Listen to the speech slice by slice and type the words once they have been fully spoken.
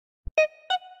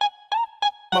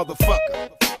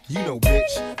Motherfucker, you know,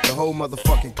 bitch, the whole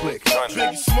motherfucking clique.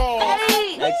 Biggie Small,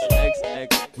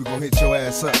 XXX. We gon' hit your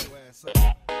ass up.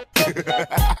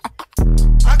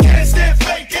 I can't stand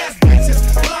fake ass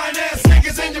bitches, blind ass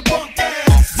niggas in your bunk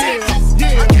ass.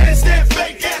 I can't stand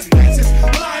fake ass bitches,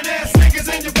 blind ass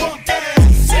niggas in your bunk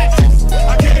ass.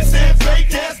 I can't stand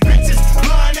fake ass bitches,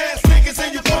 blind ass niggas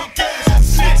in your bunk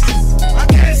ass. I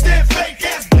can't stand fake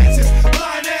ass bitches,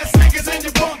 blind ass niggas in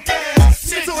your bunk ass.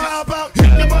 So how about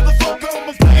hitting the motherfucker on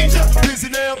my pager? Busy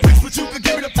now, bitch, but you can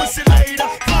give me the pussy later.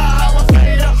 Fly, I'm a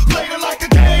fader, played it like a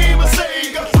game of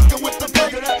Sega. Fucking with the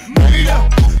nigga that made her.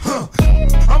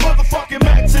 I'm motherfucking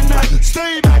mad tonight.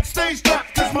 Stay back, stay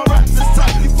strapped, cause my raps is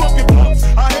tight. You fucking punks,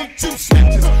 I hate you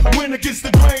snitches. Win against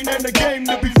the grain and the game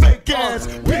to be fake ass,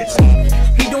 bitch.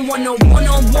 He don't want no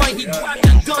one-on-one. He grabbed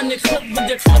a gun to clip with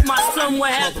the clip. My son,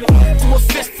 what happened? Do a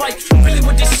fist fight, really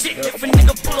with this shit. If a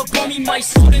nigga pull up on me, might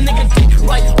shoot a nigga dick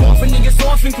right off. A nigga's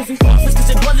orphan, cause he office, cause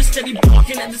his brother steady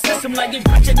barking at the system like this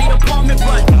bitch at the apartment,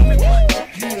 but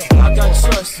I got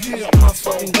trust. My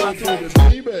fucking God.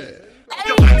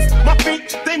 Yo, my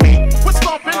feet, they meet, we're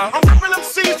stomping. I'm ripping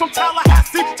MCs from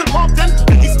Tallahassee to Compton.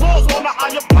 These balls on a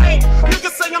higher plane.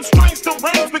 Niggas say I'm strange to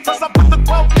range because I put the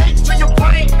 12 gauge to your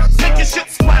brain. Making shit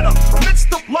splatter. Mix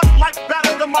the blood like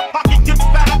batter, then my pocket gets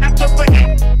fatter after the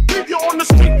hit. Leave you on the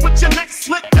street with your neck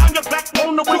slit down your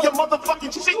backbone the way your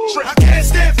motherfucking shit trick. I can't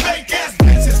stand fake ass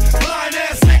bitches, blind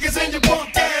ass niggas in your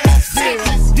bunk ass.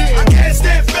 I can't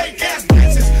stand fake ass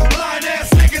bitches, blind ass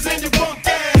niggas in your bunk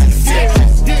ass.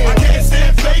 I can't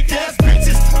stand fake ass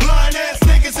bitches, blind ass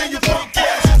niggas in your bunk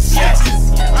ass.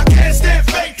 I can't stand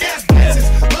fake ass bitches,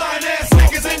 blind ass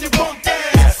niggas in your bunk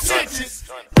ass.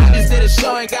 I just did a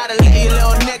show, ain't gotta let you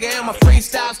little nigga. And my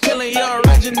freestyle's killing your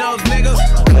originals, nigga.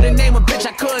 Couldn't name a bitch,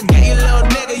 I couldn't get you little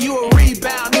nigga. You a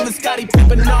rebound, even Scotty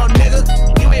Pippen on nigga.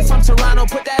 You ain't from Toronto,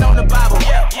 put that on the Bible.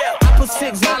 I put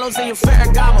 $6 in your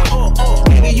Ferragamo.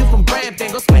 Nigga, you from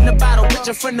Brampton, go spin the bottle.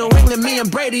 Picture from New England, me and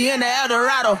Brady in the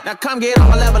Eldorado. Now come get on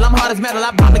my level, I'm hard as metal.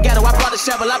 I brought the ghetto, I brought the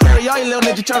shovel. I bury all your little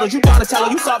ninja turtles. You Donatello,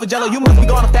 you Salvagello. You must be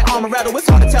going off that Armoretto. It's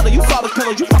hard to tell her, you saw the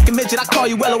pillow. You fucking midget, I call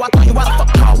you Willow. I call you out the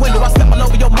fucking car window. I step all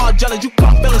over your Margellas. You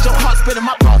caught feelings, your heart spinning.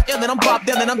 My paws illin', I'm Bob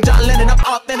Dylan. I'm John Lennon, I'm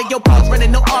authentic. Your paws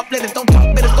running, no off limits. Don't talk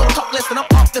minutes, don't talk listen. I'm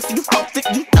off this, you fuck sick,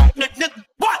 you talk nigga.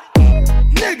 What?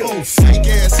 Nigga, oh, fake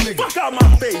ass nigga. Fuck out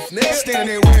my face, nigga. Standing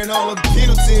there wearing all the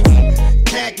Pendletons,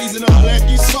 khakis and all that.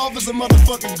 You soft as a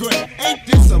motherfucking grape. Ain't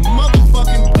this a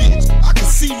motherfucking bitch? I can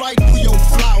see right through your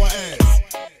flower ass.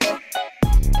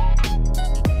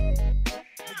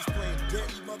 Niggas playing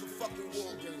dirty motherfucking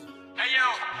war game. Hey yo,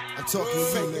 I'm talking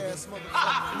fake ass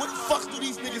motherfucker. What the fuck do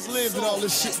these niggas live with all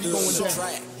this shit be going down?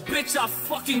 Bitch, I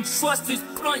fucking trust this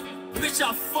blunt. Bitch,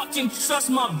 I fucking trust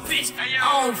my bitch.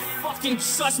 I don't fucking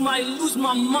trust my lose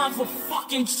my mind for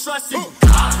fucking trusting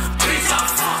God. Bitch, I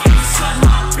fucking trust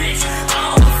my bitch. I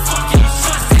don't fucking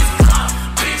trust this God.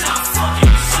 Bitch, I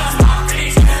fucking trust my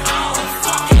bitch. I don't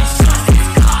fucking trust this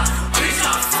God. Bitch,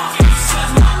 I fucking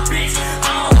trust my bitch.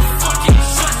 I don't fucking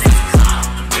trust this God.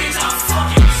 Bitch, I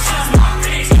fucking trust my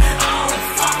bitch. I don't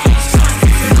fucking trust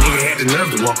this God. Nigga had the nerve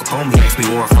to walk up on me, ask me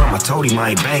where I'm from. I told him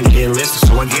I ain't banging, didn't listen,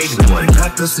 so I gave him one.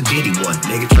 Got the Sadiddy one.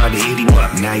 Nigga tried to hit him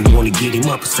up. Now you wanna get him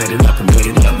up and set it up and made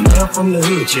it up. Now I'm from the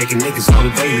hood, checking niggas on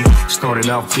the baby. Started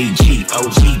off PG,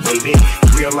 OG, baby.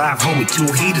 Real life homie, 2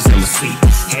 heaters in my seat.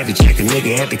 Had to check a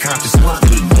nigga at the conscious what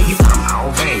me. Where you from? I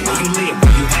don't bang. Where you live?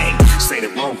 Where you hang? Say the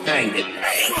wrong thing, then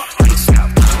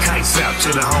kites out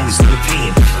to the homies in the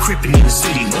pen. Crippin' in the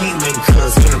city, we ain't making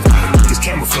cuz in a lot of niggas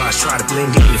camouflage, try to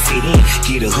blend in and fit in.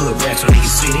 Get a hood rat so they can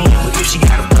sit in. But if she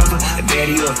got a brother, a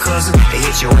daddy or a cousin, they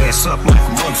hit your ass up like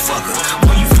a motherfucker.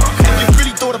 Where you from? Have you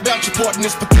really thought about your part in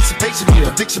this participation?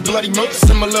 Addiction, bloody murder,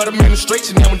 similar to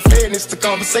administration. Now in fairness to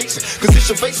conversation, cause it's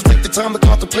your face, so take the time to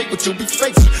contemplate what you'll be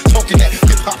facing. Talking that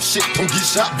hip-hop shit, don't get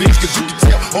shot, bitch. Cause you can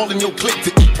tell all in your clique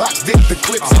the epochs did the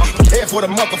clips. Prepare for the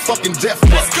motherfucking death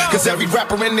blow. Cause every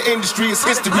rapper in the industry is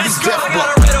history, is death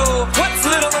blow. What's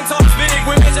little and talks big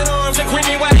with midget arms and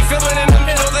creamy whitey feeling in the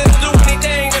middle. Then do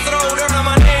anything to throw dirt on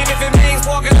my name. If it means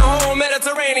walking the whole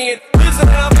Mediterranean. Listen,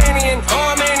 Albanian,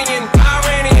 Armenian,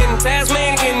 Iranian,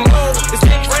 Tasmanian, no, it's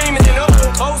Nick Raymond and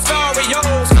oh sorry, yo,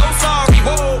 so sorry,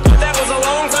 whoa, but that was a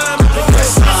long time ago.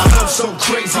 I'm so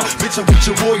crazy, bitch, I'm with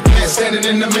your boy pants, standing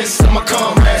in the midst of my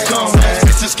comrades.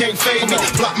 Bitches can't fade me,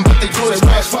 plotting but they push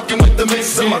rash, fucking with the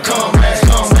midst of my comrades.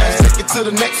 Take it to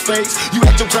the next phase. You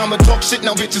had your time to talk shit,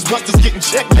 now bitches busters getting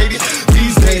checkmated.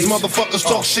 These days, motherfuckers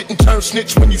talk shit and turn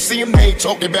snitch. When you see them, they ain't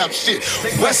talking about shit.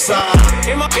 West side.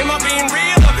 Am I being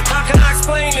real? How can I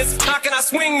explain this? How can I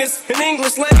swing this in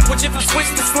English language if I switch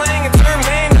the slang and turn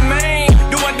man to main?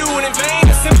 Do I do it in vain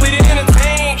or simply to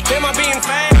entertain? Am I being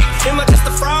fake?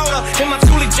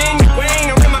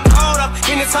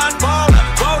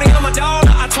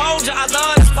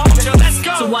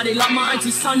 they lock my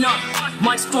auntie son up.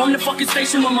 Might storm the fucking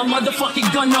station with my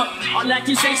motherfucking gun up. All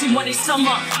accusations when they sum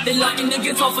up. They locking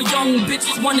niggas off of young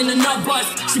bitches, one in a nut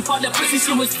bust. She bought that pussy,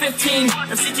 she was 15.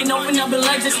 If she can open up her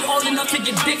legs, it's old enough to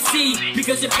get dick see.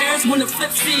 Because your parents wanna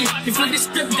flip C. You flip the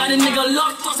script, got a nigga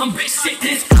locked on some bitch shit.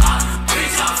 This cop,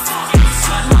 bitch, I fucking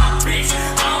shut my bitch.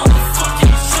 I don't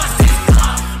fucking trust this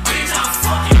cop. Bitch, I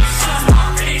fucking shut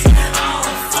my bitch. I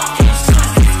don't fucking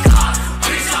trust this cop.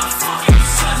 Bitch, I fucking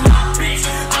shut my bitch.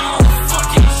 I don't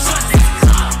fucking trust this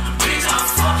cop. Bitch, I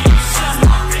fucking shut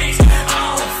my bitch. I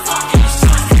don't fucking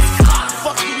trust this cop.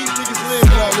 Fuck you, these niggas live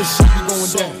with all this shit be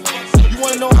going down. You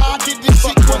wanna know how I did this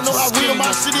shit? You wanna know how real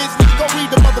my shit is? Nigga, go read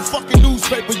the motherfucking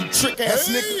newspaper, you trick ass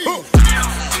nigga.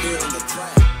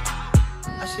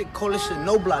 That shit cold as shit,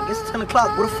 no block. It's 10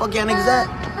 o'clock. Where the fuck y'all niggas at?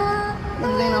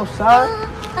 Niggas ain't outside.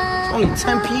 It's only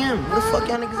 10 p.m. Where the fuck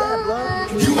y'all niggas at,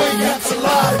 blood? You ain't got to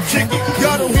lie to kick it.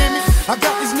 Y'all don't hear me? I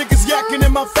got these niggas yakking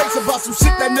in my face about some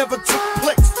shit that never took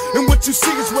place. And what you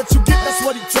see is what you get, that's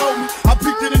what he told me. I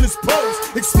peeked it in his pose,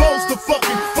 exposed the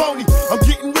fucking phony. I'm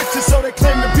getting richer, so they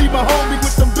claim to be my homie.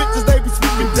 With them bitches, they be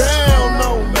speaking down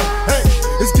on me. Hey,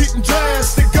 it's getting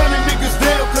drastic, gunning niggas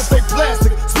down cause they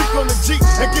plastic. Speak on the G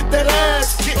and get that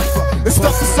ass kicked. And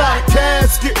stuff inside a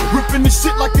casket, ripping this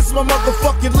shit like it's my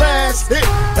motherfucking last hit.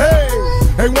 Hey,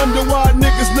 ain't wonder why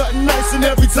niggas nothing nice. And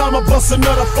every time I bust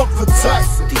another fuck for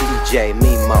Tyson. DJ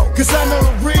Mimo. Cause I know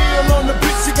the real on the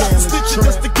bitch. You got to stitch it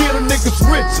just to get a niggas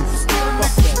riches.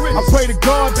 I pray to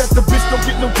God that the bitch don't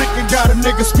get no dick and got a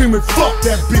nigga screaming fuck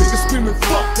that bitch. Screaming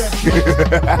fuck that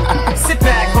bitch. Sit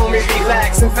back, homie,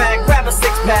 relax. In fact, grab a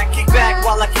six-pack, kick back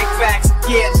while I kick facts.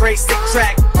 Yeah, Dre, sick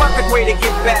track, perfect way to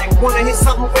get back. Wanna hit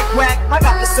something with whack? I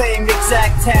got the same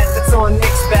exact tat that's on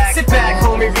Nick's back. Sit back,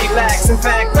 homie, relax. In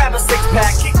fact, grab a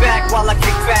six-pack, kick back while I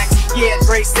kick facts. Yeah,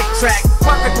 Dre, sick track,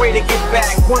 perfect way to get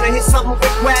back. Wanna hit something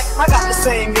with whack? I got the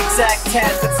same exact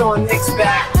tat that's on Nick's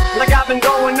back. Like I've been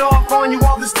going off on you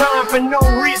all this time for no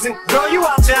reason. Girl, you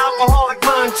out your alcoholic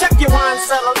mind. Check your wine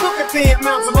cellar, look at the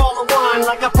amounts of all the wine.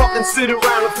 Like I fucking sit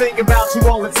around and think about you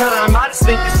all the time. I just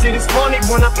think this shit is funny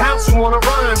when I pounce you on a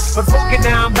rhyme. But fuck it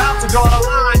now, I'm about to draw the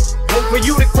line. And for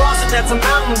you to cross it, that's a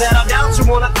mountain that I doubt you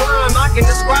wanna climb. I can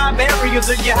describe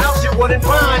areas of your house you wouldn't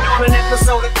find on an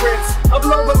episode of Crips. I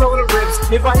blow below the ribs.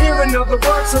 If I hear another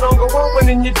word, so don't go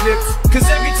open in your dips. Cause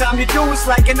every time you do, it's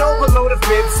like an overload of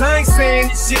fibs. I ain't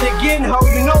saying this shit again, ho,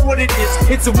 you know what it is.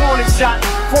 It's a warning shot,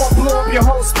 before I blow up your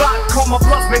whole spot. Call my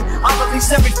bluffman, I'll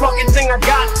release every fucking thing I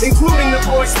got, including the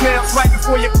voicemails right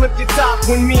before you clip your top.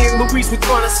 When me and Luis were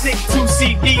trying to stick 2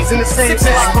 CDs in the same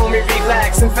pack. Homie,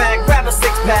 relax. In fact, grab a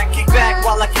six-pack, kick back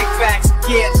while I kick facts.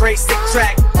 Yeah, Dre, sick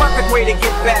track, perfect way to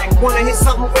get back. Wanna hit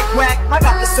something with whack? I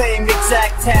got the same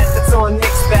exact tat that's on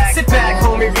Nick's back. Sit back,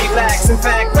 homie, relax. In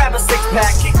fact, grab a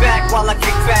six-pack, kick back while I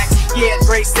kick facts. Yeah,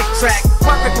 Dre, sick track,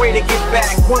 perfect way to get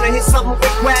back. Wanna hit something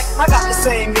with whack? I got the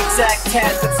same exact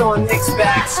tat that's on Nick's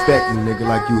back. Expect me, nigga,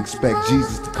 like you expect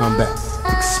Jesus to come back.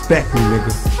 Expect me,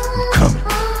 nigga, I'm coming.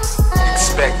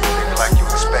 Expect me, nigga, like you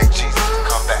expect Jesus to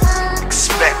come back.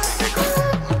 Expect me, nigga,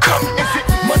 I'm coming. Is it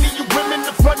money, you women,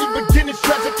 the funny beginnings,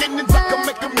 tragic endings? I can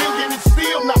make a million and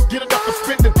still not get enough for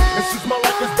spending. And since my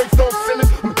life is based on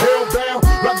sinning, I'm held down.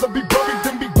 Rather be buried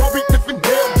than be worried if and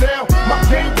held down. My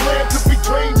game plan to be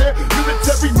trained there.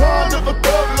 Military mind of a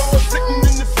thug lord sitting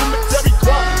in the cemetery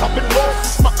crying. I've been lost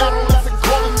since my adolescent,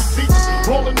 calling me Jesus,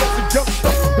 rolling as a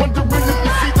youngster, wondering if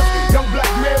you see this. Young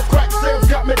black man, crack sales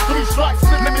got me 3 strikes,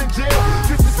 living in jail.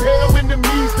 This is hell,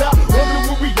 enemies die. Wondering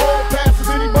when we all pass. Is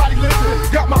anybody listening?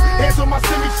 Got my hands on my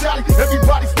semi-shotty.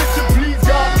 Everybody snitching, please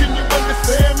God, can you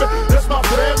understand me? That's my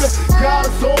family. God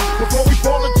is all. Before we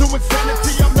fall into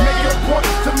insanity, I'm making a point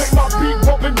to make my beat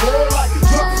bump and roll like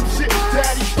drop some shit,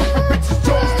 daddy. Stupid bitches,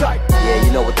 Jones tight. Yeah,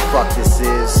 you know what the fuck this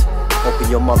is. Open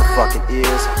your motherfucking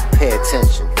ears, pay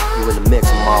attention. You in the mix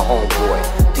with my homeboy,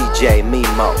 DJ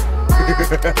Mimo.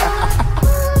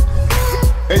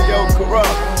 Hey yo, Corrupt,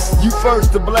 you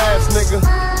first to blast, nigga.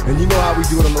 And you know how we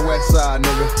do it on the west side,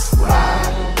 nigga.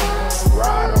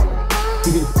 Ride on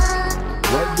it.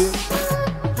 What, bitch?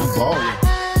 You ballin'.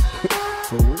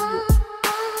 For real.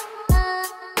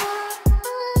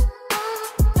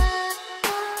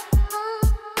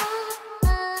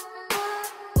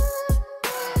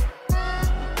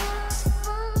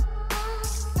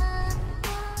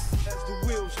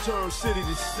 Turn city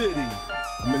to city.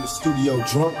 I'm in the studio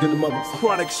drunk in the mother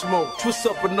Chronic smoke, twist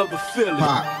up another Philly.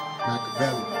 Pop,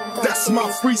 Machiavelli. That's my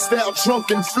freestyle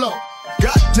drunken flow.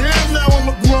 Goddamn, now I'm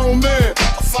a grown man.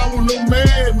 I follow no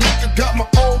man, nigga got my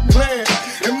own plan.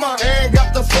 In my hand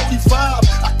got the 45.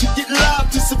 I can get live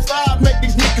to survive, make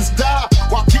these niggas die.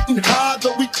 While getting high,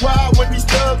 though we cry when these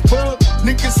thugs bug.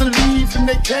 Niggas will leave and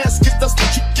they can't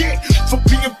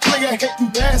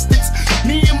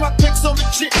bricks on the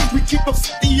chip. We keep up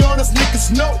 50 on us,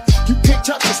 niggas know. You can't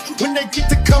touch us when they get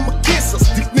to come against us.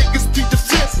 These niggas be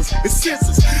defenseless and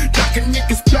senseless, knocking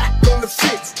niggas back on the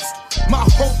fences. My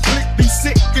whole clique be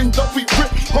sick and though we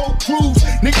rip whole crews.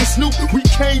 Niggas Snoop, we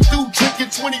came through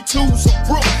drinking 22s of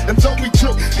brook. And though we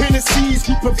took Hennessy's,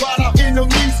 we provide our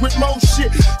enemies with more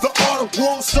shit. The art of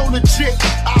war so legit.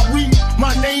 I read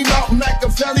my name out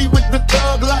Machiavelli with the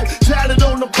thug life tatted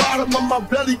on the bottom of my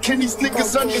belly. Can these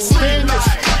niggas understand this?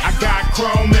 I got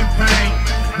chrome and paint.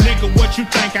 Nigga, what you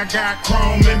think? I got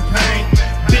chrome and paint.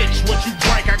 Bitch, what you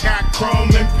drink? I got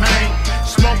chrome and paint.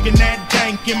 Smoking that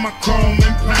dank in my chrome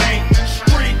and paint.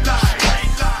 Street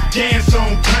life, dance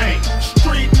on paint.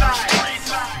 Street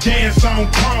life, dance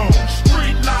on chrome.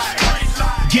 Street life,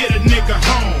 get a nigga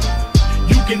home.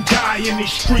 You can die in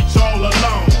these streets all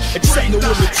alone. Accept no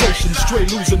limitations,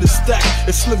 straight losing his stack.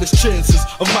 It's slimmest chances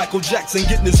of Michael Jackson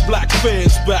getting his black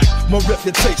fans back. My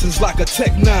reputation's like a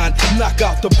Tech 9, knock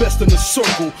out the best in the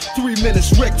circle. 3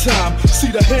 minutes wreck time,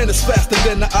 see the hand is faster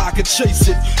than the eye can chase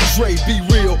it. Dre, be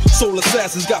real, soul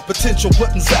assassins got potential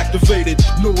buttons activated.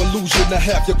 No illusion to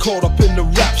have you caught up in the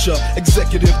rapture.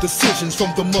 Executive decisions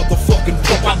from the motherfucking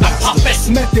puppet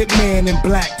master. Method man in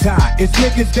black tie. It's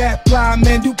niggas that fly,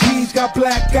 man, do peas got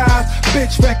black eyes.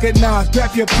 Bitch recognize,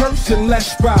 grab your purse and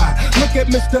let's ride. Look at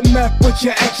Mr. Meth with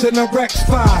your X and a Rex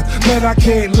 5. Man, I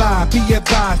can't lie, be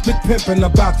advised, big pimpin'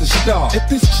 about to start. If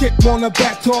this chick wanna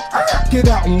back talk, get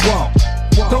out and walk.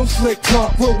 Don't slick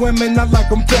talk, real women, I like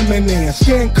them feminine.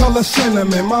 Skin color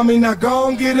cinnamon, mommy, now go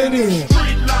and get it in.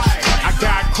 I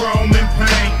got chrome and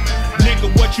paint.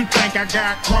 Nigga, what you think? I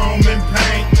got chrome and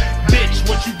paint. Bitch,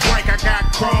 what you drink? I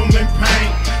got chrome and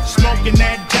paint. Smoking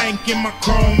that dank in my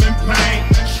chrome and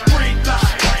paint. Street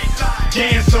life,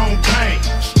 dance on paint.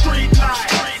 Street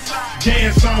life,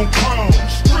 dance on chrome.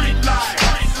 Street life,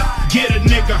 get a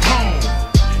nigga home.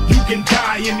 You can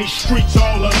die in these streets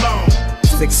all alone.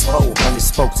 6-4, 100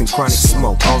 spokes and chronic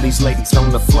smoke. All these ladies on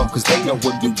the floor, cause they know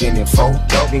what you getting for.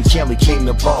 Dogg and Kelly came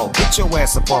to ball. Get your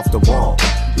ass up off the wall.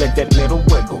 Let that little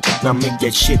wiggle, now make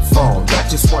that shit fall. Not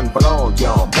just one, but all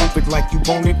y'all. Move it like you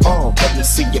want it all. Let me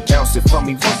see you bounce it for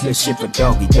me. What's this shit for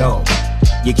doggy dog?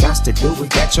 You got to do it,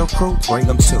 got your crew, bring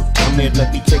them too. Come here,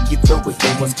 let me take you through it.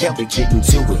 Then once Kelly getting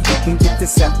to it, you can get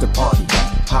this after party.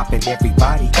 Poppin'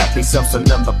 everybody, got themselves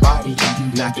another body.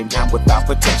 Knocking out without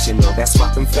protection, no, that's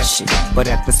my confession. But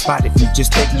at the spot, if you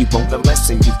just think you want a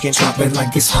lesson, you can drop it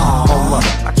like it's hard. Hold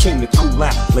up, I came to cool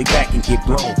out, lay back and get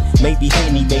blown. Maybe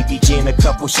Henny, maybe gin, a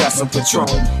couple shots of Patron.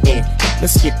 And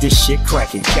let's get this shit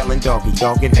crackin'. Killin' doggy,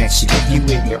 dog in action. If you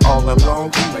in here all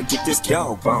alone, you might get this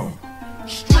dog bone.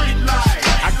 Street life,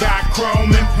 I got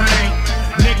chrome and paint.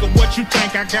 Nigga, what you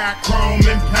think? I got chrome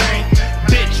and paint.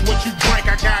 Bitch, what you drink?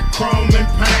 I got chrome and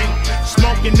paint.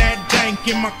 Smoking that dank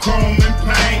in my chrome and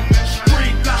paint.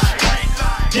 Street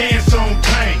life, dance on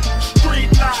paint.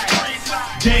 Street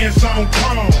life, dance on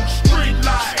chrome. Street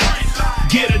life,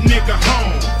 get a nigga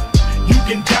home. You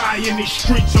can die in these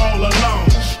streets all alone.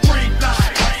 Street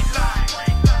life.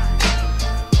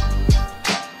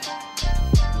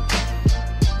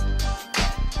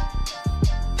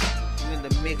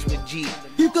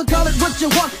 You could call it what you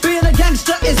want, being a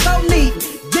gangster is so neat.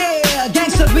 Yeah,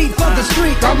 gangster beat for the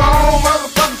street. Come on,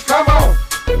 motherfuckers, come on.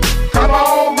 Come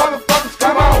on, motherfuckers,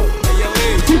 come on.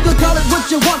 You could call it what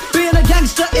you want, being a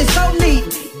gangster is so neat.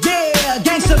 Yeah,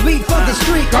 gangster beat for the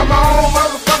street. Come on,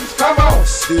 motherfuckers, come on.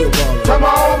 Come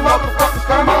on, motherfuckers,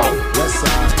 come on.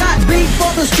 Got beat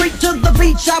for the street, to the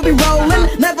beach I'll be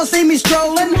rolling. Never see me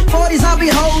strolling, 40s I'll be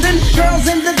holding. Girls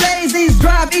in the daisies,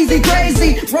 drive easy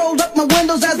crazy. Rolled up my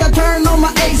windows as I turn on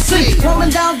my AC. Rolling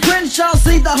down Crenshaw,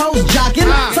 see the hoes jocking.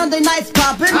 Sunday nights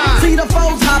popping, see the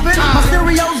foes hopping. My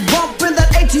stereo's bumping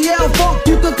that ATL funk.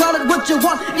 You could call it what you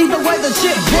want, either way the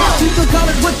shit bump. You could call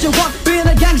it what you want, being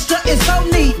a gangster is so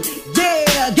neat.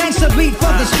 Yeah, gangster beat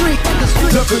for the street.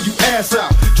 Look at you ass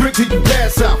out, drink till you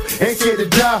pass out. Ain't scared to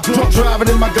die, drunk driving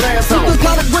in my glass house. You could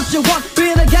call it what you want,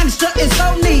 being a gangster is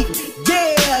so neat.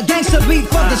 Yeah, gangster beat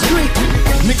for the street.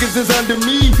 Niggas is under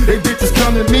me, they bitches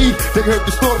come to me. They heard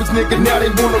the stories, nigga, now they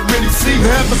wanna really see.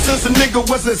 Ever since a nigga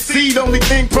was a seed, only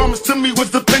thing promised to me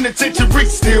was the penitentiary.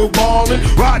 Still ballin',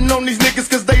 riding on these niggas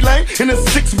cause they lame. In a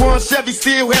 6-1 Chevy,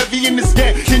 still heavy in this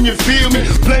game. Can you feel me?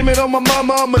 Blame it on my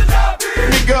mama, I'm a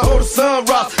nigga, hold the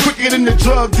sunrise. Quicker than the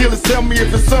drug dealers, tell me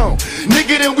if it's on.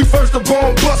 Nigga, then we first the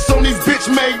bone bust on these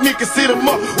bitch-made niggas, hit them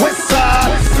up. West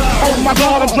side. Oh my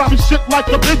God, I'm dropping shit like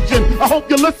a pigeon. I hope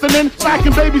you're listening.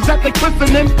 Smacking babies that they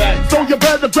christening. So you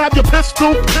better grab your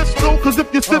pistol. Cause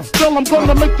if you sit still, I'm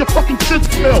gonna make your fucking shit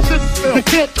spill. You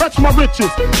can't touch my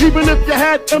riches. Even if you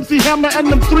had MC Hammer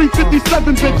and them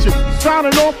 357 bitches.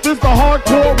 Signing off is the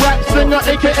hardcore rap singer,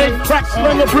 aka crack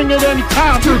slinger, bring it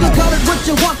anytime. You can call it what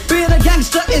you want, being a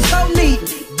gangster is so neat.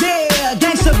 Yeah,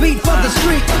 gangster beat for the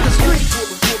street.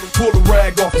 Pull the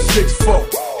rag off a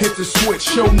 6'4", hit the switch,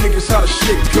 show niggas how the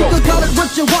shit go. You can call it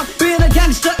what you want, being a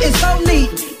gangster is so neat.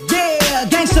 Yeah,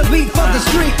 gangster beat for the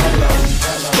street.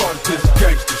 Started this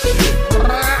gangster shit.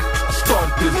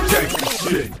 Started this gangster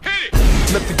shit.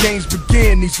 Let the games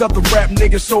begin. These other rap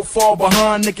niggas so far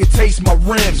behind, they can taste my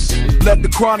rims. Let the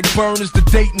chronic burn as the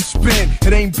date and spin.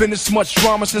 It ain't been this much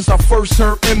drama since I first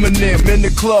heard Eminem. In the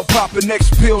club popping X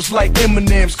pills like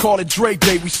M&M's. Call it Dre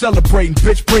Day, we celebrating.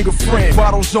 Bitch, bring a friend.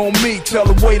 Bottles on me. Tell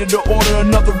the waiter to order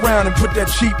another round and put that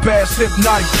cheap ass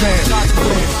Hypnotic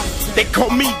band. They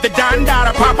call me the Don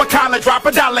Dada, pop a collar, drop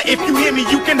a dollar. If you hear me,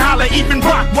 you can holler, even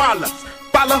Rockwaller.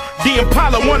 Follow the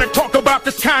Impala, wanna talk about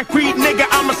this concrete nigga,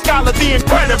 I'm a scholar, the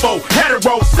incredible,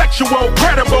 heterosexual,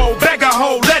 credible, beg a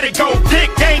hoe, let it go,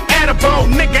 dick ain't edible,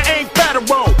 nigga ain't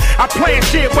federal. I plan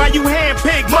shit while you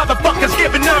handpick motherfuckers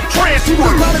giving up transfer. You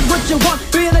can call it what you want,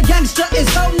 being a gangster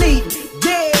is so neat.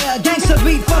 Yeah, gangster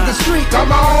beat for the street.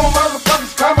 Come on,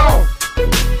 motherfuckers, come on.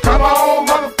 Come on,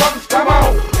 motherfuckers, come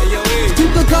on. You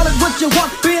can call it what you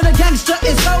want, being a gangster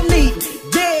is so neat.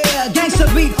 Yeah,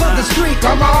 gangster beat for the street.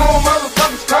 Come on,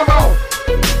 motherfuckers, come on.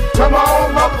 Come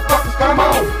on, motherfuckers, come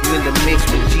on. You in the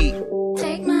mix with G.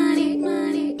 Take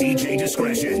money, DJ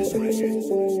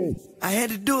Discretion. I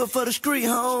had to do it for the street,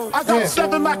 home. I got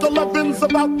 7 Mac 11s,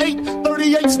 about 8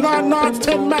 38s, 9 9s,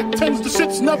 10 Mac 10s. The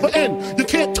shit's never end. You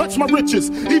can't touch my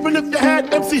riches. Even if you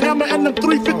had MC Hammer and them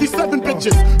 357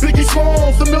 bitches. Biggie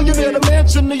Smalls, the millionaire, the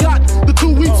mansion, the yacht, the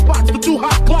 2 weed spots, the 2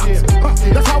 hot Glocks.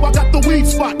 That's how I got the weed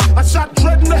spot. I shot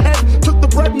Dread in the head, took the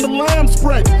bread and the lamb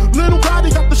spread. Little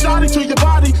Gotti got the shotty to your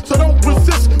body, so don't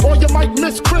resist or you might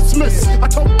miss Christmas. I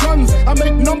tote guns, I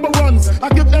make number runs. I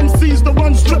give MCs the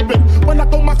runs dripping. When I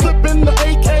throw my clip in the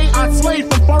AK, I slay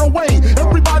from far away.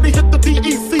 Everybody hit the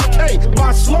DECK.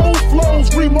 My slow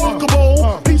flow's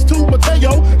remarkable. Peace to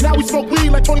Mateo. Now we smoke weed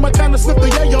like Tony Montana sniff the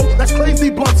yayo. That's crazy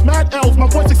blunts, mad elves. My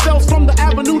voice excels from the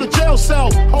avenue to jail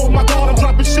cells. Oh my God, I'm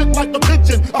dropping shit like a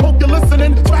pigeon. I hope you're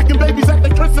listening. Smacking babies at the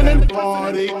christening.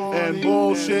 Party and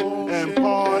bullshit and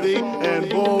party and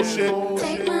bullshit.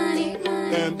 Take money,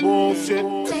 and bullshit.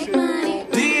 take money.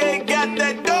 DA got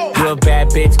that dope. You a bad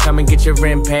bitch, come and get your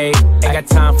rent paid. Ain't got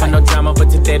time for no drama, but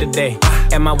today to day.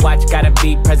 And my watch gotta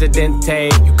be Presidente.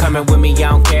 You coming with me, I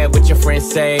don't care what your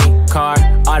friends say. Car,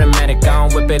 automatic, I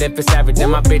don't whip it if it's average.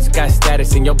 And my bitch got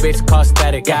status, and your bitch call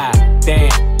static. God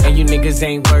damn, and you niggas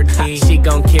ain't worthy. She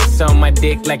gon' kiss on my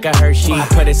dick like a Hershey. I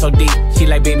put it so deep, she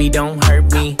like, baby, don't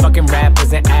hurt me. Fucking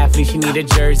rappers and athletes, she need a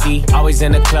jersey. Always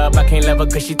in the club, I can't love her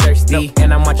cause she thirsty.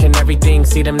 And I'm watching everything,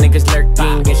 see them niggas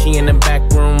lurking. And she in the back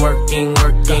room working.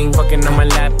 Fucking on my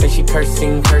lap and she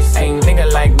cursing.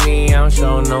 Nigga like me, I don't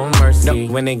show no mercy.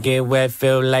 When it get wet,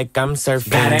 feel like I'm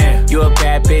surfing. Goddamn. You a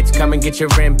bad bitch, come and get your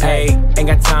rent paid. Ain't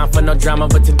got time for no drama,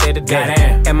 but today to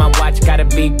day. And my watch gotta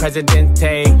be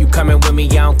Presidente. You coming with me,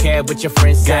 I don't care what your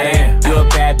friends say. You a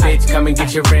bad bitch, come and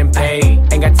get your rent paid.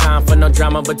 Ain't got time for no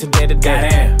drama, but today to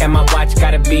day. And my watch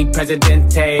gotta be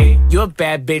Presidente. You a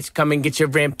bad bitch, come and get your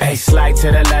rent paid. Slide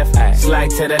to the left, slide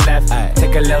to the left.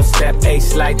 Take a little step,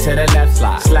 slide to the left,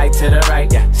 slide to the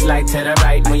right, slide to the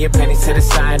right. When your pennies to the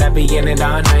side, I be in it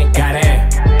all night. Got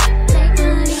it.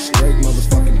 Straight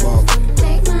motherfucking ball.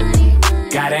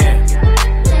 Got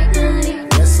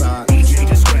it. West side. DJ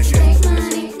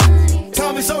Discretion.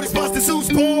 Tommy showed these busted suits,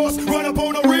 boys. Run up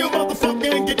on a real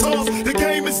motherfucking guitars. The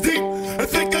game is deep and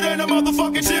thicker than a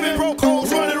motherfucking Jimmy. Broke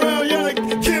hoes running around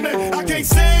yelling, Gimme. I can't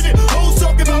stand it. Hoes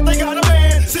talking about they got a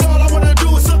man. Shit, all I wanna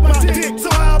do is suck my dick. So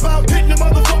how about hitting the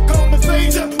motherfucker on my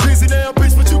face? Busy now,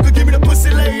 bitch, but you could give me the pussy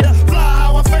later. Fly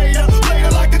how I fade up.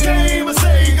 Later like a game of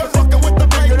Sega. Fucking with the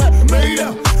maker that made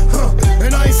up.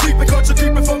 And I ain't sleeping, cause you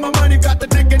keeping for my money. Got the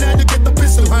dick and then you get the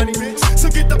pistol, honey, bitch. So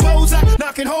get the bows out,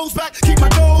 knocking hoes back. Keep my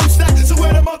goals stacked. So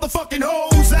where the motherfucking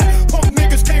hoes at? Punk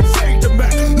niggas can't fade the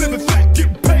Mac. Living fat,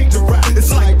 get paid to rap.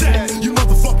 It's like that, you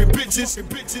motherfucking bitches.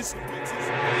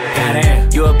 Goddamn.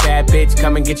 You a bad bitch,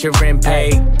 come and get your rent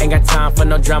paid. Ain't got time for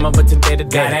no drama, but today to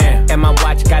day. And my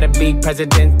watch gotta be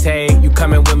Presidente. You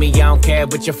coming with me, I don't care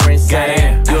what your friends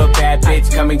say. You a bad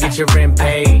bitch, come and get your rent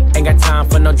paid. Ain't got time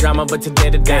for no drama, but today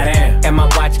to day. And my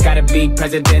watch gotta wanna be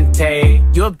Presidente.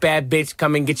 You a bad bitch,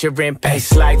 come and get your rent paid.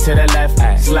 Slide to the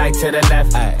left, slide to the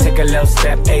left, take a little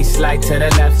step, slide to the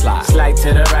left, slide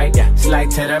to the right,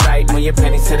 slide to the right. Move your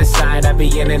pennies to the side, I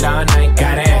be in it all night.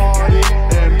 Got it. Party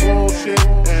and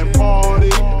bullshit and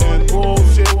party and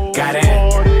bullshit. Got it.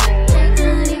 Party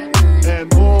and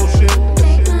bullshit.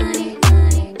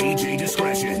 DJ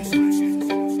discretion.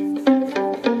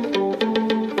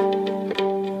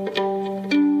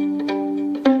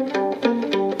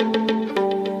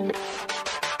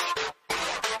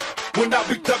 When I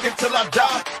be thuggin' till I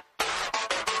die.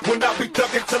 When I be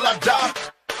thuggin' till I die.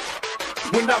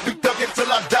 When I be thuggin' till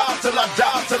I die, till I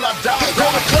die, till I die.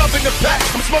 Call the club in the back,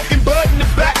 I'm smoking bud in the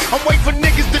back. I'm waiting for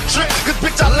niggas to trip, cause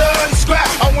bitch I love to scrap.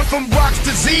 I went from rocks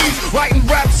to Z's, writing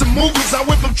raps and movies. I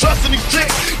went from trusting these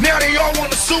chicks, now they all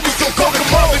wanna sue me. So call the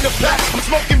club in the back, I'm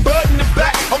smoking bud in the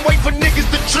back. I'm waiting for niggas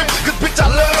to trip, cause bitch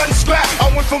I love to scrap. I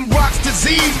went from rocks to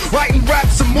Z's, writing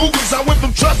raps and movies. I went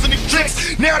from trusting these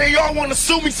chicks, now they all wanna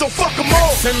sue me. So fuck them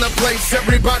all. In the place,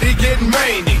 everybody getting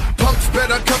mangy. Punks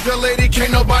better come to lady,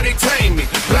 can't nobody tame me.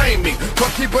 Blame me for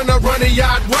keeping a running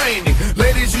yard raining.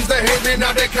 Ladies used to hate me,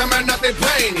 now they coming out they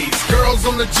panties. Girls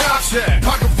on the job shack,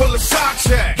 pocket full of socks,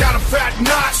 yeah. Got a fat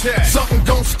notch, yeah. Something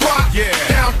gon' squat, yeah.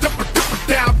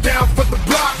 Down, down for the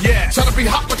block, yeah. Try to be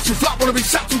hot, but you flop. Wanna be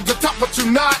shot to the top, but you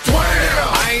not.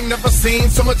 I ain't never seen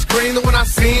so much green than when I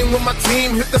seen when my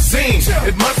team hit the scene.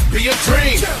 It must be a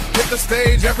dream. Hit the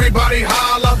stage, everybody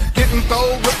holler. Getting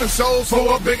thrown with the shows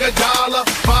for a bigger dollar.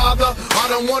 Father, I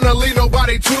don't wanna leave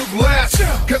nobody too blessed,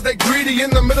 cause they greedy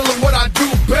in the middle of what I do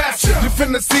best. You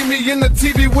finna see me in the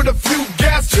TV with a few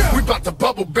guests. We bout to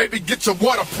bubble, baby, get your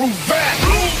waterproof vest.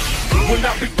 When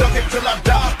I be thuggin' till I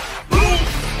die.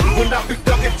 When I be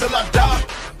thuggin' till I die.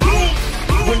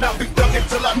 When I be thuggin'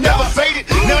 till I never faded.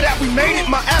 Now that we made it,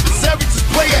 my adversaries just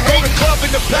play a hate. Club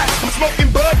in the back, I'm smoking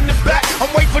bud in the back.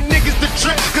 I'm waiting for niggas to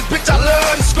trip, cause bitch I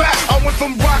love to scrap. I went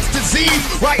from rocks to Z's,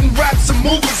 writing raps and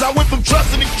movies. I went from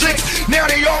trusting these chicks, now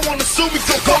they all wanna sue me.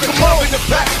 So call the club in the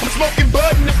back, I'm smoking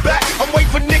bud in the back. I'm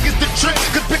waiting for niggas to trip,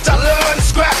 cause bitch I love to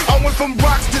scrap. I went from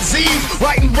rocks to Z's,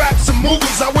 writing raps and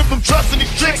movies. I went from trusting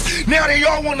these chicks, now they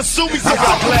all wanna sue me. So I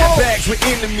got black bags with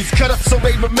enemies, cut up so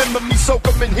they remember me. Soak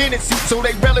them in Hennessy, so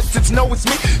they relatives know it's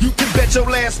me. You can bet your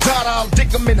last dollar I'll dick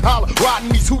them and holler. Riding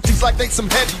these hoochies like they some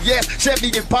heavy ass Chevy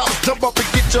and Impala. Jump up and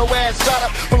get your ass shot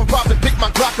up. From a pop and pick my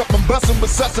Glock up. I'm bustin' with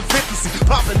such a 50.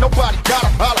 Poppin', nobody got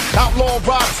 'em holler. Outlaw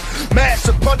riders, mash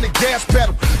up on the gas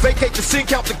pedal. Vacate the scene,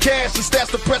 count the cash and stash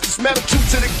the precious metal. True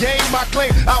to the game, I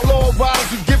claim. Outlaw riders,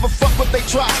 we give a fuck what they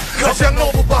try. Cause young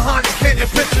over behind the canyon,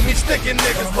 picture me sticking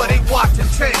niggas, but they watching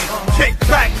change. Kick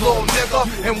back, little nigga,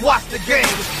 and watch the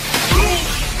game.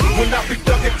 When I be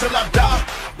thuggin' till I die.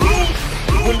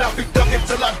 When I be thuggin'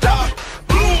 till I die.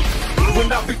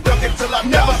 When I be thuggin' till I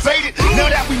never faded. Now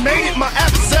that we made it, my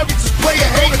adversaries just play a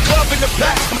hate. The club in the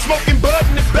back, I'm smoking bud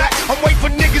in the back. I'm waiting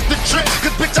for niggas to trip,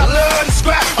 cause bitch I love to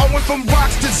scrap. I went from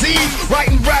rocks to Z's,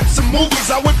 writing raps and movies.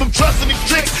 I went from trusting these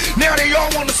chicks, now they all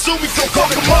wanna sue me. So call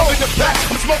the club in the back,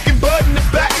 I'm smoking bud in the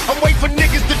back. I'm waiting for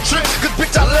niggas to trip, cause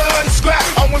bitch I love to scrap.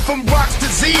 I went from rocks to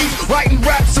Z's, writing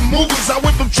raps and movies. I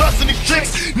went from trusting these chicks,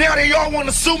 now they all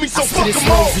wanna sue me. So fuck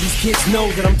them all. So these kids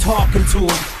know that I'm talking to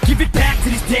them. Give it back to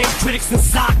these damn critics and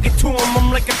sock it to them.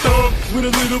 I'm like a thug with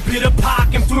a little bit of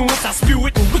pop influence. I spew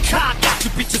it and look how I got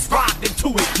you bitches rockin' to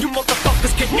it. You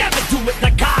motherfuckers can never do it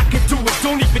like I can do it.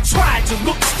 Don't even try to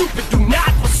look stupid, do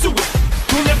not pursue it.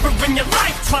 Don't ever in your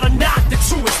life try to knock the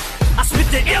truest. I spit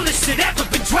the illest shit ever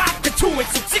been dropped into it.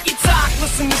 So ticky tock,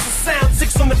 listen to the sound,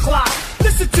 6 on the clock.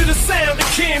 Listen to the sound of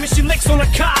Kim as she licks on a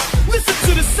cop. Listen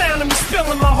to the sound of me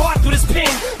spilling my heart through this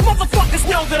pen. Motherfuckers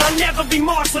know that I'll never be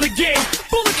marshaled again.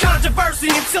 Full of controversy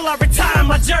until I retire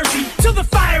my jersey. Till the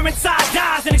fire inside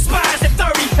dies and expires at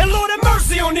 30. And Lord have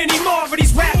mercy on any more of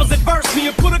these rappers that verse me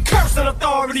and put a curse on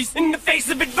authorities in the face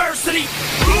of adversity.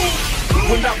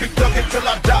 When I be thuggin' till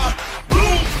I die.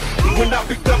 When I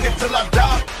be thuggin' till I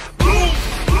die.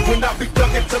 When I be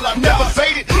thuggin' till I never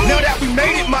faded. Now that we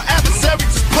made it, my adversaries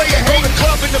just play a hate. The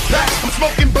club in the back, I'm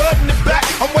smoking bud in the back.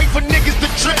 I'm waiting for niggas to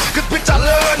trip, cause bitch I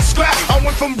love to scrap. I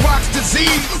went from rocks to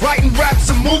Z's, writing raps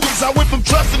and movies. I went from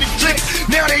trusting these chicks,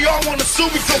 now they all wanna sue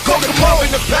me. So call the club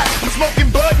in the back, I'm smoking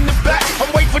bud in the back.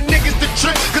 I'm waiting for niggas to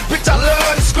trip, cause bitch I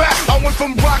love to scrap. I went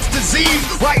from rocks to Z's,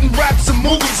 writing raps and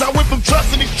movies. I went from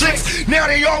trusting these chicks, now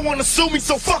they all wanna sue me.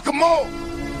 So fuck them all.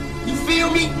 You feel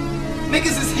me?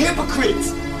 Niggas is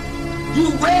hypocrites. You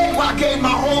read why I gave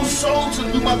my whole soul to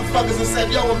you motherfuckers and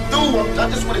said, yo, I'm through. I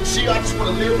just wanna chill, I just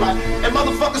wanna live life. And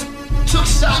motherfuckers took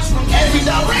shots from every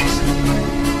direction.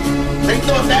 They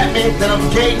thought that meant that I'm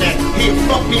gay now. He'd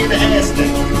fuck me in the ass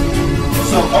now.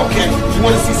 So, okay, you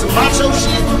wanna see some macho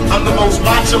shit? I'm the most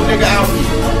macho nigga out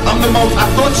here. I'm the most, I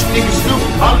thought you niggas knew,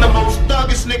 I'm the most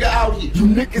thuggish nigga out here. You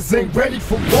niggas ain't ready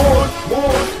for war.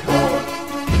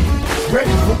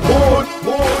 Ready for war.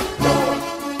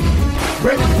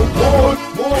 Ready for war.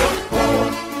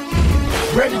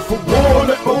 Ready for war,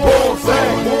 let my war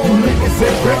sing. You niggas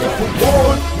ain't ready for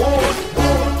war.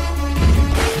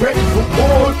 Ready for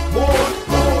war.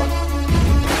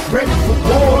 Ready for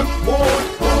war.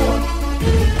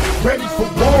 Ready for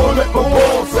war, let my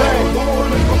war sing.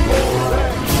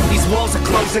 These walls are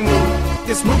closing in,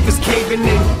 this roof is caving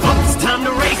in. It's time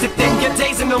to raise it then, your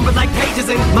days are numbered like pages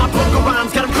in my book of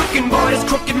rhymes. Got them cooking, boy, this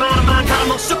crooked mind of mine. Got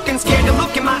them all shook and scared to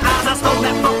look in my eyes. I stole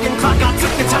that fucking clock, I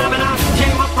took the time and I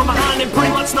came up from behind and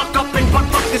pretty much snuck up and fuck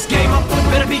this game up.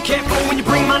 Better be careful when you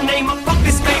bring my name up. Fuck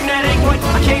this fame, that ain't what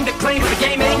I came to claim. But the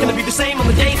game ain't gonna be the same on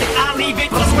the day that I leave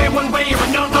it. But I swear one way or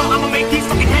another, I'ma make these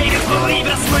fucking haters believe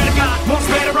it. I swear to God, more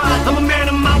spare to ride. I'm a man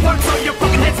of my word, so your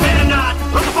fucking head's better not.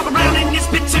 I'm gonna fuck around in this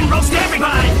bitch and roast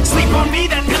everybody. Sleep on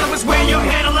me, that pillow is where your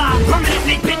head alive.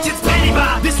 Permanently, bitch, it's petty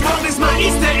by. This world is my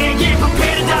Easter egg, yeah,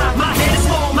 prepare to die. My head is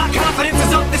full, my confidence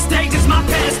is up. The stage is my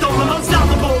pedestal. I'm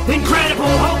unstoppable, incredible.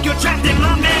 Hope you're trapped in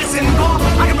my medicine ball.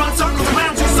 I can run circles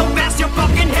around you so fast your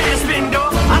fucking head is spin,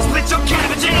 dog. I split your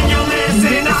cabbage and your lettuce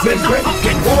and I'll be the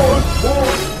fucking war.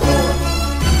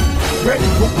 Ready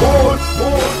for war.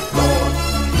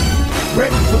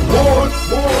 Ready for war.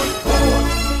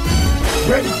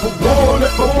 Ready for war,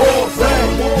 let my war sing.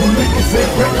 You niggas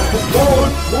ain't ready for war.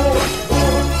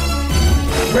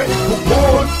 Ready for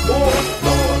war.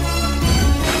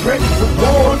 Ready for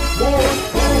war.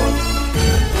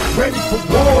 Ready for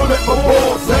war, let my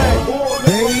war sing.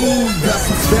 Hey, got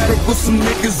some static with some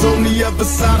niggas on the other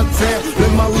side of town.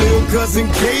 Let my little cousin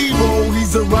K-Roll,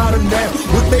 he's a rider now.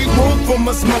 What they want from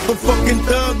us motherfucking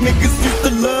thug niggas. Used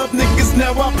to love niggas,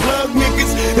 now I plug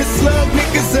niggas. It's slug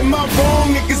niggas and my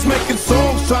wrong niggas making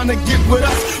songs trying to get with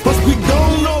us. But we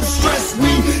don't know stress, we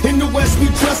in the west we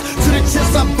trust. To the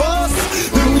chest I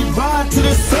bust, then we ride till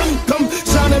the sun come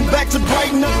shining back to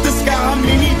brighten up the sky. I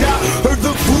mean he died, heard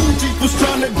the Fuji was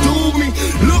trying to do me.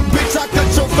 Look bitch, I cut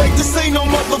your face, this ain't no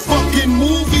motherfucking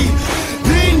movie.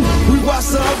 Then we watch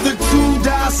the other two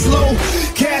die slow.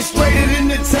 Castrated,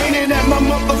 entertaining at my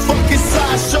motherfucking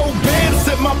sideshow. Band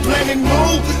set my planet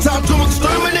mode. Time to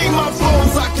exterminate my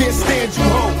foes. I can't stand you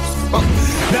hoes.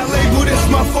 Now label this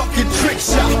my fucking trick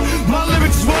shot. My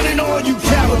lyrics running all you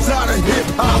cowards out of hip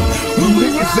hop. We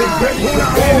niggas ain't ready for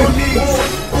war.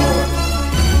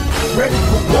 Ready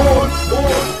for war.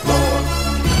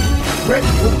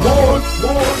 Ready for war.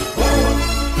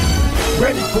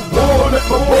 Ready for war, let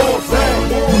my war sing.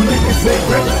 You niggas ain't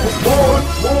ready for war.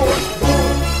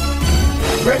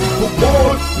 Ready for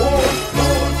war.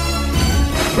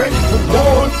 Ready for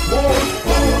war.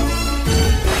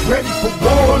 Ready for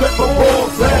war, let my war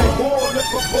sing. Let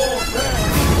my war sing.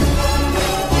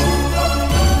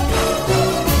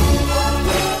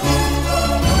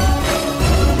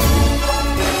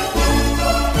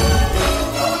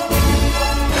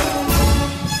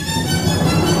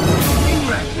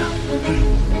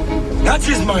 That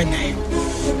is my name,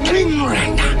 King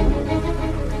Ragnar.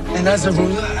 And as a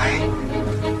ruler, I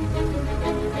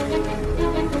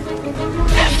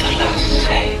have the last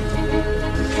say.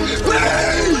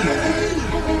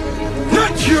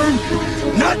 Not you,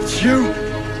 not you,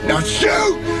 not you,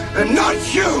 and not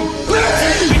you.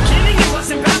 At the beginning, it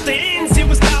wasn't about the ends, it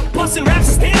was about busting raps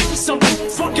and standing for something.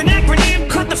 Fucking acronym,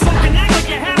 cut the fucking act like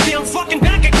you're happy. I'm fucking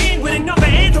back again with another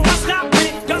anthem. I stop when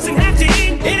it doesn't have to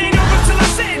end. It ain't over till I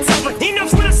say it's over.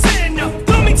 Enough's when I said enough.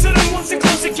 Throw me to the walls and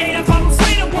close the gate. If I'm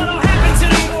afraid of what'll happen to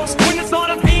the walls, when the thought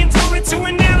of being thrown into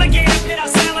an alligator pit, I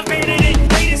salivated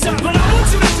and haters up. But I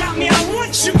want you to doubt me, I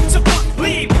want you to fuck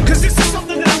bleed. Cause this is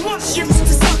something that I want you to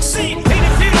succeed. And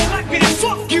if you don't like me, then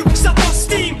fuck you, stop on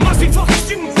steam. Must be fucking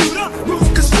shooting through the roof,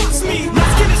 cause trust me, my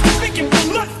skin is too thick and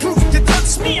bulletproof to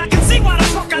touch me. I can see why the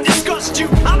fuck I disgust you.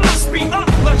 I must be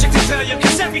allergic to failure,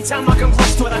 cause every time I come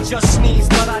close to it, I just sneeze.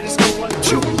 But I just go 1,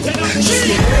 2, then I'm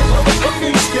scared,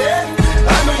 motherfucking scared.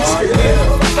 I'm scared,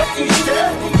 motherfucking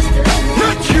scared.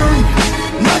 Not you,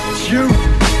 not you,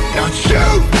 not you,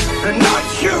 and not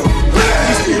you.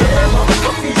 You scared,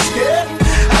 motherfucking scared.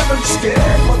 I'm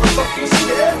scared, motherfucking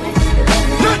scared.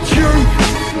 Not you,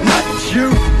 not you,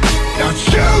 not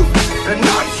you, and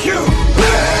not you.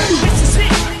 This is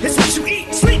it, it's what you eat,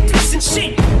 sleep, piss, and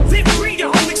shit. Live free,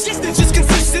 your whole existence just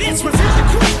consists of this. Refuse to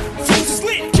quit, fuse is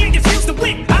lit, can't diffuse the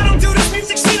wit. I don't do this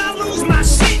music shit, I lose my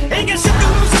shit. Ain't got shit to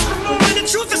lose, it's the moment, the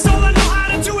truth is all I know how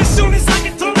to do. As soon as I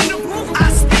get thrown in the roof,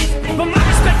 I spit. But my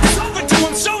respect is overdue,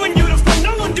 I'm showing you the flow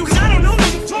no one do. Cause I don't know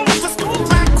when you're throwing for school,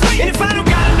 I quit. And if I don't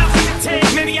got enough in the tank,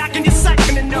 maybe I can just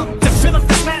siphon enough to fill up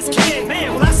this mask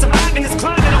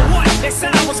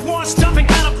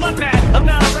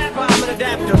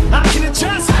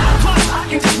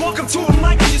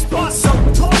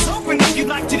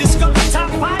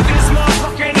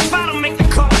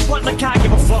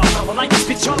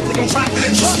bitch up, they gon' try to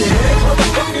get scared,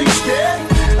 motherfucker, you scared?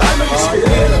 I know you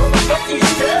scared, motherfucker, you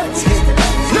scared?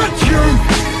 Not you,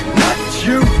 not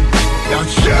you, not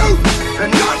you,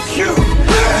 and not you.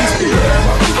 You scared,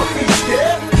 motherfucker, you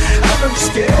scared? I know you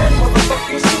scared,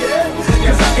 motherfucker, you scared?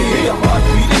 Cause I can hear your heart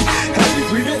beating, how you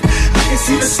breathing. You can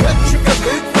see the sweat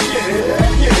trickling from your head,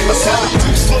 yeah. I saw the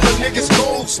deuce full of niggas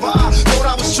gold spy. Thought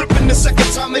I was tripping the second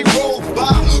time they rolled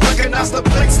by. Recognize the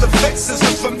plates, the faces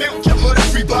look familiar, but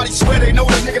everybody swear they know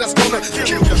the nigga that's gonna kill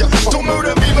ya. Don't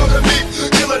murder me,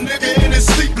 kill a nigga in his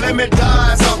sleep. Let me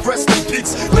die as I rest in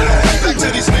peace. Back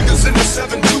to these niggas in the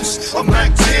 7 deuce. I'm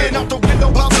Mac 10 out the window,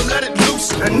 about to let it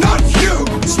loose. And not you,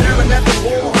 staring at the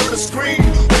wall, heard a scream.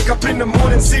 Wake up in the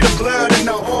morning, see the blood in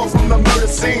the hall from the murder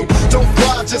scene. Don't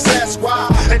cry, just ask why,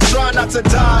 and try not to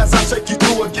die as I take you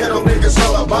through a ghetto nigga's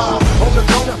lullaby. On the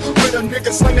corner where the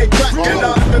niggas sling they crack, and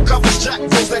undercovers jack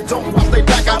those that don't watch they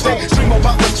back. I daydream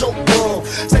about the joke world.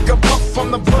 Take a puff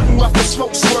from the blunt and watch the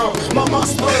smoke swirl. My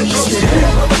mind's blood goes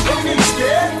scared, motherfucker, you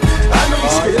scared? I know you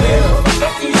scared,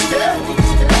 motherfucker, you scared?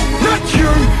 Not you,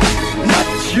 not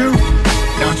you,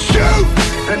 not you,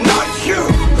 and not you.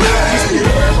 You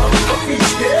scared, motherfucker, you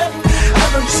scared? I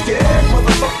know you scared,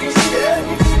 motherfucker, you scared?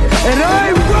 And I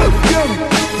welcome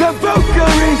the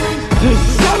Valkyries to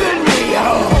summon me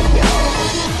home.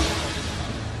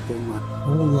 For my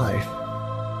whole life,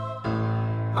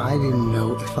 I didn't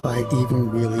know if I even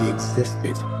really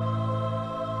existed.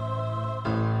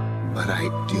 But I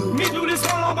do. Me do this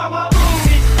all by my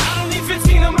roomies. I don't need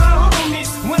 15 of my homies.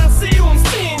 When I see you, I'm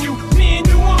seeing you. Me and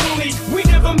you only. We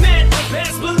never met, but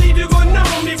best believe you gon'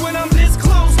 know me when I'm this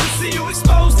close to see you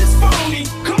exposed as phony.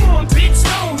 Come on, bitch,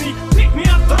 show me. Pick me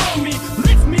up, throw me.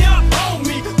 Lift me up, hold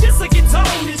me. Just like you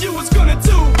told me you was gonna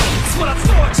do. It's what I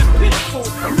thought you pitiful.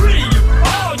 I'm really you,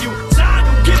 all you. Time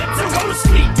to get to go to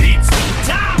sleep, bitch.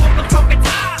 Time, motherfucker,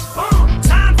 time.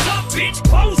 Time's up, bitch.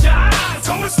 Close your eyes.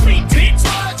 Go to sleep, bitch.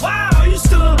 Wow, you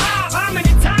still alive? How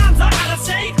many times I gotta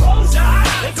say close your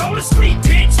eyes and go to sleep,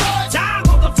 bitch? Die,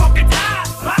 motherfucker, die.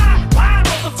 Bye,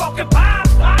 motherfucker, bye.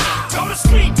 Go to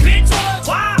sleep, bitch.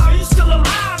 Wow, you still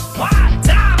alive? Why?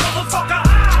 Die, motherfucker.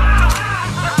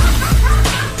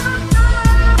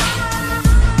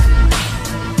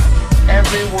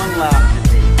 Everyone laughed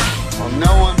at me. Well,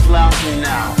 no one's laughing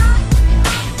now.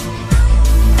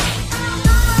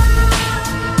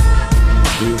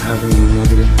 Do you have any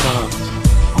negative thoughts?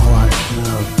 Oh, I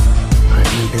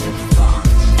negative thoughts.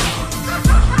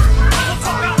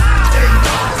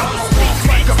 Talk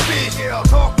like a bitch,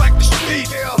 talk like the street.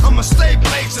 I'm a slave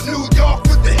place in New York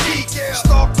with the heat.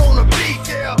 Stalked on a beat,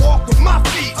 walk with my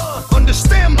feet.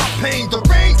 Understand my pain, the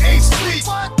rain ain't sleep.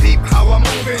 Peep how I'm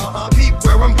moving, peep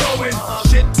where I'm going.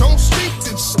 Shit don't sleep,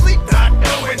 then sleep not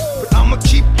knowing. But I'ma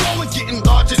keep going, getting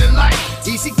larger than life.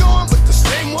 Easy going with the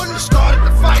same one that started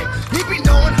the fight. He be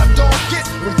knowing how dog get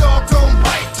when dog don't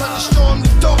bite. Time to show him the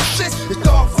dog shit, the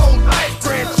dog phone life.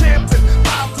 Grand champion,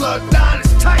 my bloodline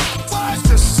is tight. It's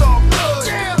just so good,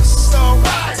 it's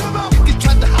alright. You can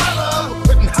try to holler, but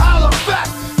couldn't holler back.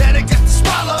 Now they got to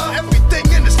swallow everything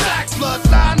in the stack.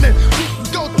 Bloodline and we can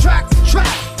go track to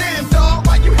track. Damn dog,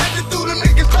 why you had to do the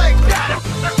niggas like that?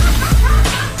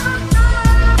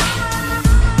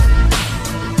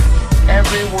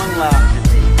 Everyone laughed at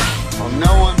me. Well,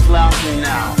 no one's laughing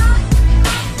now.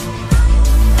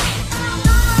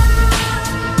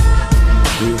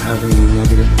 Do you have any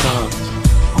negative thoughts?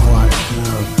 Oh, I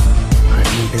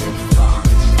negative thoughts.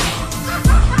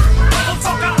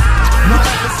 My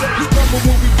adversaries bubble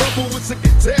when we bubble, it's a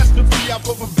catastrophe. I've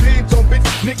revenge on bitch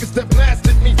niggas that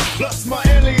blasted me. Plus my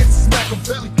alias is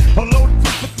Machiavelli. A loaded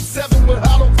 357 with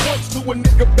hollow points to a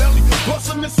nigga belly.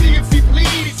 Bust him and see if he bleed.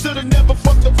 He should've never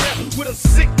fucked around with a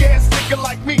sick ass nigga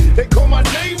like me. They call my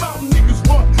name out, niggas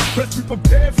run. Let's be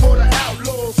prepared for the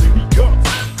outlaws. Here we come.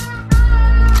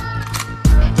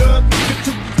 Done nigga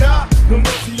to die. No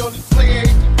mercy on this play.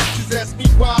 Bitches ask me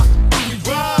why. Do we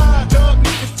ride? Done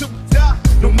niggas to die.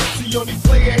 No mercy on these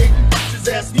play. Bitches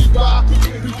ask me why. Do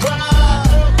we ride?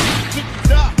 Done niggas to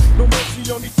die. No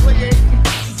mercy on these play.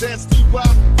 Bitches ask me why.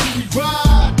 Do we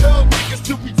ride? Done niggas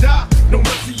till we die. No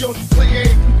mercy on these play.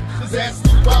 Bitches ask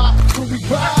me why. Do we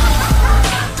ride?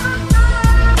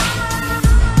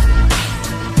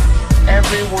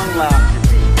 Everyone laughed at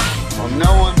me. Well,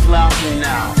 no one's laughing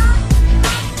now.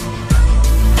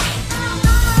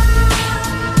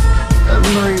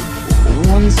 My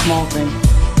one small thing.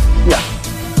 Yeah.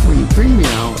 When you bring me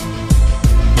out,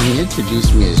 when you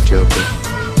introduce me as Joker.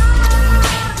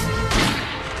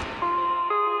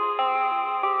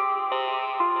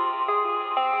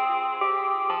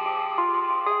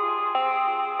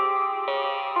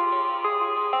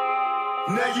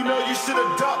 Now you know you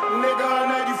should've ducked, nigga.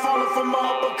 Now you falling for my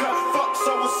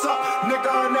what's up,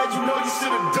 nigga? Now you know you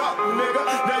should've ducked, nigga.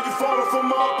 Now you falling for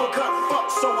my uppercut,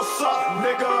 fuck, so what's up,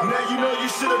 nigga? Now you know you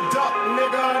should've ducked,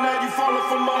 nigga. Now you falling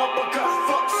for my uppercut,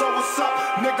 fuck, so what's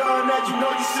up, nigga? Now you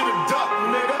know you should've ducked,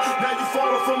 nigga. Now you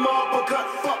falling for my uppercut,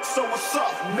 fuck, so what's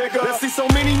up, nigga? I see so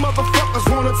many motherfuckers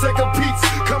wanna take a piece,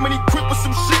 coming equipped with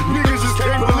some shit niggas just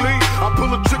can't believe. I pull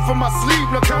a trick from my sleeve,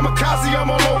 now kamikaze, I'm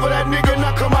all over that nigga,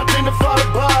 now come identify the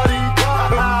body.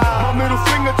 My middle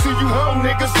finger to you hoe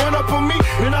niggas, run up on me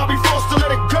and I'll be forced to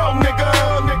let it go, nigga.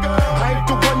 I ain't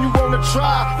the one you wanna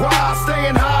try. Why?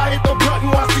 Staying high, hit the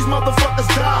button, watch these motherfuckers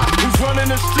die. Who's running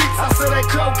the streets? I said they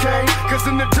cocaine, cause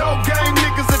in the dope game,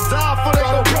 niggas that die for they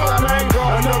go propane.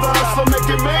 Another hustler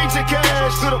making major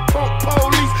cash, to the punk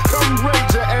police, come raid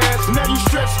your ass. Now you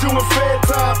stretched doing fair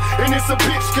time, and it's a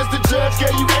bitch cause the judge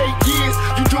gave you 8 years.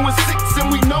 You doing 6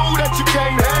 and we know that you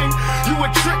can't hang. You a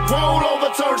trick roll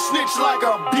over, turn snitch like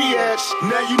a bitch.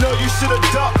 Now you know you should've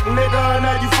ducked, nigga.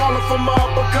 Now you falling for my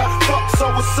uppercut, fuck,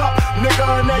 so what's up,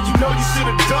 nigga? Now you know you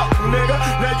should've ducked, nigga.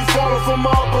 Now you falling for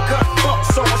my uppercut, fuck,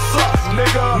 so what's up,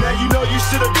 nigga? Now you know you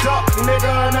should've ducked,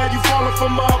 nigga. Now you falling for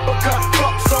my uppercut,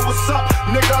 fuck, so what's up,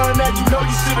 nigga? Now you know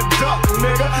you should've ducked,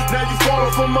 nigga. Now you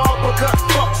falling for my uppercut,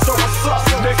 fuck, so what's up,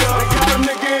 nigga? They got a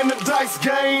nigga in the dice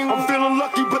game. I'm feeling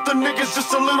lucky, but the nigga's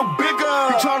just a little bigger.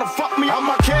 He tryna fuck me, I'm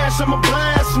my cash, I'm a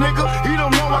blast, nigga. He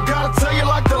don't know I gotta tell you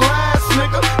like the last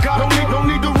nigga. Don't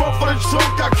need to run for the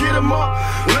trunk, I get him up.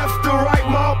 Left to right,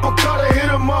 my uppercut, I hit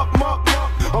him up.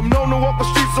 I'm known to walk the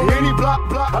streets on any block.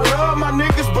 I love my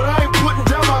niggas, but I ain't putting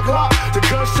down my Glock. The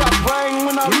gunshot bang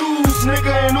when I lose,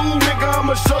 nigga. And ooh, nigga,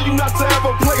 I'ma show you not to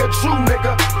ever play a true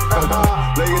nigga.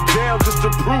 Lay it down just to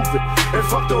prove it. And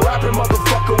fuck the rapping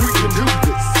motherfucker, we can do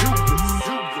this.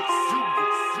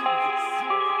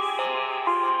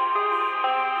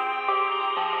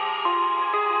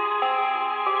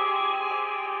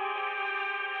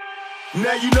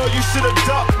 Now you know you should've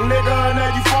ducked, nigga.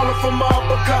 Now you falling for my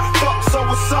uppercut, fuck, so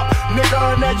what's up,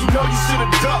 nigga? Now you know you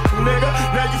should've ducked, nigga.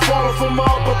 Now you falling for my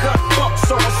uppercut, fuck,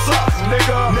 so what's up,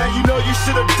 nigga? Now you know you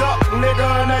should've ducked, nigga.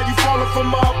 Now you falling for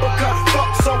my uppercut, fuck,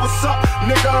 so what's up,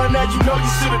 nigga? Now you know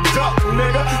you should've ducked,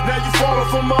 nigga. Now you falling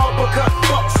for my uppercut,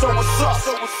 fuck, so what's up,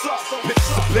 so what's up?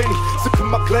 Bitches are plenty, sipping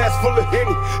my glass full of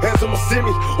Henny. Hands on my semi,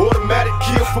 automatic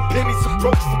kill for pennies,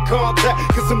 approach for contact.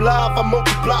 Cause I'm live, I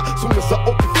multiply, soon as I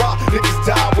open fire. Niggas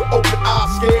die with open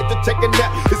eyes, scared to take a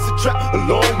nap. It's a trap, a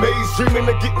long maze, dreaming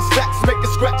of getting stacks,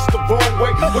 making scratches the wrong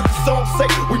way. What the song say?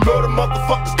 We murder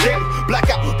motherfuckers daily.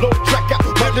 Blackout, blow the track out.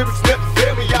 My lyrics never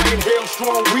fail me. I inhale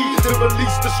strong weed to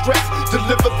release the stress.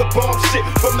 Deliver the bomb shit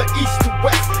from the east to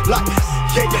west. Like,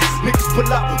 yeah, niggas pull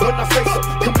out when I say so.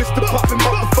 Convinced to poppin'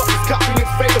 motherfuckers, copying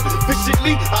fatal.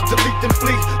 Efficiently, I delete them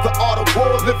flee. The art of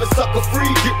war, living sucker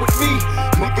free. Get with me,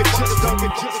 nigga, just don't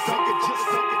get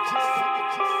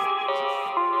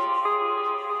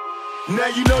Now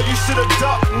you know you should've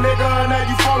ducked, nigga. Now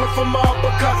you falling for my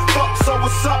uppercut, fuck, so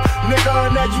what's up,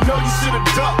 nigga? Now you know you should've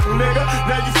ducked, nigga.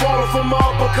 Now you falling for my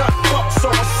uppercut, fuck, so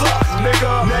what's up,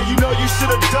 nigga? Now you know you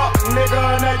should've ducked,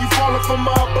 nigga. Now you falling for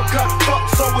my uppercut, fuck,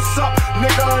 so what's up,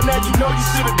 nigga? Now you know you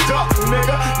should've ducked,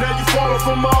 nigga. Now you falling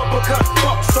for my uppercut,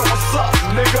 fuck, so what's up,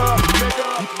 nigga?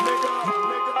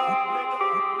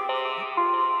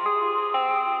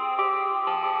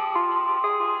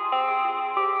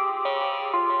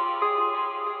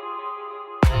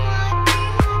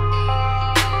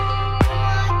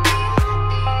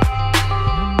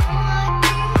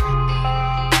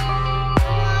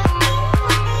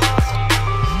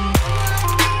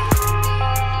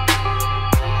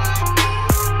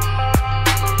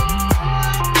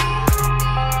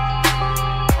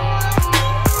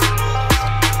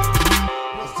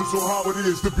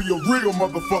 To be a real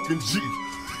motherfucking G.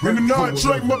 And the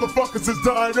non-Drake motherfuckers is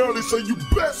dying early, so you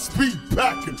best be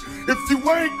packing. If you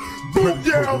ain't, boom,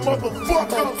 yeah,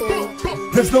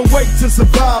 motherfucker. There's no way to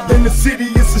survive in the city,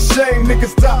 it's a shame.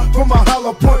 Niggas die from a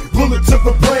hollow point, bullet to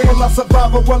the brain. Will I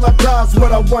survive or will I die is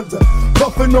what I wonder.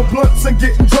 Puffing on blunts and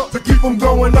getting drunk to keep them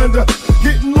going under.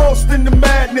 Getting lost in the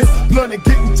madness, blunt and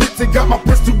getting tipsy. Got my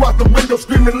pistol out the window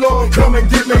screaming, Lord, come and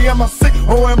get me. Am I sick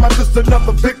or am I just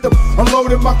another victim? I'm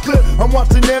loading my clip, I'm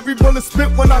watching every bullet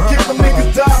spit when I get them.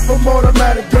 Niggas die from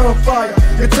automatic gunfire.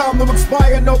 Your time to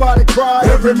expire, nobody cry.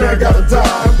 Every man gotta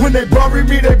die. When they bury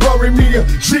me a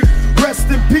G. Rest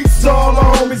in peace, all the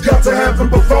homies got to heaven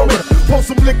before me. Pour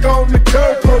some liquor on the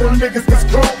curb, for them niggas that's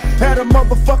cold. Had a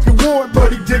motherfucking warrant,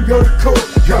 but he didn't go to court.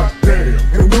 Goddamn.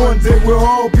 And one day we'll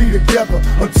all be together.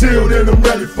 Until then, I'm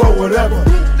ready for whatever.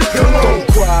 Come on. Don't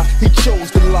cry, he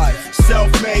chose the life.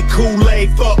 Self-made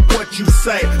Kool-Aid, fuck what you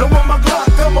say. And with my Glock,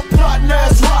 I'm a plotting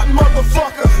ass rotten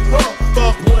motherfucker.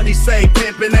 Fuck what he say,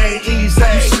 pimpin' ain't easy.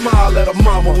 You smile at her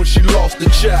mama when she lost the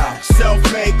child.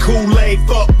 Self-made Kool-Aid,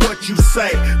 fuck what you say.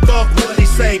 Fuck what he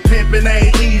say, pimpin'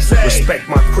 ain't easy. Respect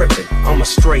my crippin', I'm a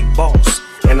straight boss,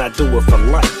 and I do it for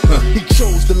life. He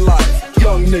chose the life.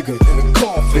 Young nigga in a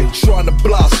coffin, trying to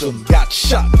blossom. Got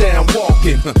shot down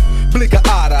walking. Blink an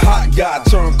eye, the hot guy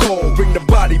turn cold. Bring the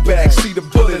body back, see the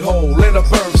bullet hole and a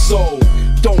burned soul.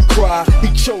 Don't cry,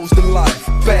 he chose the life.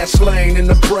 Fast lane in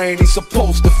the brain, he's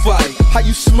supposed to fight. How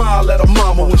you smile at a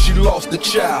mama when she lost the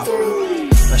child?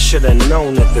 I should've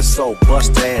known that this old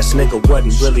bust ass nigga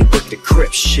wasn't really with the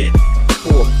Crip shit.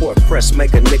 Poor court press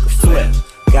make a nigga flip.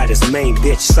 Got his main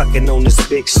bitch sucking on this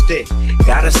big stick.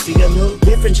 Gotta see a little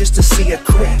different just to see a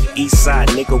crack. Eastside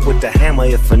nigga with the hammer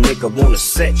if a nigga want a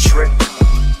set trick.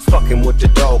 Fucking with the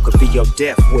dog could be your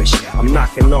death wish. I'm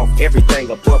knocking off everything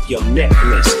above your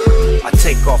necklace. I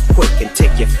take off quick and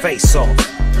take your face off.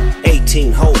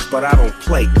 18 hoes, but I don't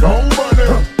play golf.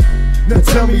 Now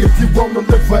tell me if you wanna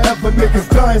live forever. Niggas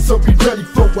dying, so be ready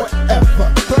for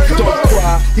whatever. Don't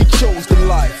cry, he chose the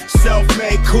life.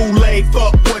 Self-made Kool-Aid,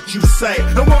 fuck what you say.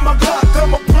 And when my Glock,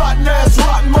 I'm a plotting ass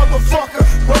rotten motherfucker.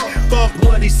 Fuck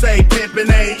what he say,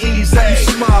 pimpin' ain't easy. How you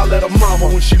smile at a mama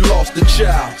when she lost the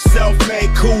child?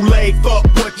 Self-made Kool-Aid, fuck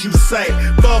what you say.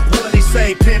 Fuck what he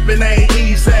say, pimpin' ain't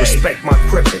easy. Respect my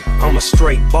crippin', I'm a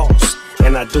straight boss,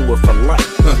 and I do it for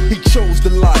life. He chose the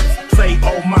life. Say,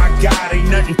 oh my God, ain't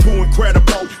nothing too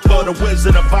incredible for the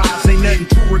Wizard of Oz. Ain't nothing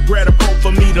too regrettable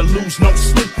for me to lose no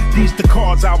sleep. These the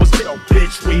cards I was dealt,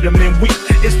 bitch. Read them in weak.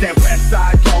 It's that west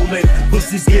side rolling,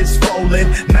 pussies get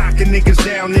swollen, knocking niggas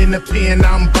down in the pen.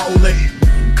 I'm bowling,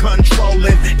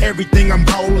 controlling everything I'm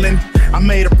holding. I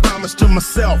made a promise to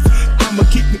myself, I'ma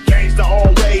keep the gangster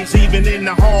always, even in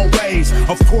the hallways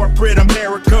of corporate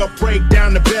America. Break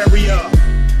down the barrier.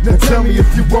 Now tell me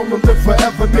if you wanna live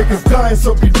forever. Niggas dying,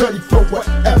 so be ready for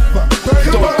whatever.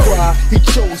 Don't cry, he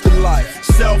chose the life.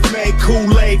 Self-made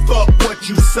Kool-Aid, fuck what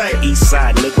you say.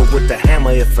 Eastside nigga with the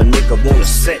hammer if a nigga want a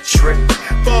set trick.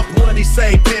 Fuck what he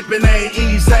say, pimpin' ain't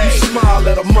easy. You smile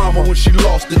at a mama when she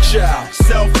lost the child.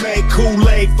 Self-made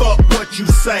Kool-Aid, fuck what you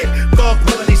say. Fuck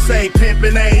what he say,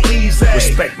 pimpin' ain't easy.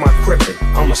 Respect my crippin',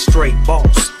 I'm a straight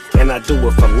boss, and I do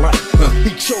it for life.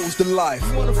 He chose the life.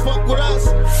 You wanna fuck with us?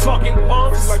 Fucking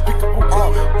punks. Like we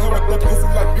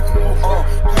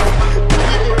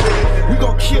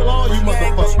gon' kill all you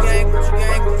motherfuckers.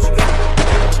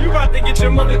 You about to get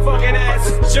your motherfucking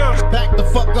ass jumped. Back the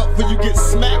fuck up before you get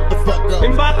smacked the fuck up.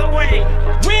 And by the way,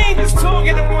 we ain't just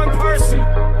talking to one person.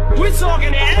 We're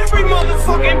talking to every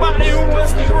motherfucking body who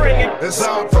wants to bring it. That's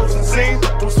how I approach the scene.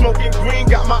 I'm smoking green,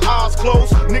 got my eyes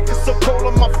closed. Niggas so cold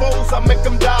on my foes, I make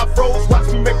them die froze. Watch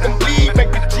me make them bleed,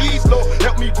 make the G's low.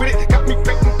 Help me with it, got me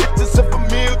painting pictures of a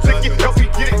meal ticket. Help me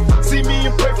get it, see me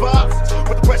and pray for options.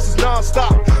 With the questions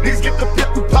non-stop. Niggas get the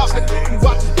pip and poppin', and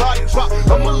watch his body drop.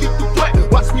 I'ma leave the play,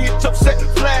 watch me at upset.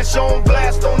 Flash on,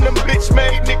 blast on them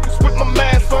bitch-made niggas with my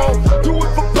mask on. Do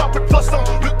it for profit, plus I'm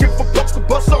looking for bucks to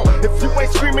bust on. If you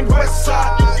ain't screaming west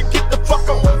side, you can get the fuck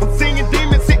on. I'm seeing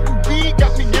demons hitting me,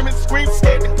 got me hearing screams,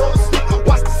 scared to go to sleep.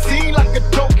 Watch the scene like a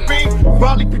dope fiend.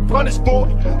 Probably be punished for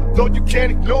it, though you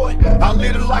can't ignore it. I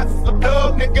live a life of a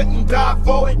thug, nigga, and die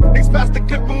for it. Niggas pass the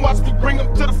clip and watch me bring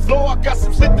them to the floor. I got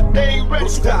some shit that they ain't ready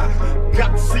for.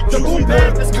 Got to see the boom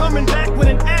bap is coming back with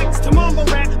an axe to mumble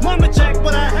rap. Mama jack,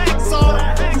 but I hacks all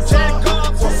that. You jack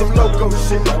off on some loco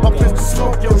shit. I'm pissed to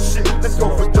smoke your shit. Let's go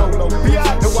for Dolo.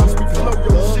 And watch me flow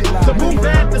your shit. The boom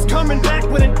bap is coming back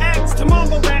with an axe to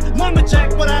mumble rap. Mama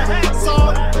jack, but I hacks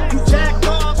all that. You jack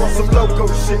off on some loco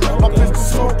shit. I'm pissed to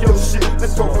smoke your shit.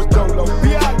 Let's go for Dolo.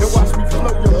 And watch me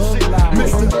flow your shit.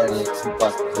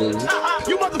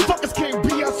 You motherfuckers can't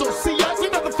be us or see us. We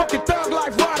motherfucking thug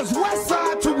life riders. West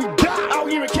side till we die. Out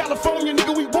here in California,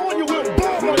 nigga, we warn you. We'll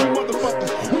bomb on you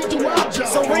motherfuckers. We do our job.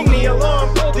 So ring the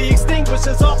alarm, pull the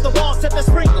extinguishers off the wall, set the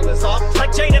sprinklers off.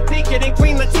 Like Jada Pinkett and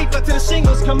Queen Latifah till the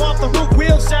shingles come off the roof.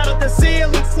 Wheels shout at the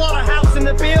ceiling, slaughterhouse in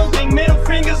the building. Middle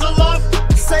fingers aloft.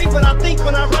 Say what I think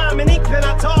when I rhyme in ink, then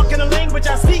I talk in a language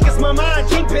I speak. It's my mind,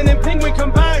 kingpin and penguin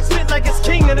combined. Spit like it's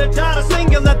king of the dot. A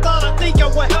singular thought I think I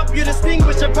will help you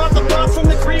distinguish above the bars from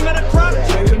the cream of the crop.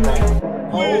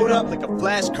 Hold up like a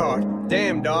flashcard.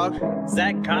 Damn, dog.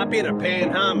 Zach copying or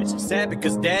paying homage. Sad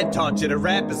because dad taught you to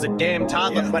rap as a damn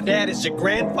toddler. My dad is your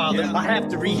grandfather. I have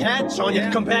to rehatch on you.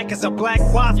 Come back as a black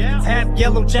wasp. Half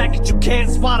yellow jacket, you can't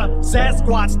spot a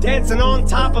Sasquatch dancing on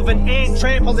top of an ant.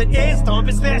 Trample it and stomp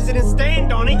it, smash it and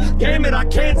stand on it. Damn it, I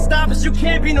can't stop us. You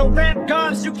can't be no rap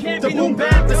gods. You can't be no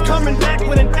bap that's coming back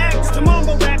with an axe to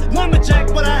mumble rap. Mama jack,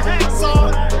 but I hacks all.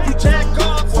 You jack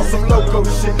off on some loco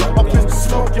shit. I'm pissed to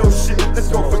smoke your shit. Let's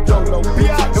go for Dolo.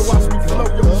 And watch me flow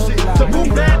your shit. The boom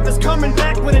bap is coming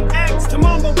back with an axe to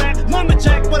mumble rap. Mama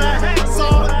jack, but I hacks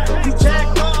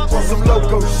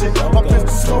shit. My pistol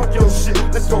smoke your shit.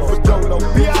 Let's go for Dolo.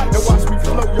 And watch me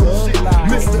flow your shit,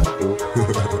 Mr.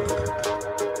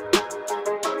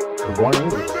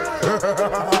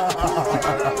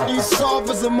 You soft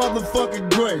as a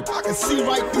motherfucking grape. I can see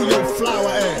right through your flower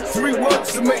ass. 3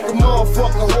 words to make a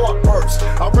motherfucker heart burst.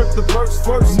 I rip the verse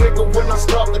first, nigga, when I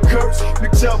start the curse.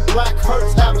 Picture black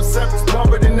hurts, having sex,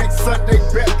 bumper the next Sunday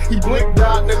bet. He blinked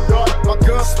out in the dark, my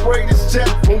gun sprayed his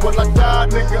chest. And when I die,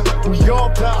 nigga, we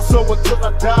all die, so until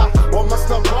I die, or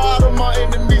must I ride on my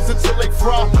enemies until they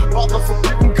fry? Father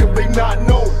forgive them, cause they not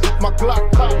know. My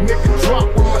Glock pop, nigga, drop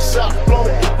with my shot blown.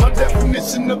 My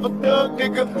definition of a thug,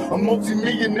 nigga, a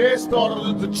multi-millionaire,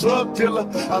 started as a drug dealer.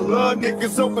 I love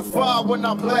niggas open fire when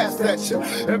I blast at you.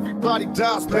 Everybody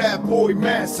dies, bad boy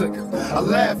massacre. I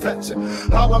laugh at you.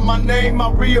 Holler my name,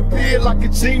 I reappear like a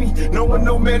genie. Knowing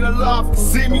no man alive can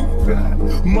see me.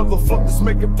 Motherfuckers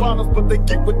making bottles, but they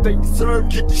get what they deserve.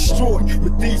 Get destroyed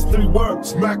with these 3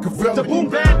 words, Machiavelli. The boom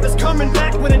bap is coming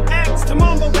back with an axe to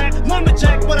mumble rap.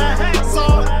 Lumberjack with a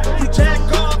hacksaw. You jack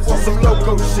off on some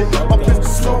loco shit. My pistol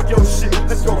smoke your shit.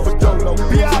 Let's go for Dolo.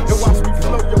 And watch me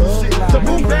flow your shit. The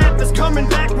boom bap is coming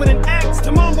back with an axe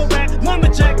to mumble rap.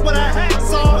 Lumberjack with a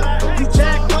hacksaw. You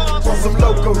jack off on some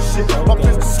loco shit. My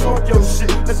pistol smoke your shit.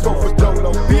 Let's go for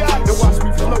Dolo. And watch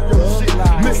me flow your shit,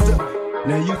 Mister.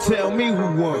 Now you tell me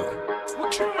who won.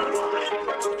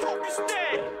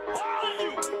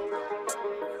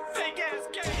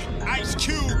 Ice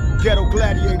Cube, Ghetto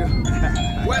Gladiator,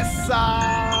 West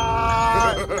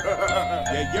Side.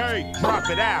 yeah, drop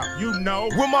it out, you know.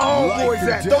 Where my homeboys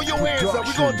at? Throw your hands up,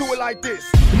 we gon' do it like this.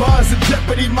 Mine's in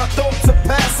jeopardy, my thoughts are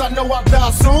past. I know I'll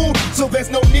die soon, so there's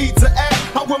no need to act.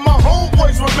 How will my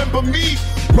homeboys remember me?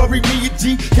 Worry me a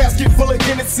G, casket full of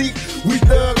Hennessy. We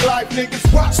thug life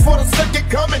niggas, watch for the second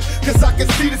coming, cause I can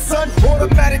see the sun.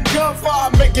 Automatic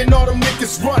gunfire, making all them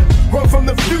niggas run. Run from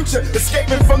the future,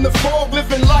 escaping from the fog,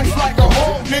 living life like a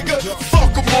whole nigga.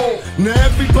 Fuck 'em all. Now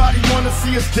everybody wanna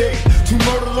see us dead. 2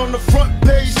 murders on the front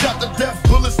page, shot to death,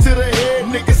 bullets to the head.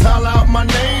 Niggas holler out my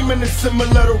name and it's similar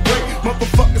to rape.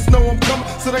 Motherfuckers know I'm coming,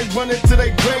 so they run into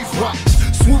their graves. Watch,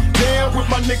 swoop down with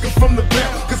my nigga from the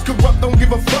back, cause corrupt don't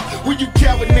give a fuck when you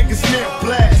coward niggas near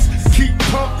blast. Keep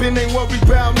pumping, ain't worried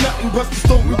about nothing, but the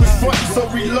story was frontin', so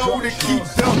reload and keep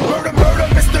dumping. Murder, murder,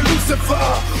 Mr. Lucifer.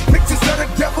 Pictures of the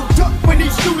devil duck when he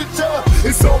shoot at ya.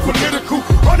 It's all political,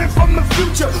 running from the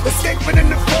future, escaping in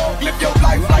the fog. Live your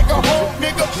life like a whole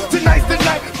nigga. Tonight's the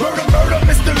night. Murder, murder,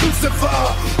 Mr. Lucifer.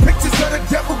 Pictures of the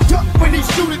devil duck when he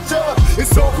shoot at ya.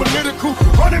 It's all political,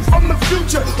 running from the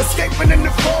future, escaping in the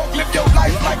fog. Live your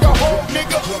life like a whole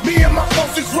nigga. Me and my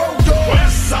closest road dog.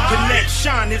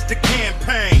 Connection is the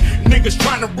campaign. Niggas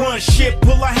tryna run shit,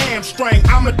 pull a hamstring.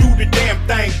 I'ma do the damn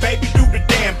thing, baby, do the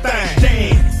damn thing.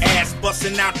 Damn, ass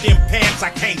busting out them pants, I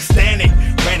can't stand it.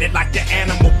 Ran it like the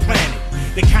Animal Planet.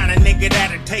 The kind of nigga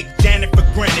that'll take Janet for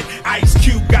granted. Ice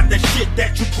Cube got the shit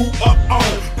that you blew up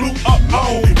on.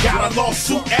 Got a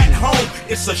lawsuit at home.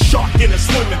 It's a shark in a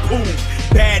swimming pool.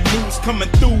 Bad news coming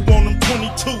through on them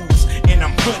 22s, and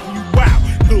I'm hunting you out.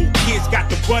 Little kids got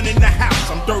to run in the house.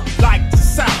 I'm dirty like the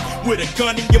South, with a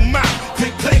gun in your mouth.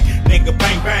 Click, click, nigga,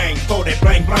 bang, bang, throw that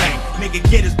bang, bang. Nigga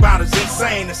get his bout as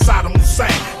insane as Saddam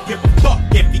Hussein. Give a fuck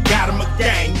if he got him a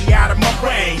gang. He out of my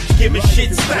range, giving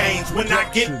shit stains when I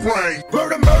get brain.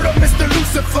 Murder, murder, Mr.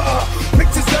 Lucifer.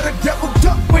 Pictures of the devil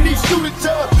duck when he shoot at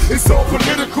ya. It's all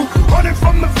political, running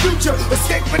from the future,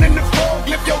 escaping in the fog.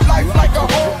 Live your life like a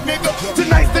whole nigga.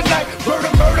 Tonight's the night.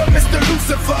 Murder, murder, Mr.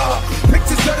 Lucifer.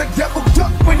 Pictures of the devil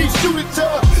duck when he shoot at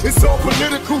ya. It's all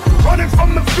political, running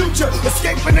from the future,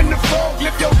 escaping in the fog.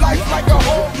 Live your life like a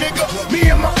whole nigga. Me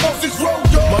and my closest road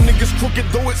dog. My niggas crooked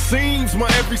though it seems. My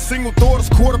every single thought is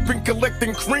caught up in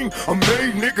collecting cream. I'm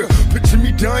made, nigga. Picture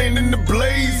me dying in the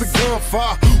blaze of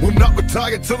gunfire. Will not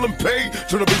retire till I'm paid.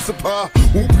 Tryna be surprised.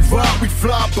 Won't we ride, we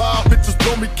fly by. Bitches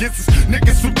blow me kisses.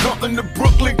 Niggas from Compton to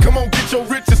Brooklyn, come on, get your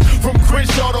riches. From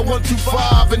Crenshaw to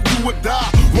 125 and do or die.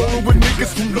 Rolling with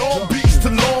niggas from Long Beach to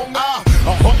Long Island.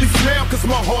 I hardly smile cause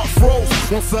my heart froze.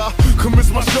 Once I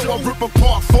commence my show, I rip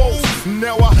apart foes.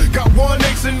 Now I got one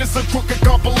nation, it's a crooked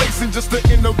compilation just to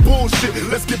end the bullshit.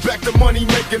 Let's get back to money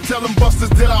making, tell them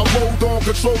busters that I rolled on,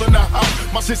 controlling the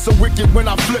house. My shit so wicked when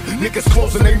I flip, niggas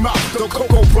closing their mouth. The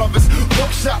Coco Brothers,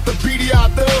 Buckshot, the BDI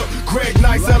Thug, Greg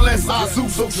Nice, LSI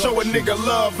Zuso, show a nigga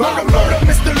love. Murder, murder,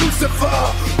 Mr. Lucifer.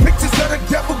 Pictures of the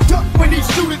devil duck when he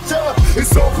shoot at ya.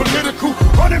 It's all political,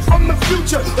 running from the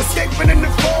future, escaping in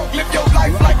the fog. Live your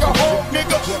life like a whole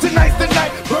nigga. Tonight's the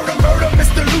night. Murder, murder,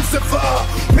 Mr. Lucifer.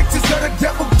 Pictures of the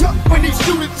devil duck when he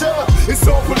shoot at ya. It's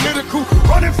all political,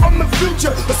 running from the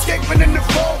future, escaping in the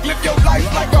fog. Live your life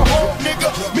like a whole nigga.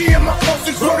 Me and my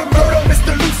closest. Murder, murder,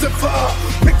 Mr. Lucifer.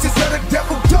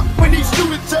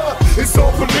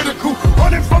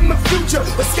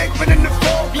 future. Escaping in the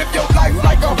fog, live your life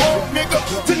like a home, nigga.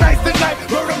 Tonight's the night,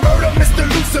 murder, murder, Mr.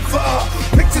 Lucifer.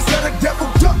 Pictures of the devil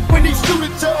duck when he shoot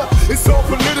at ya. It's all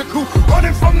political,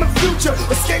 running from the future.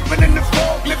 Escaping in the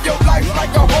fog, live your life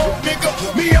like a home,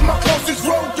 nigga. Me and my closest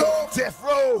road dog. Death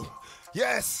Row,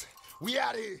 yes, we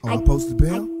out here. I'm posted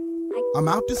bail. I'm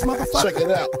out this motherfucker. Check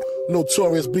it out.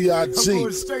 Notorious B.I.G. I'm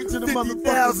going straight to the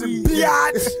motherfucking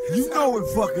bitch. You know what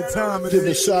fucking time it is.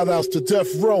 Giving shout outs to Death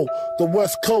Row, the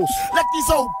West Coast. Let these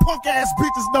old punk ass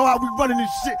bitches know how we running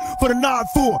this shit for the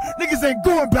 9-4. Niggas ain't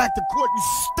going back to court, you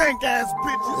stank ass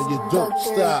bitches. And you don't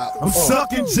stop. I'm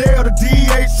stuck in jail, the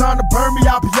DA trying to burn me,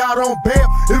 I'll be out on bail.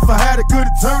 If I had a good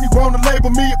attorney, wanna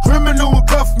label me a criminal and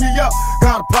cuff me up.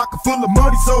 Got a pocket full of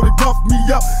money, so they buff me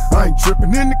up. I ain't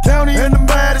tripping in the county and I'm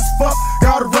mad as fuck.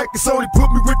 Got a record, so they put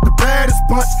me with the baddest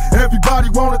bunch. Everybody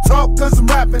wanna talk cause I'm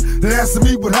rapping. They asking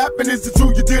me what happened, is it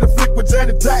true you did a flick with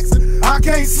Janet Jackson? I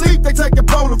can't sleep, they taking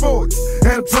Polaroids.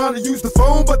 And I'm trying to use the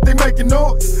phone, but they making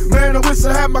noise. Man, I wish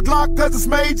I had my Glock cause it's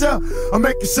major. I'm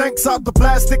making shanks out the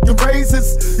plastic and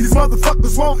razors. These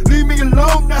motherfuckers won't leave me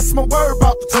alone, that's my word.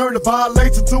 About to turn a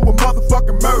violation to a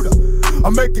motherfucking murder.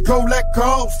 I'm making collect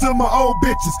calls to my old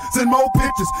bitches, send more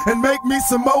pictures, and make me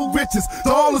some more riches.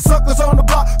 To all the suckers on the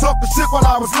block, talk the shit while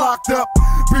I was locked up.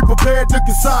 Be prepared to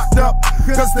get socked up,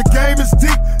 cause the game is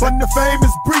deep, but the fame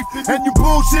is brief. And you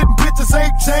bullshitting bitches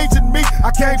ain't changing me.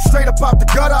 I came straight up out the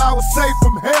gutter, I was saved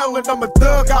from hell. And I'm a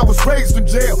thug, I was raised in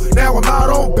jail, now I'm out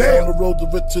on bail. On the road to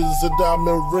riches and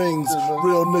diamond rings,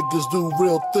 real niggas do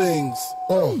real things.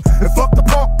 And fuck the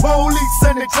punk police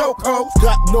and they chokeholds.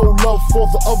 Got no love for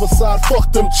the other side, fuck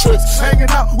them tricks.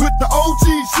 Hanging out with the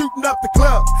OGs, shooting up the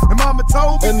club. And mama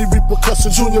told me any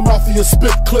repercussion, Junior Mafia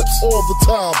spit clips all the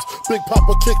times. Big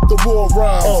Papa kick the war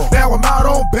rhymes. Now I'm out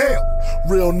on bail.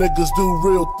 Real niggas do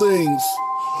real things.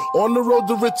 On the road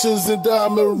to riches and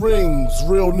diamond rings,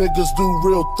 real niggas do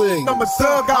real things. I'm a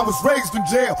thug, I was raised in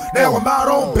jail, now I'm out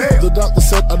on bail. The doctor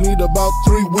said I need about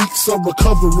 3 weeks of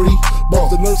recovery, but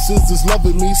the nurses is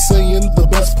loving me, saying the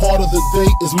best part of the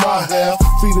day is my half.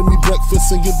 Feeding me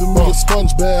breakfast and giving me a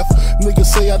sponge bath.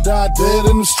 Niggas say I died dead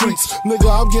in the streets. Nigga,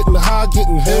 I'm getting high,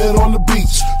 getting head on the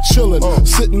beach. Chillin',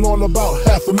 sitting on about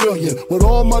 $500,000. With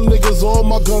all my niggas, all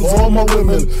my guns, all my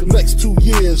women. Next 2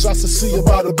 years, I should see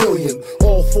about $1 billion.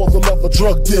 All for the love of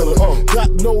drug dealer. Got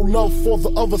no love for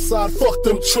the other side, fuck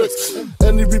them tricks.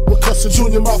 Any repercussion,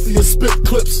 Junior Mafia spit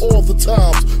clips all the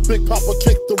times. Big Papa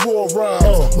kick the raw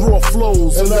rhymes, raw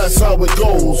flows, and that's how it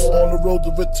goes. On the road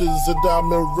to riches and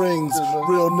diamond rings,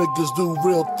 real niggas do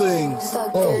real things.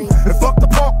 And fuck the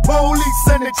punk police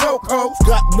and they chokeholds.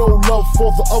 Got no love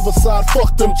for the other side,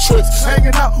 fuck them tricks.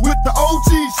 Hanging out with the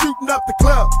OGs, shooting up the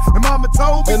club. And mama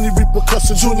told me any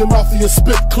repercussion, Junior Mafia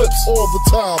spit clips all the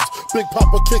times. Big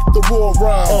Papa kick the raw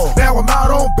rhymes. Now I'm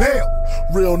out on bail.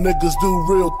 Real niggas do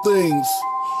real things.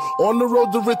 On the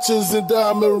road to riches and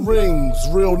diamond rings,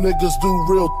 real niggas do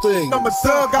real things. I'm a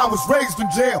thug, I was raised in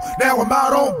jail, now I'm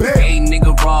out on bail. Hey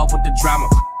nigga raw with the drama,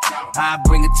 I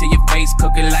bring it to your face,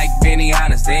 cooking like Benny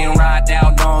Hannes. They ain't ride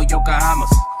down on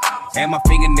Yokohamas. And my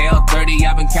fingernail 30,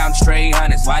 I've been counting straight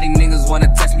hundreds. Why these niggas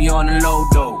wanna test me on the low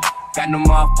though? Got no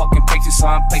motherfucking pictures, so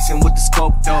I'm placing with the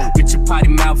scope though. Get your potty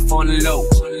mouth on the low.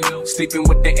 Sleeping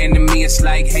with the enemy, it's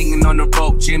like hanging on the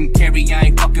rope. Jim Carrey, I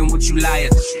ain't fucking with you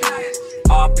liars.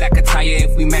 All black attire,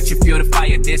 if we match, you feel the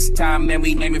fire. This time, man,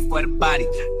 we aiming for the body.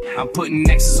 I'm putting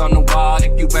X's on the wall.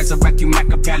 If you resurrect, you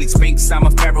Machiavelli. Sphinx, I'm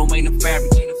a pharaoh, ain't a fairy.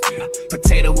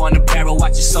 Potato on the barrel,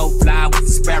 watch your soul fly with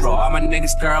the sparrow. All my niggas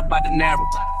stir up by the narrow.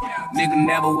 Nigga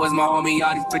never was my homie,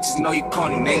 all these bitches know you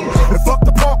corny, nigga. And fuck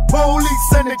the punk police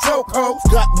and they chokeholds.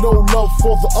 Got no love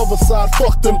for the other side,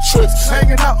 fuck them tricks.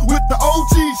 Hanging out with the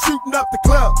OGs, shooting up the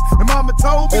club. And mama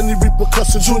told me any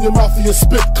repercussion, Junior Mafia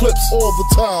spit clips all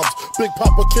the times. Big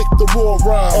Papa kick the raw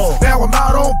rhymes. Now I'm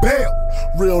out on bail.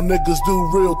 Real niggas do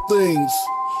real things.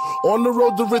 On the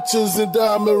road to riches and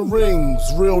diamond rings,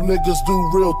 real niggas do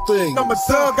real things. I'm a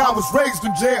thug, I was raised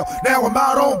in jail, now I'm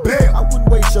out on bail. I wouldn't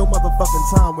waste your motherfucking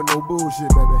time with no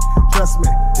bullshit, baby. Trust me,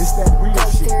 it's that real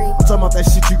shit. I'm talking about that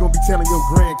shit you gonna be telling your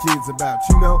grandkids about,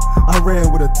 you know? I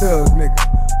ran with a thug, nigga,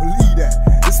 believe that.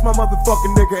 It's my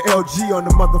motherfucking nigga LG on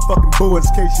the motherfucking boards,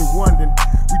 in case you're wondering.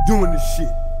 We doing this shit,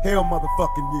 hell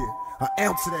motherfucking yeah. An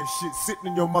ounce of that shit sitting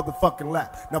in your motherfucking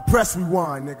lap. Now press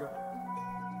rewind, nigga.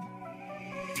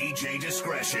 DJ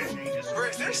Discretion.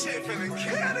 That shit finna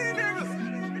kill these niggas.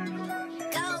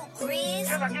 Go, Chris.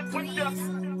 Can I get with ya?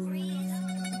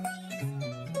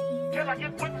 Can I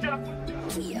get with ya?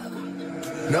 Yeah.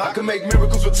 Now I can make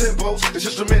miracles with tempos. It's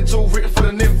just a mental written for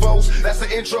the nymphos. goes. That's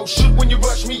the intro. Shoot when you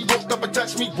rush me, walk up and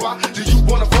touch me. Why do you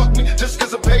wanna fuck me? Just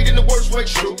cause I'm paid in the worst way,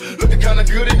 true. Looking kinda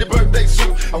good in your birthday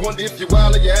suit. I wonder if you're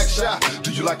wild or you act shy.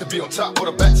 Do you like to be on top or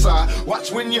the backside?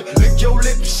 Watch when you lick your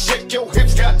lips, shake your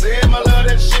hips. Goddamn, I love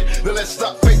that shit. Now let's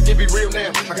stop fake and be real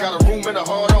now. I got a room and a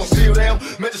heart on seal down.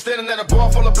 Man, just standing at a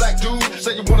bar full of black dudes.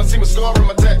 Say you wanna see my scar and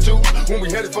my tattoo. When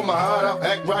we headed for my hideout,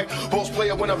 act right. Boss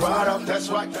player when I ride out. That's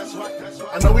right, that's right, that's right.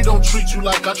 I know we don't treat you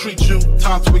like I treat you.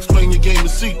 Time to explain your game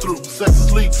is see-through. Sex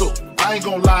is lethal. I ain't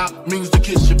gon' lie, means to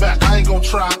kiss your back. I ain't gon'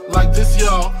 try like this,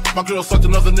 y'all. My girl sucked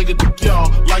another nigga dick, y'all.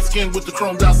 Light skin with the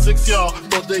chromed out 6, y'all.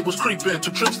 Thought they was creeping.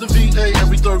 2 trips to VA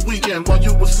every 3rd weekend. While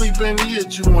you was sleeping, he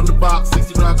hit you on the box.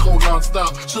 69 cold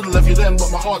non-stop. Should've left you then,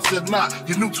 but my heart said not.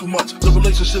 You knew too much. The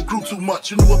relationship grew too much.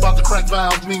 You knew about the crack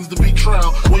vows, means to be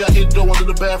trial. Way I hid dough under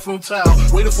the bathroom towel.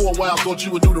 Waited for a while, thought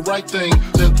you would do the right thing.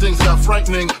 Then things got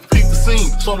frightening. Peep the scene,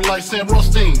 sorta like Sam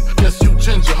Rothstein. Yes, you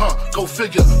ginger, huh? Go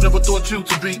figure. Never thought you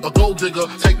to be a gold digger.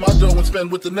 Take my dough and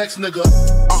spend with the next nigga.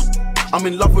 I'm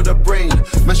in love with her brain,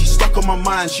 man, she's stuck on my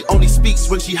mind. She only speaks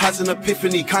when she has an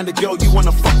epiphany. Kinda girl you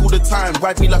wanna fuck all the time.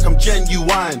 Ride me like I'm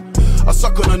genuine. I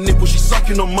suck on her nipple, she's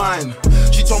sucking on mine.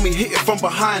 She told me hit it from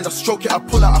behind. I stroke it, I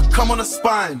pull out, I come on her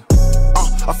spine.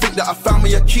 I think that I found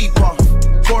me a keeper.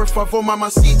 4 or 5 on my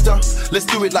masita. Let's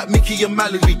do it like Mickey and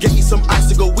Mallory. Get you some ice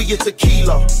to go with your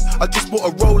tequila. I just bought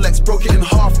a Rolex, broke it in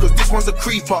half, cause this one's a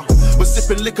creeper. We're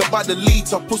sipping liquor by the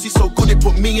liter. Pussy so good it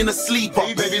put me in a sleeper.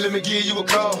 Hey baby, let me give you a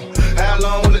call. How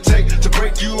long will it take to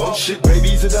break you off? Shit,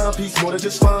 baby's a dime piece, more than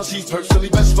just fine. She's personally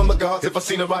best from the God. If I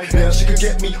seen her right now, she could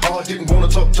get me hard. Didn't wanna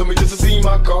talk to me just to see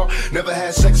my car. Never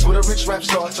had sex with a rich rap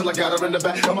star till I got her in the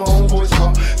back of my homeboy's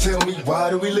car. Tell me, why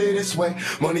do we live this way?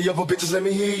 Money over bitches, let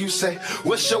me hear you say.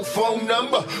 What's your phone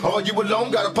number? Are you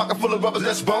alone? Got a pocket full of rubbers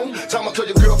that's bone. Time I call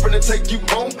your girlfriend and take you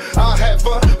home. I'll have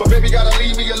fun, but baby gotta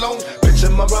leave me alone. Bitch,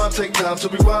 in my rhyme, take time to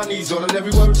rewind these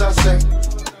ordinary words I say.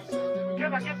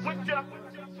 Can I get with ya?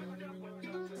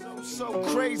 So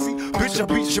crazy, bitch, I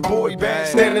beat your boy back.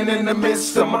 Standing in the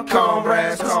midst of my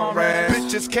comrades.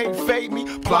 Bitches can't fade me,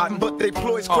 plotting but they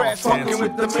ploys crash. Fucking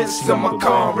with the midst of my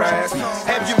comrades.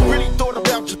 Have you really thought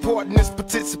about your part in this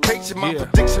participation? My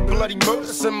prediction, bloody murder,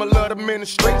 similar to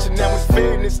administration. Now it's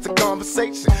fairness to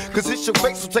conversation, cause it's your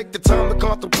face, so take the time to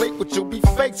contemplate what you'll be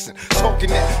facing. Talking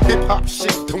that hip-hop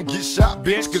shit, don't get shot,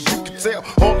 bitch, cause you can tell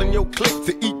all in your clip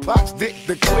to Epoc's dick,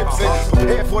 the clips, and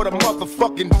prepare for the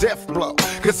motherfucking death blow.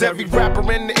 Cause every rapper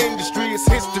in the industry is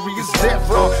history, is death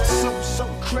row. So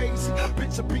crazy,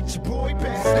 bitch, I beat your boy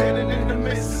back. Standing in the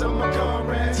midst of my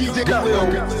comrades.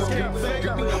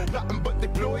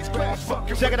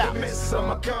 Check it out.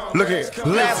 Look here,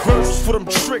 last verse for them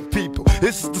trick people.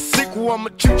 This is the sequel, I'ma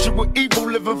treat you with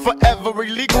evil. Living forever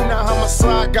illegal, now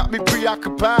homicide got me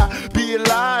preoccupied. Be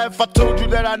alive, if I told you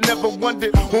that I never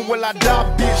wondered when will I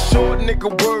die. Be a short nigga,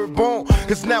 word born.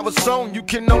 Cause now it's on, you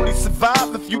can only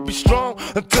survive if you be strong.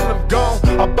 Until I'm gone,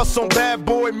 I bust on bad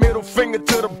boy, middle finger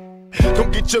to the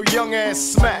don't get your young ass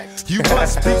smacked. You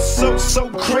must be so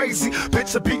crazy.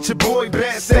 Bitch, I beat your boy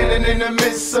bad. Standing in the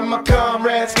midst of my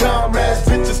comrades.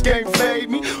 Bitches can't fade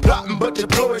me. Plotting but your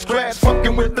boys crash.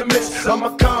 Fucking with the midst of my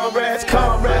comrades.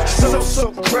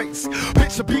 So crazy.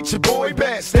 Bitch, I beat your boy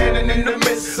bad. Standing in the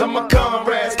midst of my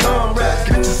comrades.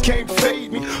 Bitches can't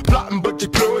fade me. Plotting but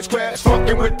your boys crash.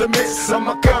 Fucking with the midst of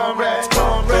my comrades.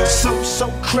 So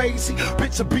crazy.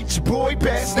 Bitch, I beat your boy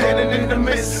bad. Standing in the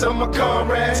midst of my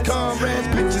comrades.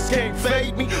 Bitches can't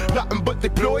fade me, plotting but they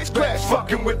boys crash.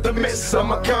 Fucking with the miss of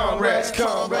my comrades.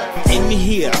 In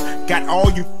here, got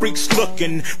all you freaks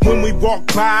looking. When we walk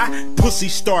by, pussy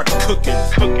start cooking.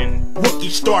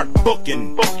 Rookies start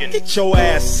booking. Get your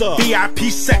ass up.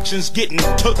 VIP sections getting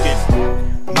tooken.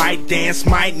 Might dance,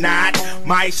 might not,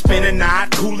 might spin a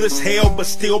knot. Cool as hell, but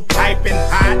still piping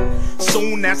hot.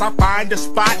 Soon as I find a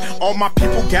spot, all my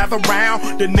people gather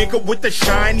round. The nigga with the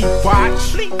shiny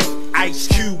watch. Ice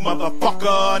Cube,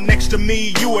 motherfucker. Next to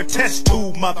me, you a test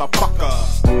tube,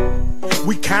 motherfucker.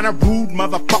 We kinda rude,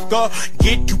 motherfucker.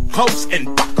 Get too close and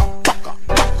fucker.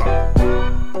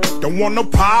 Don't want no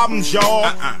problems,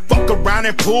 y'all. Fuck around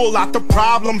and pull out the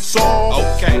problem solved.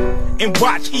 Okay. And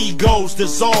watch egos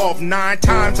dissolve. 9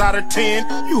 times out of 10,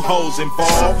 you hoes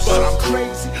involved. But I'm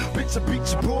crazy, bitch, I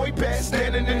beat your boy bad.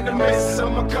 Standing in the midst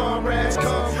of my comrades.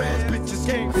 Bitches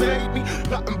can't fade me,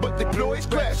 plotting but they boys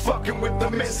crash. Fucking with the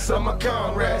midst of my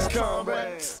comrades.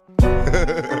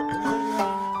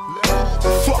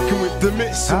 Fucking with the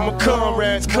midst of my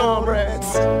comrades.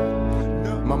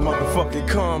 My motherfucking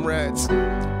comrades.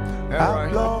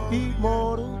 Outlaw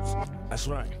immortals. That's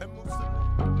right.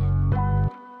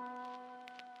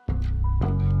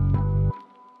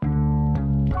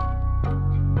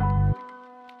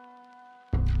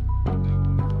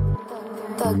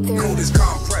 Cold as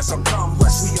compress, I'm Tom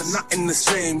West, we are not in the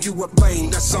same. You a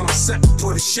lame, that's on set,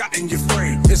 put a shot in your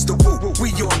frame. It's the woo,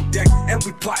 we on deck, and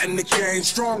we plotting the game.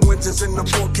 Strong winters in the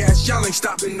forecast, y'all ain't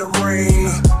stopping the rain.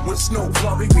 When snow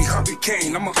flurry, we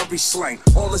hurricane, I'm a hurry slang.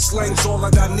 All the slang's all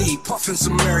that I need, puffin'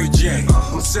 some Mary Jane.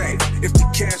 I'm saying, if the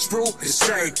cash rule, it's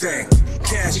everything.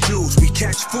 Cash Jews, we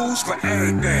catch fools for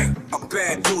everything. A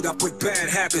bad dude, I put bad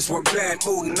habits with bad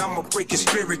mood, and I'ma break your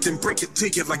spirit and break it to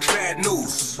you like bad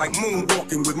news. Like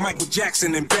moonwalking with Michael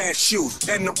Jackson in bad shoes.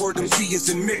 And the word MC is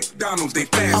in McDonald's, they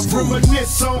fast food. I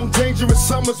reminisce on dangerous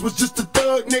summers, was just a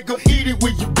thug, nigga. Eat it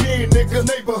where you been, nigga.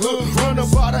 Neighborhood runner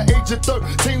by the age of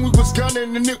 13, we was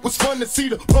gunning, and it was fun to see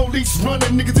the police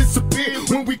running. Niggas disappear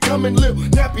when we come and live.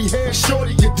 Nappy hair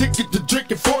shorty, addicted to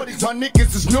drinking 40s. My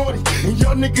niggas is naughty, and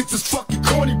y'all niggas is fucking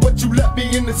corny. But you left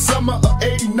me in the summer of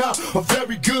 89, a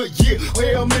very good year.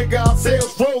 Well, nigga, our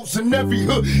sales rose in every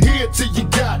hood. Here till you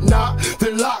got knocked,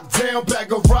 then locked down,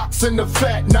 bag of rocks in the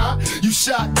fat knot. You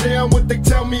shot down, what they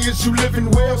tell me is you living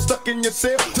well, stuck in your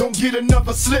cell. Don't get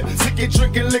another slip, sick and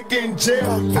drinking liquor in jail.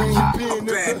 A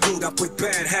bad dude, I put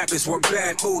bad habits with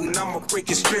bad mood, and I'ma break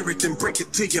your spirit and break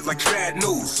it to you like bad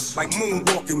news. Like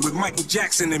moonwalking with Michael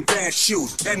Jackson in bad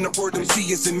shoes. And the word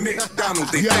MC is in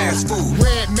McDonald's, they fast food.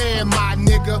 Redman, my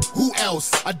nigga, who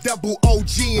else? A double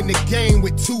OG in the game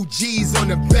with 2 G's on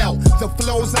the belt. The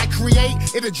flows I create,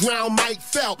 it'll drown Mike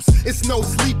Phelps. It's no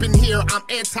sleeping here, I'm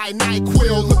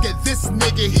anti-NyQuil. Look at this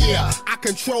nigga here, I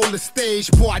control the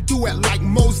stage. Boy, I do it like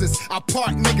Moses. I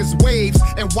part niggas' waves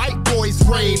and white boys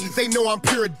rave. They know I'm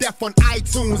pure death on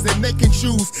iTunes, and they can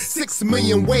choose 6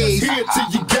 million ways. Here till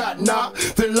you got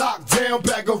knocked, then locked down,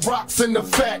 bag of rocks in the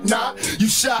fat knot. You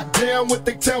shot down, what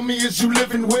they tell me is you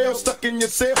living well, stuck in your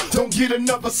cell. Don't get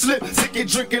another slip, sick and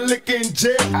drinking liquor in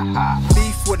jail.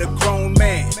 Beef with a grown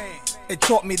man, it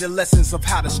taught me the lessons of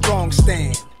how the strong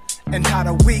stand, and how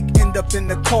the weak end up in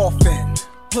the coffin.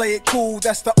 Play it cool,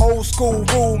 that's the old school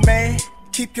rule, man.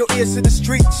 Keep your ears to the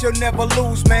streets, you'll never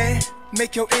lose, man.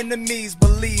 Make your enemies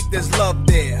believe there's love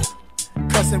there,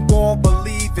 cause in war,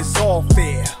 believe it's all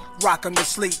fair. Rock 'em to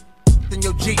sleep in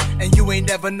your Jeep, and you ain't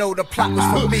never know the plot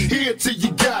was for me. Here till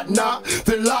you got knocked,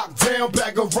 then locked down,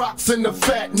 bag of rocks in the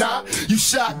fat knot. You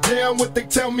shot down, what they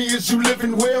tell me is you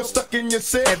living well, stuck in your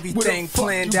cell. Everything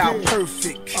planned out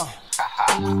perfect.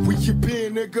 Where you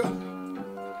been, nigga?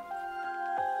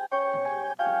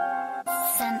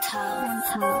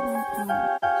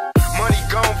 Money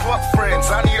gone, fuck friends.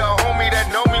 I need a homie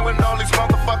that know me when all these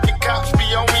motherfucking cops be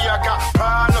on me. I got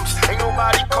problems, ain't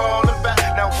nobody calling back.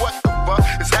 Now what the fuck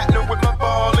is happening with my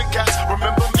ballin' cats?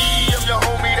 Remember me, I'm your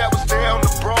homie that was down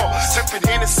the brawl, sipping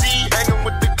Hennessy, hanging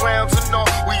with the clowns and all.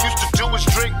 We used to do is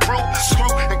drink brew, screw,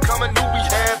 and come and knew we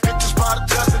had bitches by the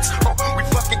dozens. We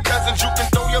fucking cousins, you can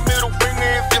throw your middle finger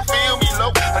if you feel me low.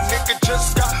 A nigga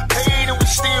just got paid and we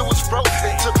still was broke.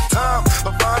 It took time,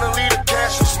 but finally the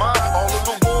cash was mine. All of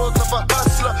the wars of a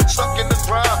hustler, stuck in the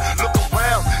grind. Look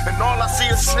around, and all I see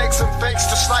is snakes and fakes,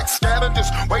 just like scavengers,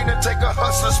 waiting to take a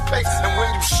hustler's pace. And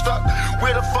when you stuck,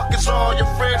 where the fuck is all your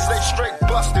friends? They straight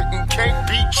busted and can't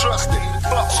be trusted.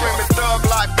 Fuck screaming thug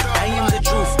like I am the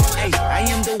truth, ayy, I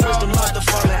am the wisdom of the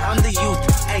fallen, I'm the youth,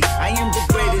 ayy, I am the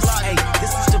greatest, ayy,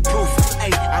 this is the proof,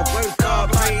 ayy, I work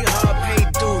hard, pray hard, pay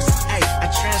dues, ayy, I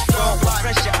transform with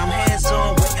pressure, I'm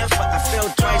hands-on with effort, I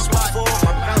failed twice before,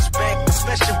 I bounce back with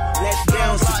special, let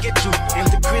downs to get you, and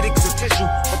the critics are tissue,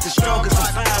 but the strongest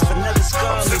survive, another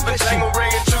scar, I'm sipping Tangeray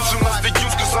and juice, you must be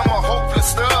used, cause I'm a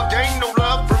hopeless thug. Ain't no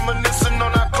love, reminiscing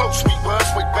on how close we was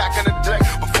way back in the day,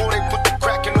 before they put the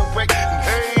crack in the way. And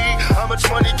hey, how much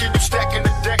money can you stack in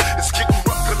the deck? It's getting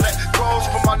rough, collect calls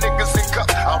for my niggas in cup.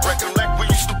 I recollect we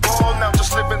used to ball, now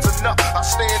just living's enough. I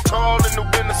stand tall in the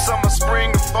winter, summer,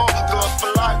 spring, and fall. Thug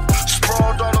for life,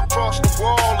 sprawled all across the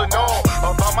wall and all.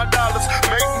 About my dollars,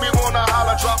 make me wanna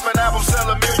holler, drop an album, sell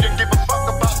a million, give a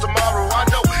fuck about tomorrow. I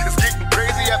know it's getting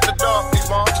crazy after dark, these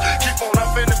moms keep on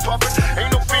huffing and puffing,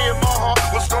 ain't no fear in my heart.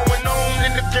 What's going on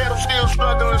in the ghetto? Still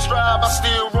struggling, strive. I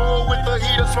still roll with the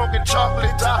heater, smoking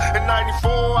chocolate tie. In 94,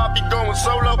 I be going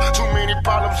solo. Too many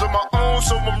problems of my own,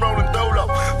 so I'm rolling dolo.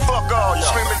 Fuck all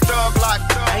y'all. Screaming thug like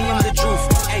thug. I am the truth,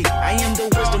 ayy, I am the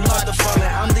wisdom of the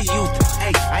fallen, I'm the youth,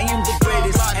 ayy, I am the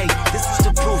greatest, ayy, this is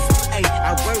the proof, ayy,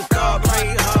 I work hard, pray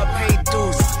hard, pay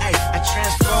dues, ayy, I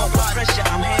transform with pressure,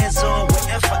 I'm hands-on with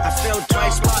effort, I failed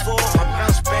twice before, I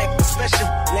bounce back with special,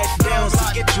 let downs to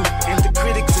get you, and the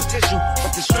critics are tissue,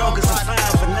 but the strongest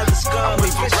survive, another scar may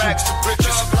From get you. rags to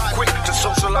riches, quick to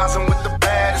socializing with the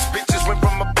baddest bitches. Went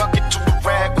from a bucket to a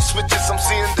rag with switches. I'm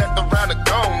seeing that around the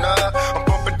corner. I'm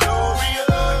bumping Doria,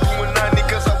 doing 90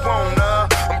 cause I wanna.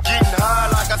 I'm getting high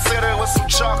like I said it was some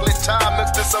chocolate time.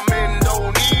 Next to some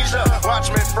Indonesia.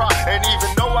 Watch me fry, and even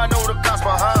though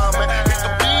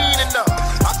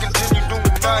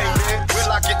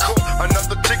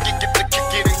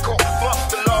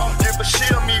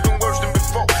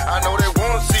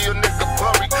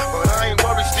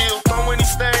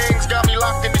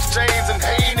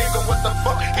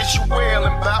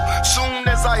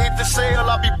I hit the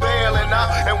sale, I be bailing out.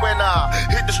 And when I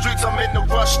hit the streets, I'm in the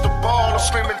rush to ball. I'm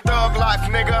screaming thug life,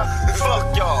 nigga.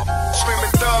 Fuck y'all.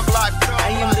 Screaming thug life.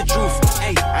 I am the truth.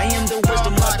 Ay, I am the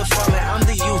wisdom of the fallen. I'm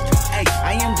the youth. Ay,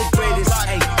 I am the greatest.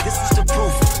 Ay, this is the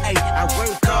proof. Ay, I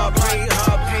work hard, pray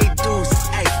hard, pay dues.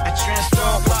 Ay, I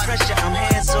transform with pressure. I'm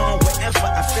hands on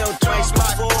wherever. I failed twice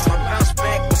before. My bounce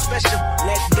back was special.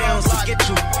 Let downs to get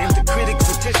you, and the critics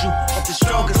will test you. But the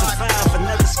strongest survive.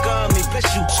 Another scar may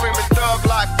bless you. Screaming thug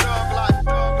life, thug life,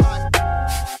 thug life.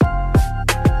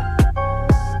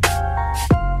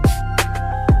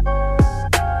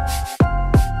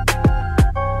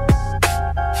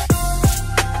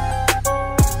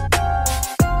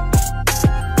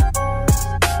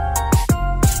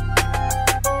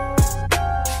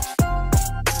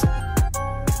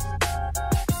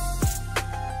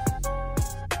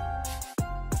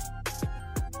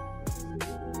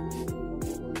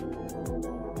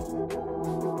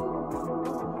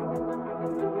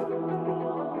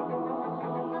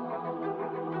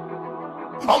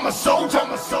 I'm a soldier,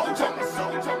 I'm a soldier, I'm a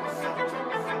soldier.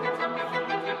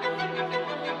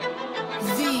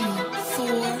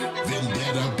 V4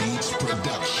 Vendetta Beats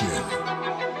Production.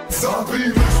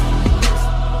 Zombie.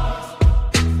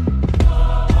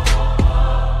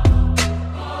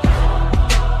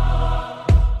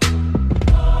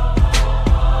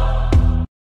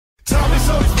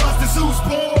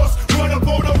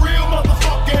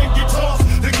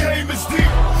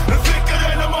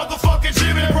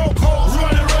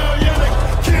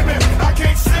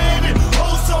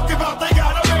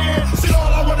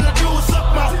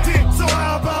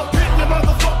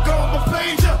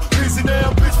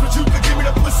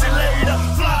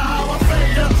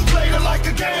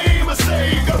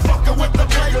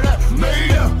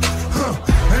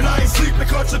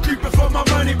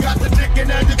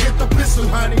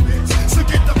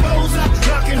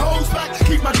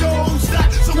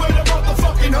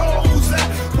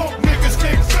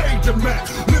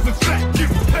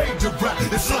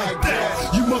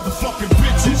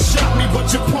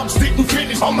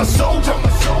 I'm a soldier, I'm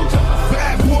a soldier.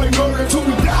 Bad boy murder till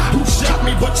we die. Who shot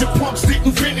me but your pumps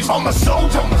didn't finish? I'm a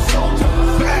soldier, I'm a soldier.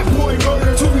 Bad boy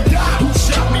murder till we die. Who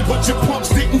shot me but your pumps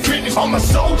didn't finish? I'm a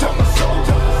soldier, I'm a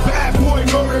soldier. Bad boy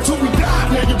murder till we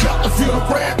die. Now you got to feel the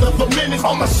wrath of the minute.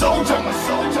 I'm a soldier, I'm a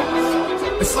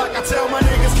soldier. It's like I tell my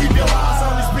niggas, keep your eyes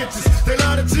on these bitches. They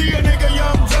love to G a nigga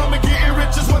young, dumb, and getting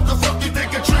riches. What the fuck you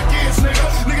think a trick is, nigga?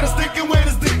 Nigga that's thinking with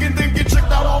his dick and then get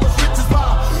tricked out all his riches by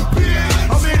bitch.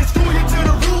 I'm here to school you to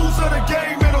the rules of the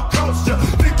game, it'll cost ya.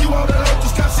 Think you ought to know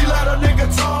just cause she let a nigga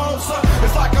toss her.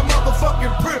 It's like a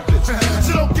motherfucking privilege.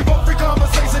 She don't give up free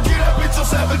conversation, get that bitch on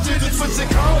 7 digits when she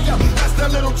call ya. That's that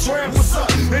little tramp, what's up?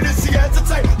 And if she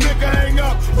hesitate, nigga hang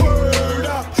up, word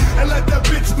up. And let that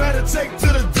bitch meditate to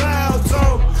the dial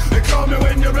tone. And call me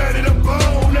when you're ready to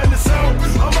bone. And it's on,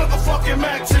 I'm motherfucking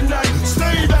Mac tonight.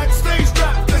 Stay back, stay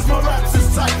strapped, cause my raps is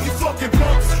tight. You fucking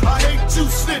punks, I hate you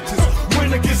snitches.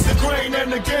 Win against the grain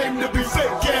and the game to be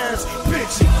fake ass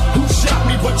bitches. Who shot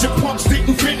me but your pumps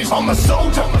didn't finish? I'm a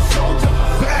soldier, I'm a soldier.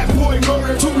 Bad boy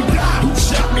murder till we die. Who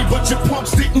shot me but your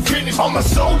pumps didn't finish? I'm a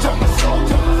soldier, I'm a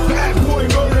soldier. Bad boy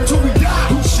murder till we die.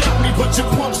 Who shot me but your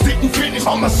pumps didn't finish?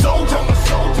 I'm a soldier, I'm a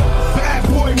soldier. Bad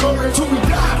boy murder till we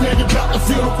die. Now you got to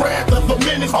feel the wrath of the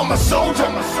minute. I'm a soldier,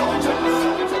 I'm a soldier.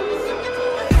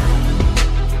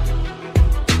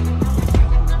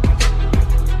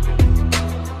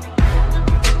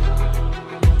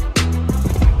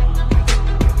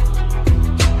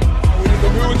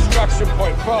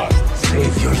 Point first.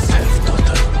 Save yourself,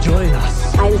 daughter. Join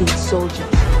us. I lead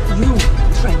soldiers. You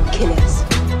train killers.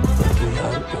 But we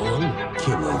are all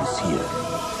killers here.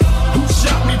 Who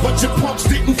shot me but your pumps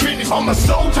didn't finish? I'm a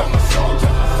soldier, I'm a soldier.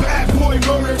 Bad boy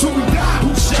murder till we die.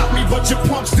 Who shot me but your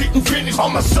pumps didn't finish?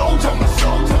 I'm a soldier, I'm a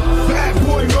soldier. Bad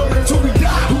boy murder till we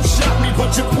die. Who shot me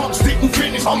but your pumps didn't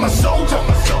finish? I'm a soldier, I'm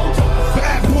a soldier.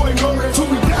 Bad boy murder till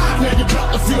we die. Now you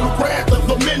got to feel the wrath of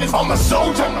the minute. I'm a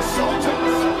soldier, I'm a soldier.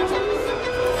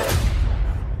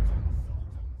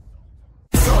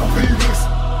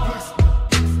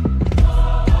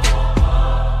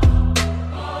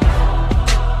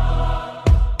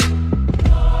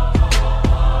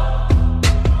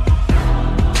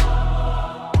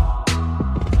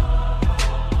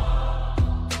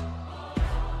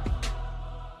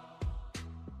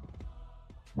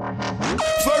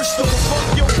 First of all,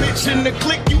 fuck your bitch and the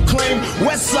clique you claim.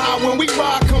 Westside, when we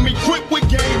ride, come equipped with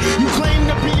game. You claim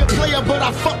to be a player, but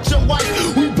I fucked your wife.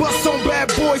 We bust on bad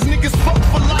boys, niggas fuck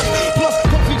for life. Plus,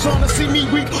 puppy trying to see me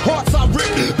weak, hearts I rip.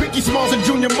 Biggie Smalls and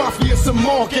Junior Mafia, some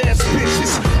mark ass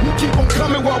bitches. We keep on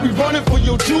coming while we running for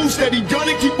your juice. Steady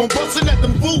gunning, keep on busting at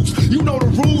them fools. You know the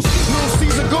rules. Little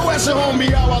Caesar, go ask your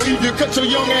homie how I leave you. Cut your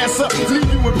young ass up, leave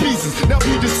you in pieces. Now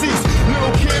be deceased.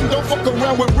 Little Kim, don't fuck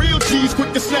around with real cheese.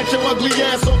 Quick to snatch your ugly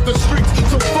ass off the streets.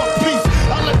 So fuck peace.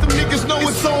 I let them niggas know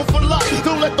it's on for life.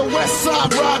 Don't let the west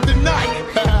side ride the night.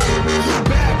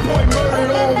 Bad boy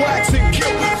murdered on wax and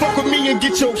kill. Fuck with me and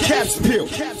get your caps peeled.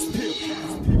 Grab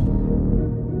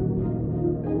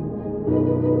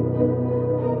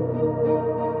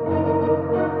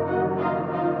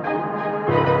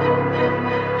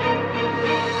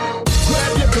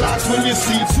your Glocks when you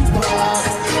see Tupac.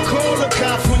 Call the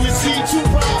cops when you see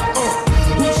Tupac.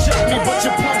 Who shot me but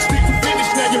your punch didn't finish.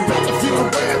 Now you're about to feel the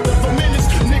wrath of a menace.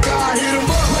 Nigga, I hit him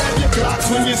up. Grab your Glocks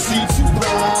when you see Tupac.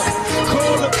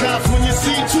 Call the cops when you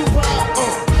see Tupac.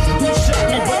 Who shot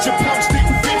me but your punch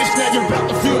didn't finish. Now you're about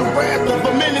to feel the wrath of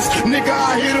a menace. Nigga,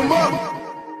 I hit him up.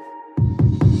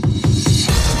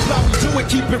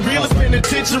 Keep it real, it's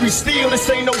penitentiary steel. This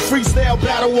ain't no freestyle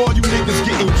battle. All you niggas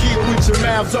getting killed with your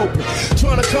mouths open.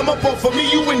 Trying to come up off of me,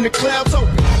 you in the clouds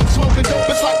open. Smoking dope,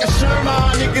 it's like a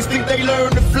Sherman. Niggas think they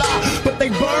learn to fly, but they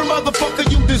burn, motherfucker,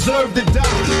 you deserve to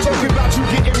die. Talking about you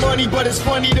getting money, but it's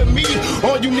funny to me.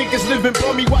 All you niggas living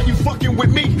bummy while you fucking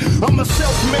with me. I'm a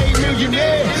self-made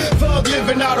millionaire, thug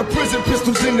living out of prison,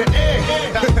 pistols in the air.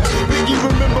 Biggie,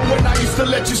 remember when I used to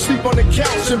let you sleep on the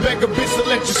couch and beg a bitch to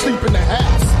let you sleep in the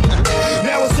house?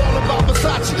 Now it's all about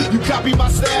Versace. You copy my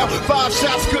style. 5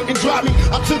 shots couldn't drop me.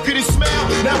 I took it and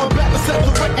smiled. Now I'm back to set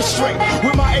the record straight.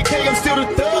 With my AK, I'm still the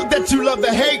thug that you love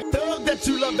to hate. Thug that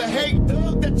you love to hate.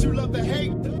 Thug that you love to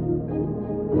hate.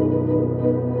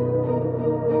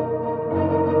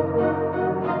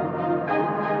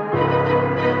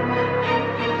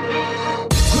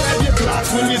 Grab your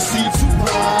Glocks when you see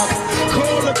Tupac.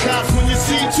 Call the cops when you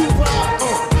see Tupac.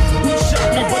 Who shot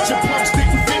me but your punch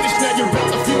didn't finish. Now you're about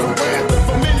to feel the wrath of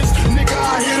a menace. Nigga,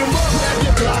 I hit him up. Grab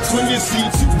your Glocks when you see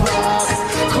Tupac.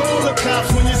 Call the cops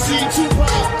when you see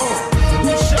Tupac. Who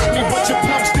shot me but your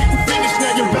punch didn't finish.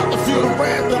 Now you're about to feel the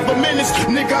wrath of a menace.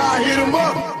 Nigga, I hit him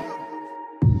up.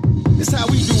 This how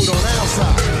we do it on our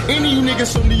side. Any of you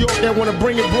niggas from New York that wanna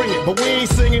bring it, but we ain't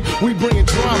singing, we bringing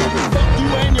drama. Fuck you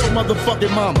and your motherfucking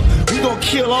mama. We gon'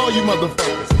 kill all you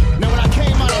motherfuckers. Now when I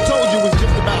came out, I told you it was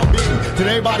just about Biggie. Then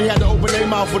everybody had to open their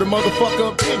mouth with a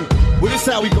motherfucker opinion. Well, this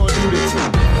how we gon' do this.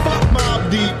 Fuck Mobb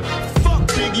Deep, fuck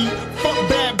Biggie, fuck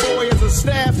Bad Boy as a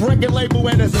staff, record label,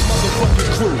 and as a motherfucking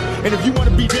crew. And if you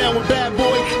wanna be down with Bad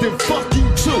Boy, then fuck you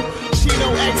too. Chino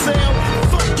XL,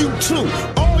 fuck you too.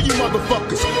 All you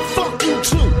motherfuckers, fuck you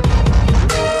too.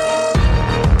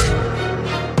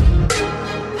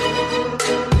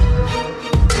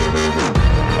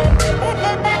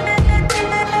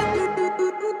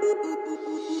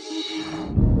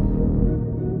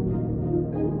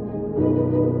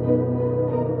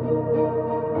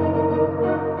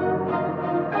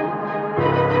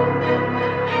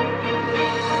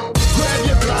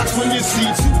 When you see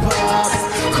Tupac,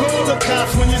 call the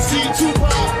cops when you see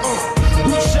Tupac.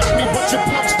 Who shot me but your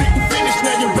punch didn't finish.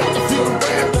 Now you're about to feel the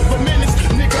wrath of a menace.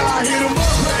 Nigga, I hit him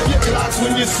up. Grab your Glocks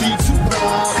when you see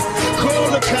Tupac. Call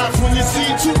the cops when you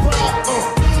see Tupac.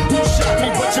 Who shot me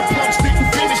but your punch didn't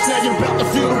finish. Now you're about to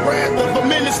feel the wrath of a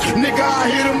menace. Nigga, I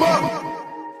hit him up.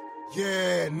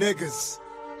 Yeah, niggas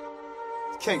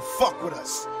can't fuck with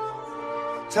us.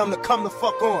 Tell them to come the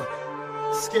fuck on.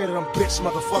 Scared of them bitch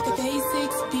motherfuckers.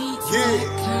 Yeah.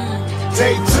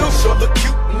 Day 2, sure look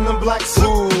cute in them black suit.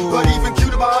 But even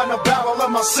cuter behind the barrel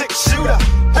of my 6-shooter.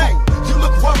 Hey, you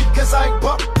look worried cause I ain't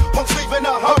bumped. Punks leave in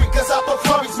a hurry cause I thought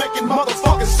flurries making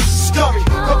motherfuckers scurry.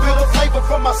 Come feel the flavor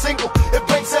from my single. If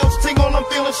brain cells tingle, I'm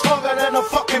feeling stronger than a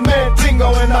fucking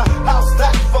Mandingo. In a house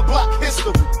that for black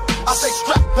history. I say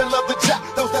strap and love the jack,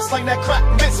 those that slang that crack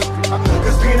misery.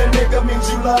 Cause being a nigga means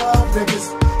you love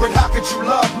niggas. But how could you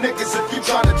love niggas if you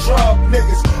tryna drug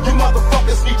niggas? You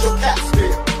motherfuckers need your caps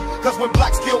still. Cause when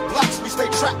blacks kill blacks, we stay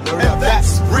trapped, and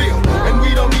that's real. And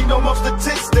we don't need no more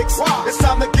statistics. It's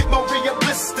time to get more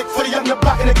realistic for the young, the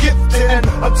black, and the gifted. And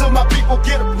until my people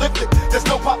get uplifted, there's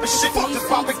no poppin' shit. Just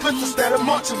poppin' clips instead of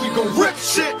marching, we gon' rip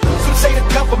shit. Some say the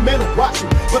government will watch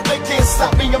me, but they can't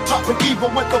stop me. I'm dropping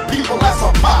evil with the people as my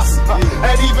posse.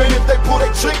 And even if they pull their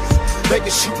triggers, they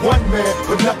can shoot one man,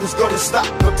 but nothing's gonna stop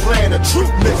the plan of truth.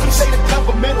 Some say the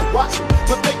government will watch me,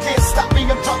 but they can't stop me.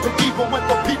 I'm dropping evil with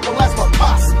the people as my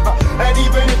posse. And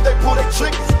even if they pull their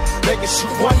triggers, they can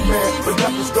shoot one man, but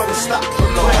nothing's gonna stop the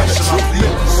plan of truth.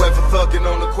 Whoever thugging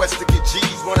on the quest to get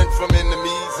G's, running from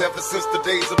enemies ever since the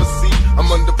days of a sea.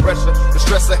 I'm under pressure, the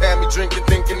stressor had me drinking,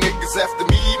 thinking niggas after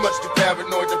me. Much too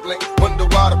paranoid to blink, wonder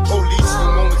why the police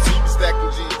don't wanna see me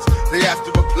stacking G's. They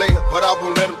after a player, but I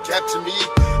won't let them catch capture me.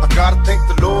 I gotta thank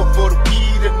the Lord for the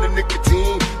weed and the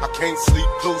nicotine. I can't sleep,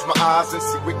 close my eyes and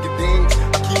see wicked things.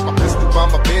 I keep my pistol by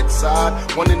my bedside,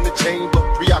 one in the chamber,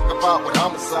 preoccupied with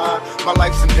homicide. My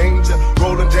life's in danger,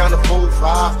 rolling down the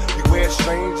 4-5. Beware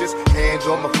strangers, hands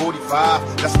on my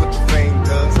 45. That's what the fame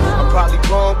does. I'm probably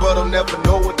wrong, but I'll never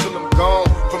know until I'm gone.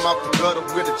 From out the gutter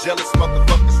where the jealous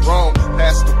motherfuckers roam.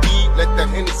 Pass the weed, let that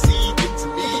Hennessy get to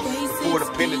me before the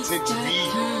penitentiary.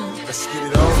 Let's get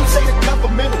it on. Some say the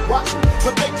government will watch me,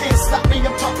 but they can't stop me.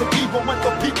 I'm talking evil when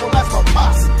the people, that's my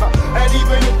posse. And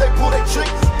even if they pull their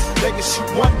tricks, they can shoot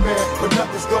one man, but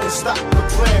nothing's gonna stop the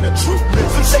plan of truth.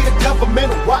 Some say the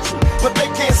government will watch me, but they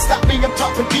can't stop me. I'm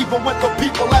talking evil when the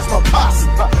people, that's my posse.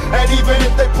 And even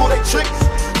if they pull their tricks,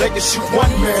 they can shoot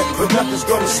one man, but nothing's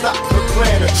gonna stop the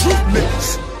plan of truth,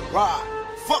 niggas. Right.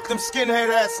 Fuck them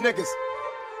skinhead ass niggas.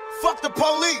 Fuck the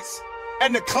police.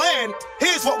 And the Klan,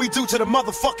 here's what we do to the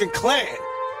motherfucking Klan.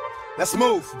 Let's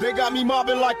move. They got me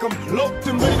mobbing like I'm locked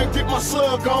and ready to get my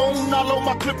slug on. I load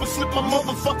my clip and slip my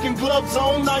motherfucking gloves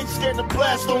on. I ain't scared to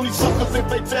blast on these suckers if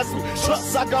they test me.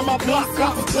 Trust, I got my block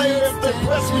out and play if they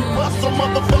press me. Bust some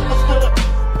motherfuckers with a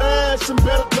passion.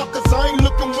 Better duckers, I ain't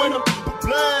looking with them. But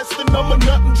blasting them or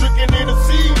nothing, drinking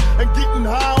Hennessy and getting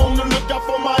high on the lookout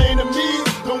for my enemies.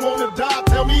 Don't wanna die,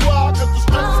 tell me why, cause the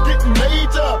stress is getting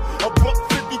major. A buck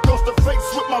 50 goes to face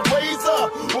with my razor.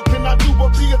 What can I do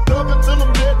but be a thug until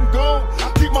I'm dead and gone?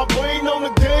 I keep my brain on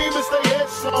the game and stay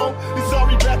headstrong. These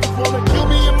sorry bastards wanna kill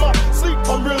me in my sleep.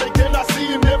 I'm really cannot see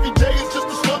him every day. It's just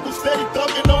a struggle, steady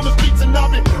thugging on the streets and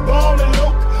I've been ballin'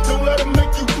 low. Don't let him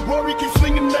make you worry, keep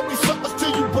slinging at these suckers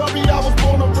till you bury. I was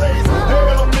born and raised.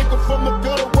 Hell, nigga from the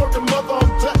gutter, working mother, I'm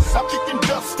blessed. I'm kicking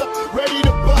dust up, ready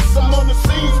to bust. I'm on the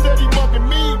scene, steady mugging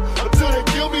me. Until they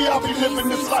kill me, I'll be living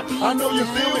this life. I know you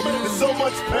feel it, there's so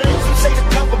much pain. Some say the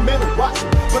government will watch me,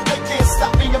 but they can't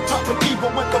stop me. I'm talking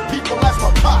evil when the people, that's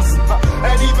my posse.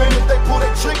 And even if they pull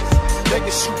their tricks, they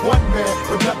can shoot one man,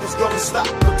 but nothing's gonna stop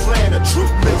the plan of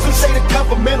truth. Some say the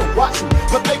government will watch me,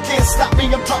 but they can't stop me.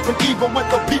 I'm talking evil when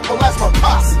the people, that's my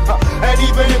posse. And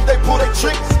even if they pull their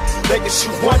tricks, they can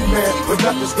shoot one man, but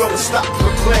nothing's gonna stop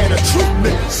the plan of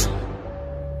truth.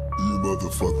 You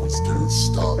motherfuckers can't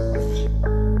stop me.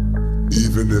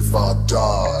 Even if I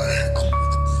die, I'm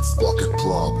a fucking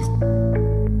problem.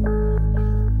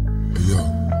 Hey, yo.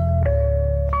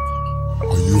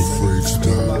 Are you afraid to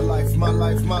die? My life, my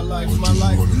life, my life, my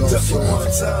life. Just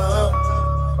one time.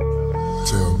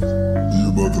 Tell me,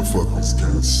 you motherfuckers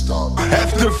can't stop me.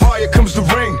 After the fire comes the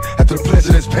rain, after the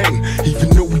pleasure there's pain. Even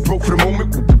though we broke for the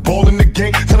moment, we'll be ballin' the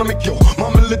game. Tell them, yo, my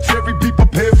military, be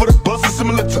prepared for the buzz.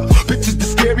 Similar to bitches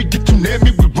that's scary, get you near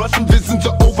me. We Russian visions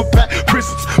to overpack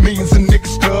prisons. Millions of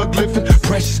niggas thug living,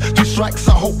 precious. 3 strikes,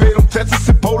 I hope they don't test us.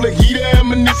 Ebola, heater,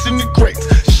 ammunition, and crates.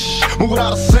 Shh, move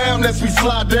without a sound as we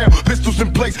slide down. Pistols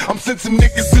in place, I'm sensing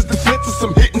niggas as defenses.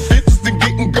 I'm hitting fences and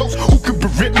getting ghosts. Who could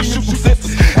prevent me shooting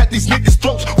senses at these niggas'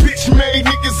 throats? Bitch made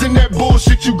niggas in that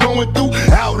bullshit you going through.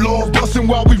 Outlaws busting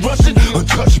while we rushing,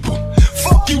 untouchable.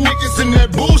 Fuck you niggas in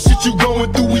that bullshit you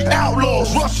going through. We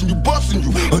outlaws rushing you, busting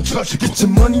you, untouchable. Get your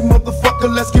money, motherfucker,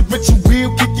 let's get rich and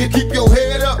real. Kick it, keep your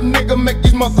head up, nigga, make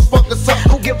these motherfuckers up.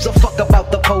 Who gives a fuck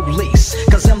about the police?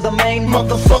 Cause I'm the main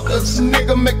motherfuckers.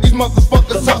 Nigga, make these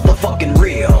motherfuckers the up. Motherfucking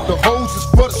real. The hose is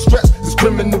for the stress, this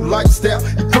criminal lifestyle.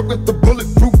 You crook with the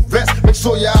bulletproof vest. Make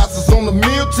sure your eyes is on the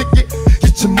meal ticket.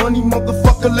 Get your money,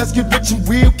 motherfucker, let's get rich and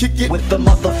real. Kick it with the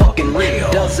motherfucking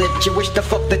real. Does it? You wish the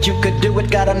fuck that you could do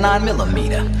it. Got a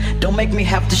 9mm. Don't make me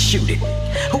have to shoot it.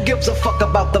 Who gives a fuck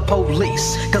about the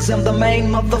police? Cause I'm the main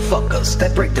motherfuckers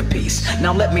that break the peace.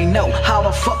 Now let me know, how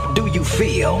the fuck do you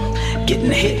feel?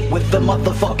 Getting hit with the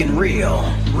motherfucking real.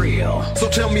 So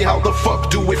tell me, how the fuck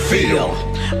do it feel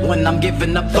when I'm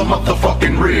giving up the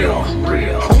motherfucking real?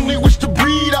 Only wish to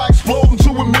breed, I explode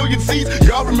into a million seeds.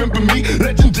 Y'all remember me,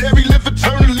 legendary, live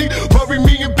eternally. Bury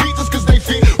me in pieces cause they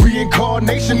fear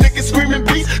reincarnation. Niggas screaming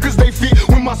peace cause they fear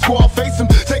when my squad face them.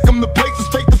 Take them to places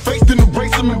face to face, then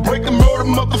erase them and break them. Murder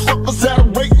motherfuckers out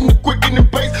of rating the quicken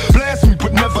and pace. Blast me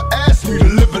but never ask me to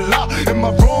live it out. Am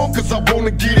I wrong? Cause I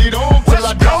wanna get it on till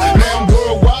I die. Now I'm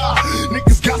worldwide.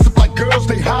 Niggas gossip like girls,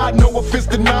 they hide. No offense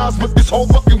to Nas, but this whole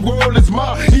fucking world is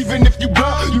mine. Even if you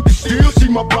blind, you can still see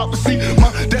my prophecy.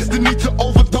 My destiny to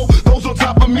overthrow those on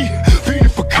top of me. Feeding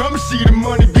for currency, the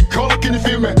money be calling. Can you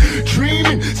feel me?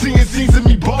 Dreaming, seeing scenes of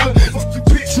me ballin'.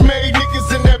 Bitch made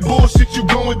niggas in that bullshit you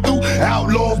going through.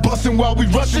 Outlaws busting while we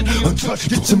rushing,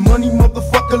 untouchable. Get your money,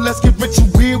 motherfucker, let's get rich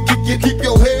and real. Kick it, keep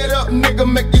your head up, nigga,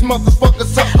 make these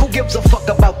motherfuckers up. Who gives a fuck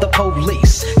about the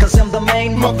police? Cause I'm the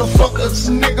main motherfuckers.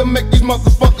 Nigga, make these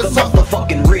motherfuckers the up.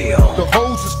 Motherfucking real. The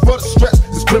hose is for the stress,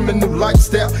 this criminal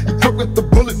lifestyle. You crook with the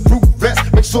bulletproof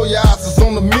vest. Make sure your eyes is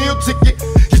on the meal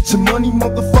Get your money,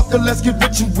 motherfucker, let's get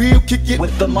rich and real. Kick it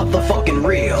with the motherfucking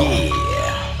real.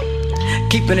 Yeah,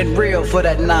 keeping it real for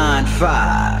that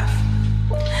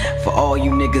 9-5. For all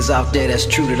you niggas out there that's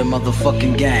true to the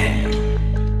motherfucking game.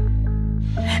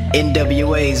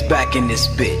 NWA's back in this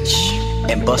bitch,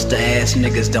 and buster ass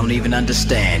niggas don't even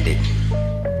understand it.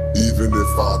 Even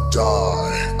if I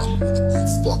die, I'm a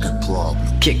fucking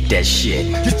problem. Kick that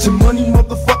shit. Get your money,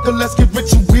 motherfucker, let's get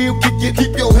rich and real. Kick it,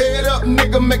 keep your head up,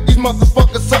 nigga, make these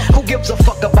motherfuckers up. Who gives a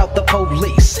fuck about the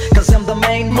police? Cause I'm the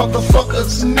main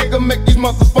motherfuckers. Nigga, make these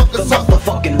motherfuckers the up.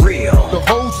 Motherfucking real. The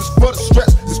hoes is for the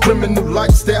stress, this criminal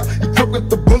lifestyle. You crook with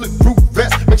the bulletproof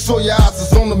vest, make sure your eyes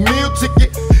is on the meal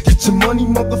ticket. Get your money,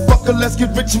 motherfucker, let's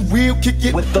get rich and real. Kick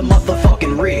it with the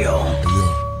motherfucking real.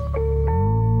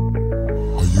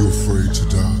 Are you afraid to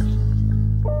die?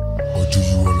 Or do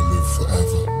you want to live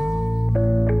forever?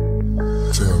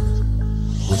 Tell me,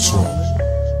 what's wrong?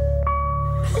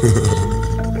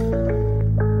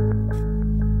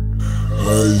 I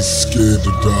ain't scared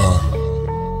to die.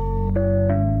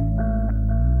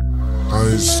 I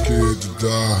ain't scared to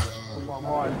die. My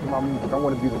heart into my music. I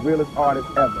want to be the realest artist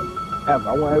ever. I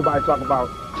want everybody to talk about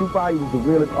Tupac. He was the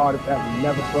realest artist ever. He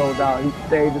never sold out. He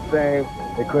stayed the same.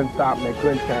 They couldn't stop him, they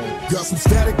couldn't change. Got some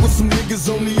static with some niggas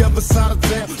on the other side of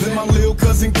town. Then my little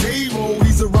cousin K-Roll,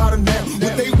 he's a rider now.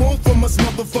 What they want from us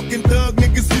motherfucking thug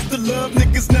niggas. Used to love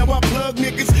niggas, now I plug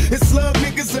niggas. It's slug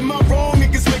niggas, am I wrong?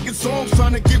 Niggas making songs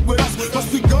trying to get with us. Plus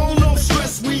we gone, no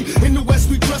stress, we in the west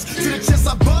we trust. To the chest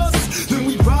I bust, then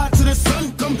we ride to the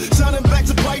sun come. Shining back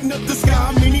to brighten up the sky,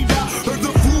 I mean he died. Heard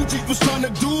the Fugees was trying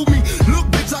to do me. Look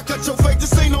bitch, I cut your face,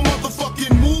 this ain't no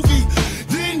motherfucking movie.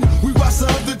 Then we watch the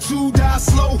other two die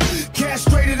slow.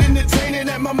 Castrated, entertaining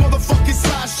at my motherfucking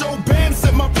sideshow. Bam,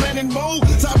 set my plan in mode.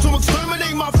 Time to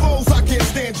exterminate my foes. I can't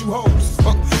stand you hoes.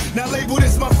 Now label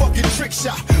this my fucking trick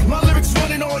shot. My lyrics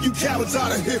running all you cowards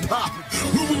out of hip hop.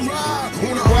 When we ride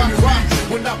on a rock,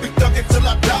 when I be thugging till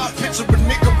I die. Picture a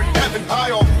nigga in heaven,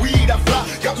 high off weed I fly.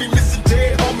 Got me missing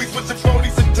dead homies with some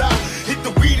phonies and die. Hit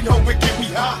the weed and hope it get me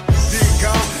high. Dear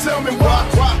God, tell me why?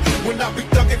 When I be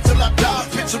thugging till I die.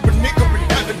 Picture a nigga in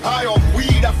heaven, high off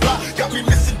weed I fly. Got me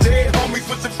missing dead homies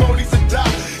with some phonies and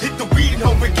die. Hit the weed and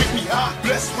hope it get me high.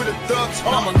 Blessed with a thug's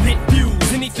heart. I'm a lit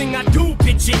fuse, anything I do,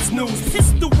 bitch, it's news.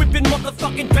 Pistol whipping,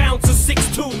 motherfucking bouncer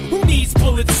 6'2". Who needs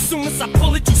bullets? As soon as I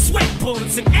pull it, you sweat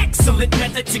bullets. An excellent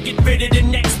method to get rid of the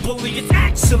next bully. It's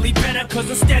actually better, cause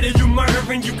instead of you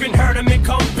murdering, you can hurt him and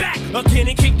come back again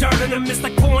and kick dirt in him. It's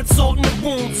like pouring salt in the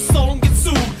wound, soul get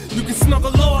sued. You can smell the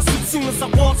lawsuit soon as I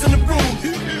walk in the room.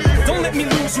 Don't let me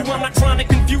lose you, I'm not trying to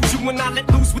confuse you. When I let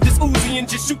loose with this Uzi and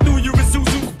just shoot through your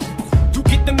Isuzu. You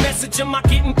get the message, am I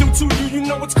getting through to you? You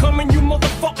know what's coming, you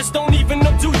motherfuckers don't even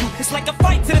know, do you? It's like a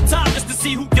fight to the top just to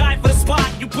see who died for the spot.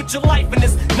 You put your life in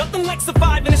this, nothing like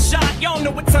surviving a shot. Y'all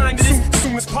know what time it is,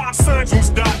 soon as pop signs won't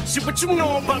stop. Shit, what you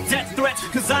know about death threats,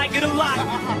 cause I get a lot.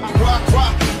 Rock,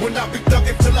 when I be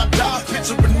thugging till I die.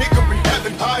 Picture a nigga in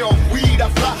heaven, high on weed I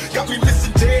fly. Got me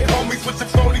missing dead homies with some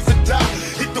phonies and die.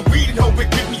 Hit the weed and hope it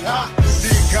get me high.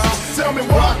 Dear God, tell me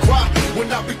why?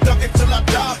 When I be thugging till I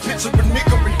die. Picture a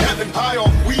nigga in heaven, high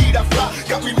on weed I fly.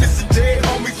 Got me missing dead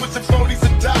homies with some phonies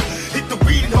and die. Hit the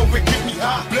weed and hope it get me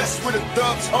high. Blessed with a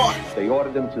thug's heart. They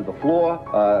ordered him to the floor.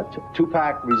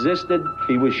 Tupac resisted.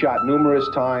 He was shot numerous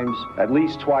times, at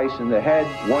least twice in the head,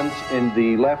 once in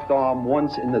the left arm,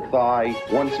 once in the thigh,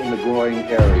 once in the groin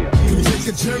area. You take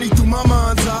a journey through my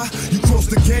mind's eye. You cross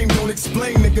the game, don't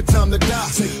explain, nigga, time to die.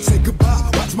 Say goodbye,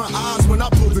 watch my eyes when I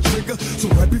pull the trigger. So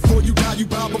right before you die, you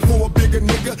bow before a bigger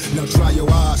nigga. Now dry your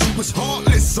eyes, you was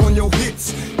heartless on your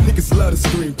hits. Niggas love to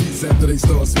scream peace after they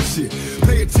start some shit.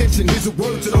 Pay attention, here's a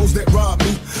word to those that rob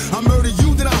me. I murder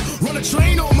you, then I run a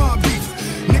train on my beef.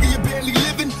 Nigga, you barely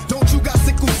living, don't you got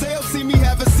sickle cell? See me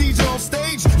have a seizure on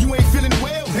stage, you ain't feeling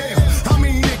well? Hell, how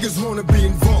many niggas wanna be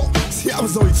involved? See, I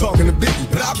was only talking to Biggie,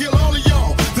 but I'll kill all of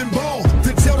y'all, then ball.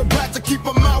 Then tell the black to keep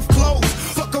her mouth closed.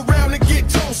 Fuck around and get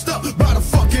tossed up by the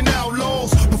fucking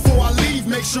outlaws. Before I leave,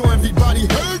 make sure everybody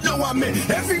heard. No, I meant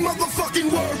every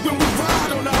motherfucking word when we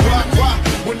ride on our rock.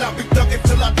 When I be thugging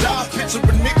till I die. Picture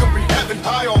a nigga in heaven,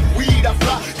 high on weed I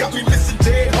fly. Got me missing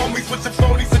dead homies with some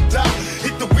phonies and die.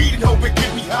 Hit the weed and hope it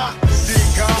get me high. Dear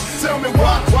God, tell me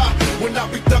why? When I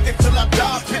be thugging till I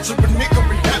die. Picture a nigga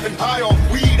in heaven, high on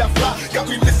weed I fly. Got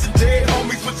me missing dead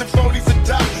homies with some phonies and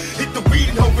die. Hit the weed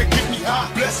and hope it get me high.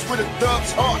 Blessed with a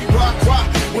thug's heart. Rock,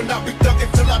 when I be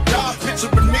thugging till I die. Picture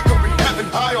a nigga in heaven,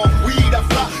 high on weed I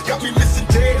fly. Got me missing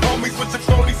dead homies with some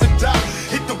phonies and die.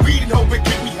 Hit the weed and hope it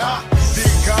get me high.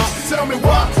 Dear God, tell me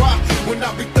why? When I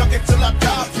be thugging till I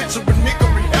die. Picture a nigga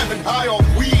in heaven, high on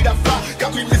weed I fly.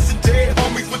 Got me missing dead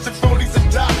homies with some phonies and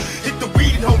die. Hit the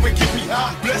weed and hope it get me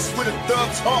high. Blessed blessed with a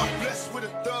thug's heart. Blessed with a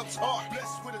thug's heart.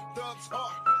 Blessed with a thug's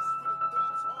heart.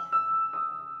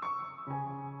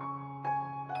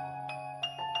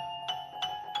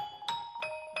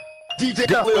 DJ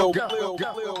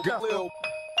Galil.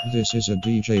 This is a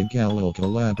DJ Galil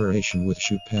collaboration with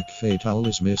Tupac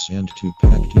Fatalismus and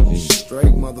Tupac TV.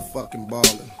 Straight motherfucking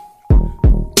ballin'.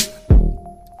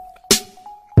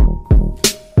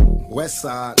 West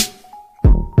side.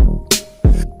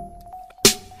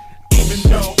 Even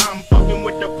though I'm fucking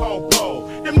with the po-po,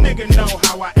 them niggas know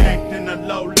how I act in the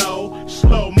low-low.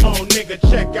 Slow-mo, nigga,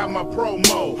 check out my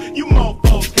promo. You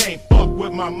mofos can't fuck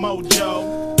with my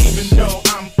mojo. Even though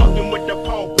I'm fucking with the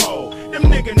po-po, them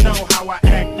niggas know how I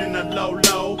act in the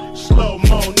low-low.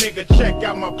 Slow-mo, nigga, check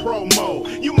out my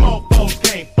promo. You mofos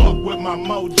can't fuck with my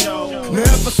mojo. Now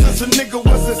ever since a nigga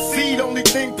was a seed, only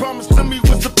thing promised to me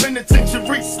was the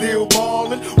penitentiary. Still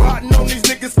ballin', riding on these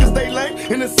niggas cause they lame.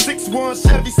 In a 6'1"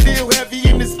 Chevy, still heavy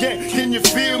in this game. Can you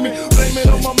feel me? Blame it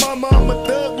on my mama, I'm a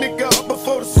thug nigga up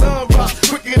before the sun rise.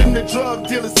 Quicker than the drug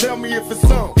dealers, tell me if it's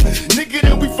on. Nigga,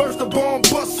 then we first the bomb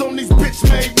bust on these bitch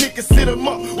made niggas, sit them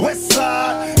up. West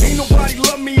side, ain't nobody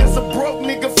love me as a broke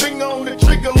nigga. Finger on the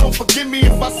trigger, Lord forgive me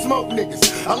if I smoke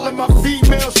niggas. I let my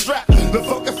female strap, the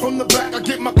fucker from the back. I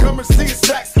get my currency in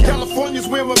stacks. California's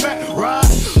where I'm at. Ride,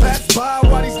 pass by,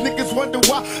 why these niggas wonder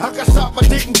why I got shot but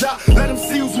didn't die. Let them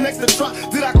see who's next to try.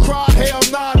 Did I cry? Hell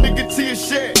nah, nigga, tears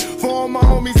shed. For all my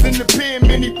homies in the pen,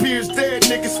 many peers dead,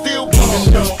 niggas still ball.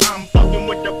 Even though I'm fucking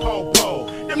with the po-po,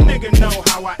 them niggas know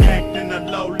how I act in the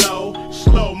low-low.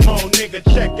 Slow-mo, nigga,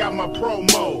 check out my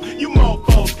promo. You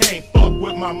mofos can't fuck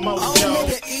with my mojo. Oh,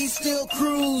 nigga, E still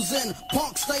cruising.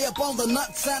 Punk stay up on the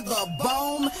nuts and the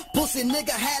bone. Pussy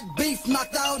nigga had beef,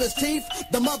 knocked out his teeth.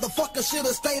 The motherfucker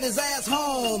should've stayed his ass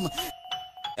home.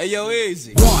 Hey yo,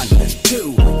 Eazy. 1,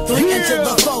 2, 3 into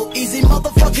the 4. Easy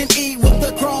motherfucking E with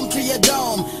the chrome to your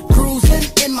dome. Cruising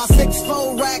in my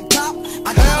 6'4" rag top.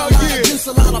 I got a lot of juice,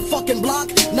 a lot of fucking block.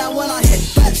 Now when I hit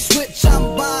that switch,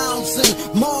 I'm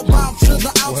bouncing. More bounce to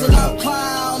the ounce and I'm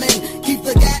clowning. Keep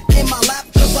the gat in my lap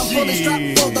cause I'm fully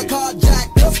strapped for the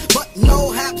carjackers. But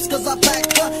no haps cause I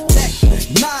packed the Tech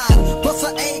 9 plus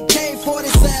an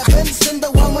AK-47. Send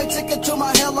the one-way ticket to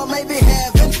my hell or maybe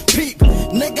heaven. Peep,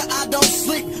 nigga, I don't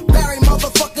sleep. Bury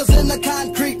motherfuckers in the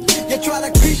concrete. You try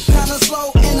to creep kinda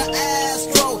slow in the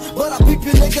Astro, but I peep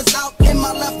you niggas out in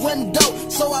my left window.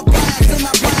 So I blast and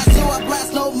I blast till I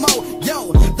blast no more.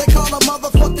 Yo, they call a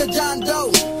motherfucker John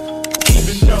Doe.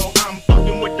 Even though I'm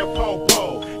fucking with the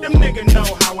po-po, them niggas know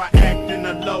how I act in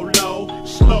the low-low.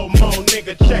 Slow-mo,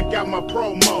 nigga, check out my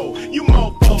promo. You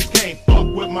mofos can't fuck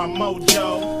with my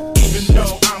mojo. Even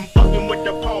though I'm fucking with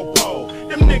the po-po,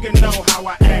 them niggas know how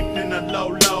I act in the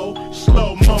low-low.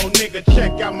 Slow-mo, nigga,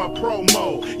 check out my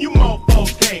promo. You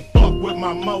mofos can't fuck with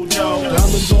my mojo.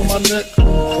 Diamonds on my neck,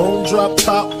 chrome drop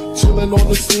top, chillin' on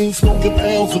the scene, smoking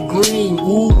pounds of green.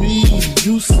 Ooh-wee,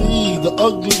 you see the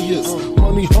ugliest,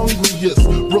 money hungriest,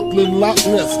 Brooklyn Loch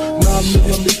Ness,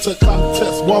 9mm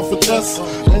contest, one for test,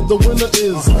 and the winner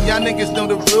is. Y'all niggas know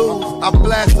the rules. I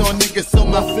blast on niggas so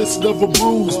my fist never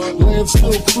bruise. Land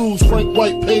still cruise, Frank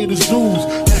White paid his dues.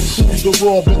 Act the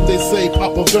raw, but they say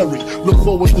Papa Very. Look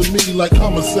forward to me like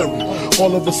commissary.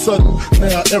 All of a sudden,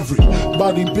 now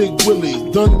everybody Big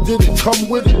Willie done did it. Come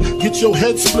with it, get your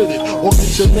head split it, or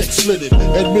get your neck slit it.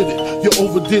 Admit it, you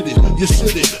overdid it, you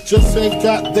shit it. Just ain't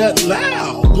got that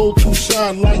loud. Go to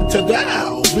shine like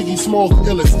Tadao. Biggie Smalls,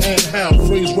 illest and how.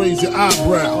 Phrase raise your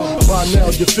eyebrow. By now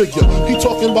you figure he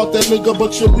talking about that nigga,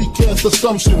 but your weak ass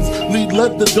assumptions lead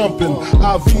led to dumping.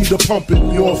 IV the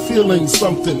pumping, you're feeling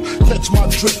something. Catch my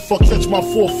drift or catch my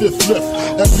 4/5 lift.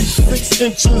 At least 6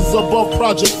 inches above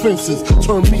project fences.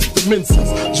 Turn meat to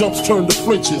minces, jumps turn to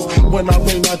flinches. When I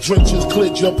rain my drenches,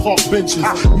 cleared your park benches.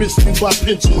 Missed you by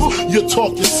pinches, your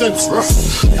talk is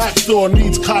senseless. Actor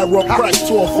needs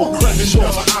chiropractor for crack.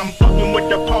 I'm fucking with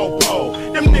the po-po.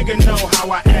 Them niggas know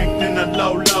how I act in the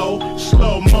low-low.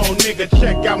 Slow-mo, nigga,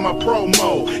 check out my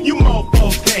promo. You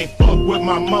mofos can't fuck with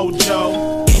my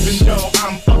mojo. Even though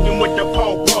I'm fucking with the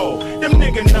po-po, them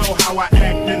niggas know how I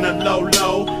act in the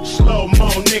low-low. Slow-mo,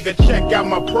 nigga, check out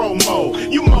my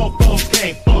promo. You mofos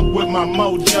can't fuck with my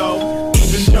mojo.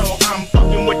 Even though I'm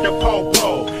fucking with the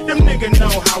po-po, them niggas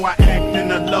know how I act in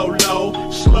the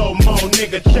low-low. Slow-mo,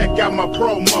 nigga, check out my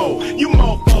promo. You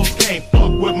mofos can't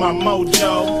fuck with my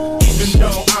mojo. Even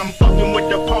though I'm fucking with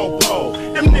the po-po,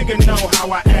 them niggas know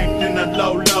how I act in the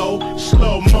low-low.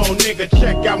 Slow-mo, nigga,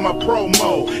 check out my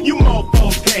promo. You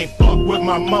mofos can't fuck with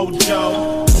my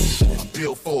mojo. I'm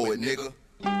built for it, nigga.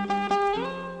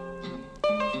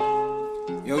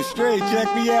 Yo, straight,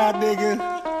 check me out, nigga.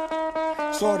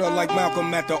 Sorta like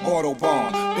Malcolm at the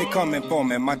Autobahn. they coming for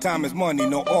me. My time is money,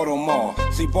 no auto mall.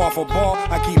 See, bar for bar,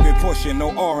 I keep it pushing,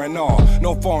 no R&R.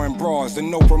 No foreign bras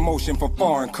and no promotion for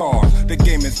foreign cars. The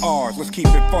game is ours, let's keep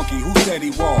it funky. Who said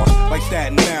he was? Like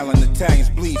Staten Island, Italians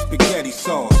bleed spaghetti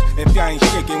sauce. If y'all ain't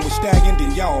shaking with stagging,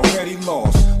 then y'all already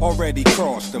lost. Already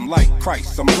crossed them like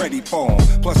Christ, I'm ready for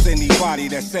 'em. Plus anybody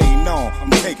that say no,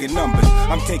 I'm taking numbers,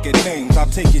 I'm taking names. I'll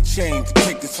take your chain to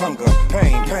take this hunger.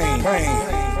 Pain, pain, pain.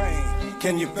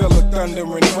 Can you feel the thunder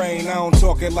and rain? I don't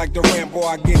talk it like the Rambo,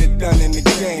 I get it done in the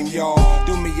game, y'all.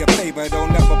 Do me a favor,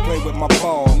 don't never play with my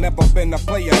ball. Never been a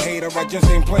player hater, I just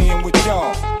ain't playing with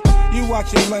y'all. You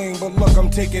watch your lane, but look, I'm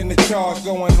taking the charge.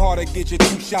 Going hard to get you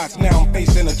 2 shots, now I'm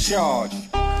facing a charge.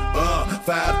 5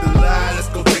 to lie, let's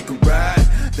go take a ride.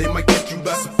 They might catch you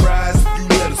by surprise if you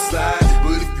let them slide.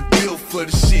 But if you build for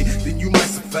the shit, then you might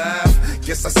survive.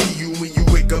 Guess I see you when you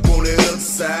wake up on the other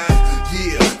side.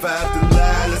 Yeah, 5 to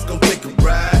lie, let's go take a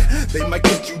ride. They might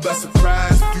catch you by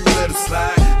surprise if you let them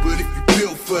slide. But if you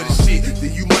build for the shit,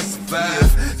 then you might survive.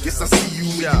 Guess I see you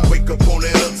when you wake up on the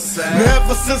other side.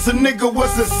 Never since a nigga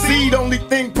was a seed, only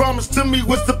thing promised to me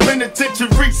was the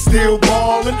penitentiary. Still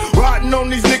ballin', riding on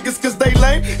these niggas cause they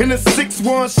lame. In a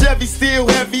 6-1 Chevy, still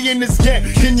heavy in this game.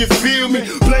 Can you feel me?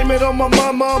 Blame it on my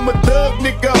mama, I'm a thug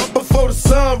nigga up before the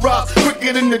sun rise.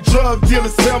 Quicker than the drug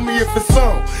dealers, tell me if it's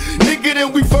on. Nigga,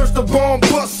 then we first the bomb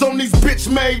bust on these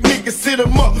bitch made niggas, sit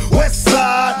them up. West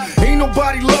side, ain't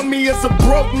nobody love me as a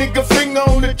broke nigga. Finger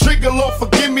on the trigger, Lord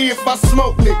forgive me if I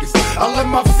smoke niggas. I let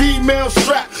my female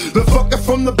strap, the fucker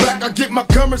from the back. I get my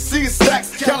currency in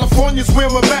stacks. California's where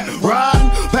I'm at, riding.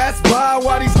 Pass by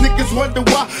while these niggas wonder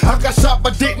why I got shot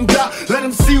but didn't die. Let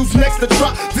them see who's next to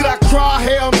try. Did I cry?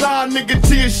 Hell nah, nigga,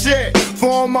 tears shed. For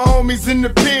all my homies in the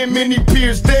pen, many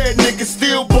peers dead. Niggas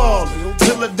still ballin'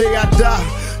 till the day I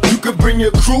die. You could bring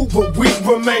your crew, but we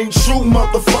remain true.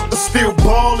 Motherfuckers still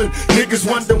ballin'. Niggas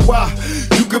wonder why.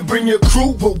 You could bring your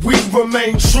crew, but we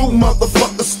remain true.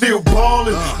 Motherfuckers still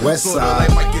ballin'. West side.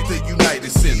 Like might get the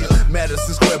United Center.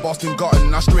 Madison Square, Boston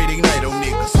Garden, I straight ignite on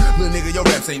niggas. Little nigga, your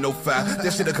raps ain't no fire.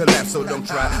 That shit'll collapse, so don't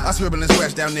try. I scribble and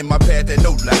scratch down in my pad, that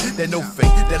no lie, that no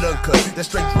fake, that uncut, that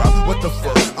straight drop. What the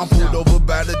fuck? I'm pulled over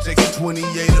by the Jackson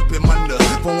 28 up in my nut.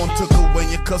 Phone took away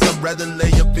your cuz I'd rather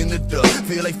lay up in the dust.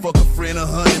 Feel like fuck a friend,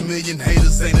 100 million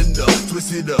haters ain't enough.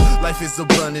 Twist it up, life is a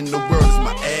blunt and the world is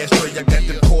my ashtray. I got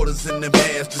them quarters in them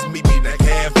ass, just meet me like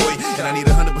halfway. And I need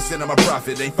 100% of my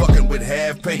profit, ain't fucking with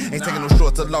half pay. Ain't taking no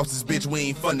shorts or losses, bitch, we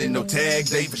ain't funding no tag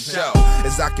day for sure.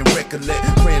 As I can recollect,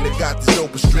 praying to God this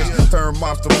dope is strict. Turn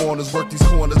monster warners, work these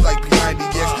corners like behind the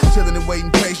X. Chillin' and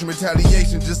waiting patient,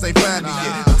 retaliation just ain't find it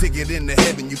yet. A ticket into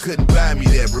heaven, you couldn't buy me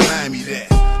that, remind me that.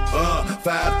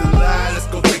 5 to lie, let's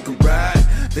go take a ride.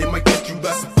 They might catch you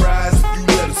by surprise if you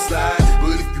let them slide.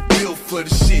 But if you build for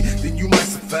the shit, then you might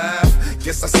survive.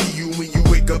 Guess I see you when you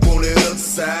wake up on the other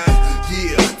side.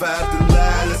 Yeah, 5 to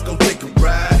lie, let's go take a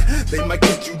ride. They might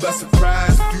catch you by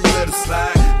surprise if you let them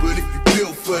slide. But if you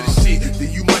build for the shit,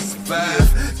 then you might survive.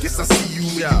 Guess I see you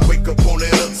when you wake up on the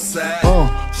other side.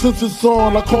 Since it's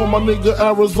on, I call my nigga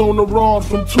Arizona Ron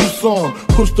from Tucson.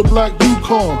 Push the black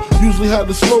Yukon, usually had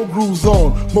the slow grooves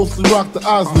on. Mostly rock the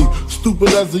Osley. Stupid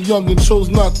as a youngin', chose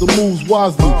not to move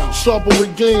wisely. Sharper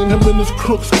with game, him and his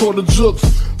crooks caught the jukes.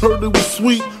 Heard it was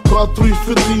sweet, about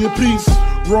 $3.50 a piece.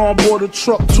 Ron bought a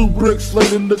truck, 2 bricks,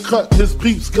 laid in the cut. His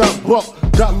peeps got bucked,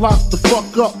 got locked the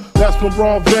fuck up. That's when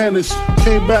Ron vanished.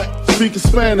 Came back, speaking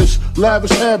Spanish,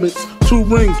 lavish habits. 2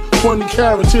 rings, 20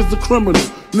 carats, here's the criminal.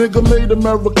 Nigga made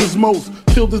America's most.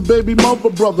 Killed his baby mother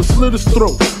brother, slit his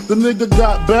throat. The nigga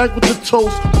got back with the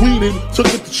toast, weeded, took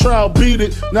it to trial, beat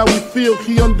it. Now we feel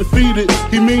he undefeated,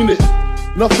 he mean it.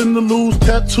 Nothing to lose,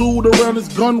 tattooed around his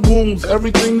gun wounds.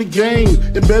 Everything to gain,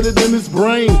 embedded in his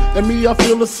brain. And me, I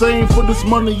feel the same, for this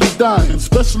money he's dying.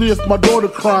 Especially if my daughter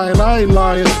crying, I ain't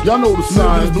lying. Y'all know the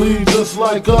signs, bleed just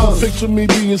like us. Picture me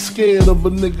being scared of a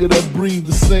nigga that breathed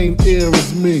the same air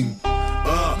as me.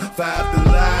 5 to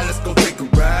lie, let's go take a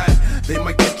ride. They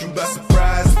might catch you by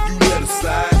surprise if you let them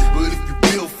slide. But if you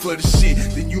build for the shit,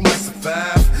 then you might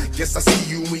survive. Guess I see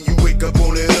you when you wake up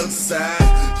on the other side.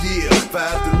 Yeah, 5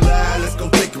 to lie, let's go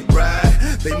take a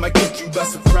ride. They might catch you by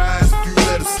surprise if you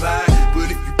let them slide. But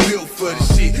if you build for the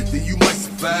shit, then you might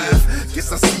survive.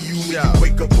 Guess I see you when you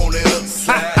wake up on the other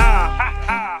side.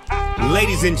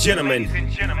 Ladies and gentlemen,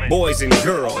 boys and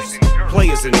girls,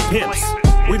 players and pimps,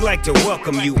 we'd like to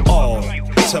welcome you all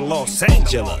to Los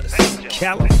Angeles,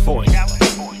 California.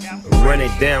 Run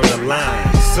it down the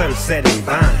line, Sunset and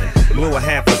Vine. Blew a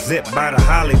half a zip by the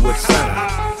Hollywood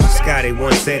sign. Scotty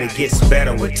once said it gets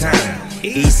better with time.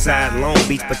 East side Long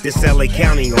Beach, but this LA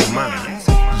County on mine.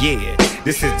 Yeah,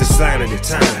 this is the sign of the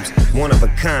times, one of a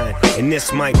kind, and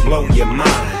this might blow your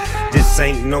mind. This This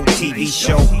ain't no TV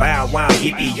show. Bow wow,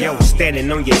 yippee yo,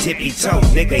 standing on your tippy toe,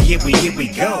 nigga. Here we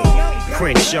go.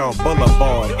 Crenshaw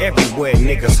Boulevard, everywhere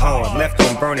niggas hard. Left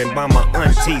on burning by my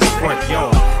auntie's front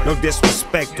yard. No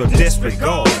disrespect or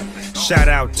disregard. Shout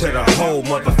out to the whole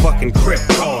motherfucking crip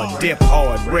hard. Dip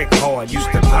hard, brick hard, used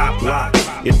to pop lock.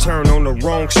 You turn on the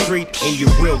wrong street and you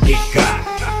will get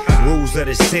got. Rules of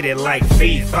the city like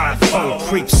fee 5-4.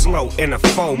 Creep slow in a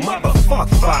 4, motherfuck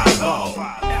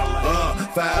 5-0.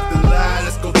 5 to lie,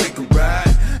 let's go take a ride.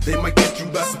 They might catch you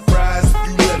by surprise if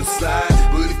you let them slide.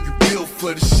 But if you build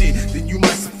for the shit, then you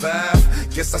might survive.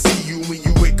 Guess I see you when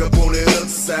you wake up on the other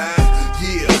side.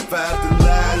 Yeah, 5 to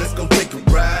lie, let's go take a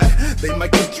ride. They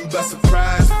might catch you by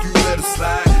surprise if you let them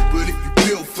slide. But if you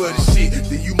build for the shit,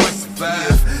 then you might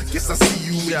survive. Guess I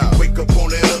see you when you wake up on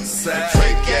the other side.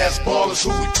 Fake ass ballers,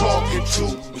 who we talking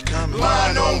to?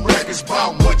 Lying on records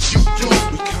about what you do.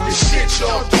 The shit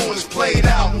y'all doing is played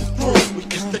out and through.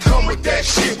 To come with that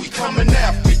shit, we coming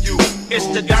after you. It's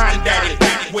the Don Daddy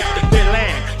back with the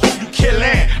villain. Who you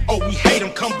killing? Oh, we hate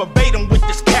him. Come verbatim with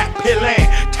this cat pillin'.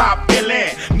 Top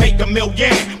villain, make $1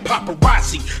 million.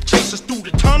 Paparazzi chase us through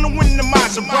the tunnel in the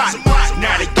Maserati.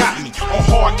 Now they got me on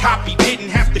hard copy. Didn't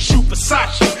have to shoot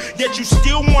Versace. Yet you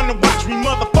still wanna watch me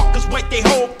motherfuckers wait their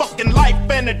whole fucking life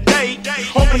and a day.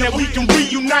 Hoping that we can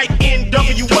reunite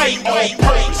NWA on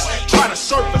purpose. Try to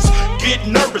surface, get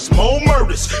nervous, more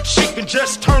murders. Shit can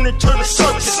just turn into the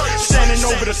circus. Standing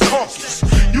over the caucus.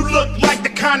 You look like the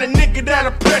kind of nigga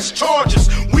that'll press charges.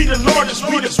 We the largest,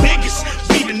 we the biggest,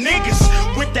 we the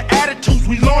niggas. With the attitudes,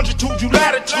 we longitude, you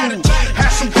latitude.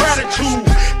 Have some gratitude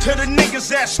to the niggas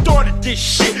that started this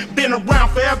shit. Been around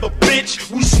forever,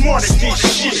 bitch. We smart at this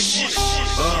shit.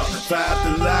 5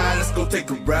 to lie, let's go take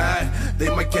a ride. They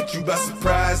might catch you by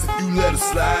surprise if you let them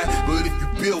slide. But if you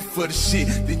build for the shit,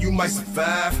 then you might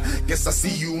survive. Guess I see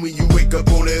you when you wake up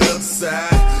on the other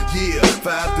side. Yeah,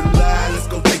 5 to lie, let's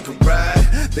go take a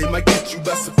ride. They might catch you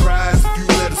by surprise if you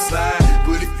let them slide.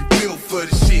 But if you build for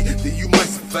the shit, then you might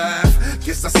survive.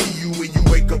 Guess I see you when you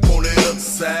wake up on the other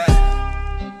side.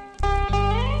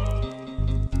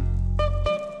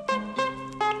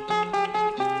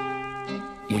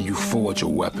 When you forge a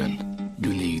weapon,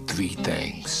 you need 3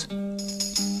 things.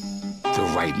 The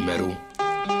right metal,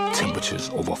 temperatures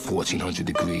over 1400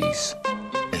 degrees,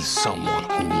 and someone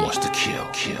who wants to kill.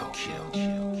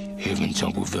 Here in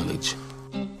Jungle Village,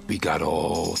 we got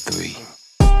all 3.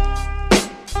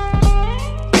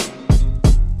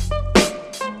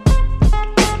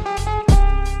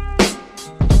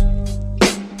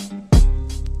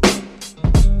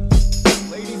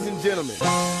 Ladies and gentlemen,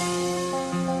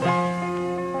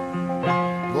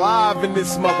 live in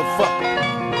this motherfucker.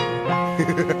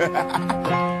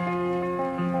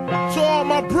 To all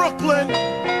my Brooklyn,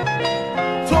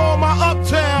 to all my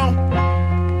Uptown,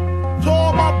 to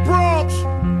all my Bronx, we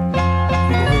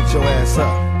gon' hit your ass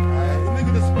up. The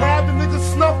nigga that grabbed the nigga,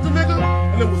 snuffed the nigga,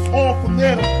 and it was on from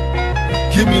there.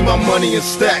 Give me my money in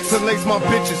stacks and lace my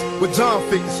bitches with John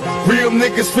figures. Real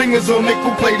niggas, fingers on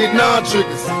nickel-plated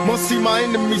non-triggers. Must see my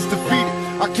enemies defeated.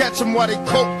 I catch them while they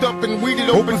coked up and weeded.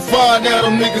 Open fire, now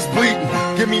them niggas bleeding.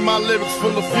 Give me my lyrics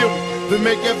full of fury. Then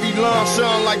make every line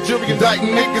shine like jury.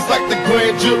 Indicting niggas like the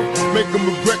grand jury. Make them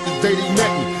regret the day they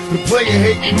met me. The player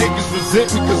hating niggas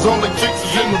resent me, cause all the tricks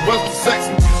is in the rust to sex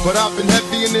me. But I've been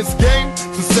heavy in this game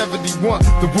since 71.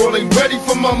 The world ain't ready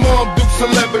for my mom, Duke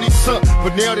celebrity son.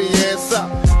 But now they ass out.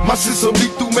 My shit so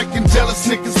lethal, making jealous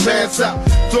niggas pass out.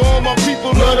 To all my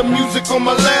people, love the music on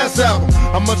my last album.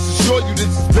 I must assure you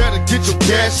this is better, get your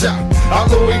cash out. I'll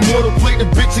always immortal, play the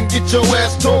bitch and get your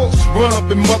ass torched. Run up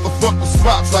in motherfucking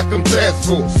spots like I'm task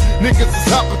force. Niggas is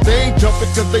hot, but they ain't jumping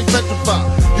cause they petrified.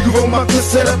 You can roll my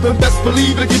cassette up and best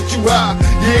believe it'll get you high.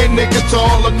 Yeah, nigga, to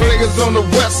all the niggas on the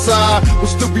west side, we'll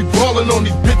still be ballin' on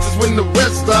these bitches when the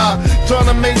rest die.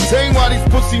 Tryna maintain while these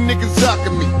pussy niggas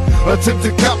jockin' me. Attempt to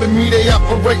copy me, they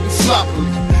operating sloppily.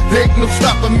 There ain't no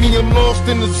stopping me, I'm lost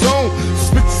in the zone.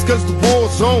 Suspicious cause the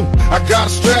war's on. I got a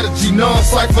strategy,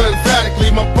 non-cypher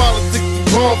emphatically. My politics is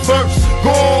gone first.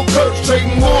 Go on, Kirk,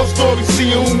 trading war stories,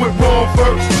 seeing who went wrong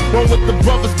first. One with the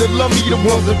brothers that love me, the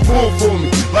ones that pull for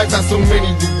me. Life got so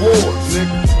many rewards,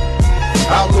 nigga.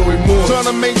 Outlaw more.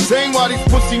 Tryna maintain while these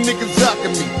pussy niggas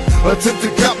jockin' me. Attempt to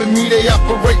copy me, they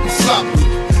operating sloppily.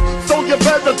 So you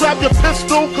better grab your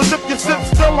pistol, cause if you sit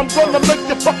still, I'm gonna make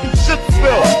your fucking shit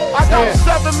spill. I got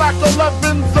 7 Mac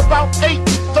 11s, about 8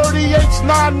 38s,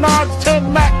 9 9s,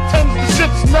 10 Mac 10s, the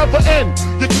shits never end.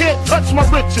 You can't touch my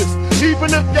riches,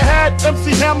 even if you had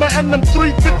MC Hammer and them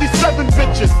 357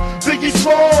 bitches. Biggie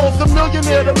Smalls, the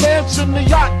millionaire, the mansion, the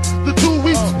yacht, the 2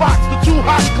 weed spots, the 2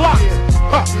 hot Glocks.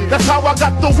 That's how I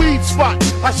got the weed spot.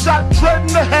 I shot Dread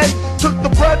in the head, took the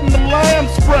bread and the lamb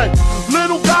spread.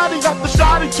 Little Gotti got the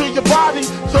shotty to your body,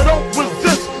 so don't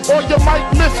resist or you might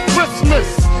miss Christmas.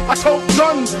 I tote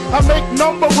guns, I make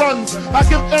number runs, I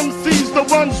give MCs the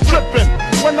runs trippin'.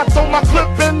 When I throw my clip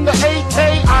in the AK,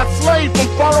 I slay from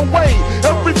far away.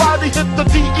 Everybody hit the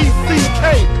D-E-C-K.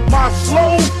 My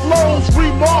slow flow's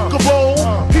remarkable.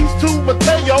 Peace to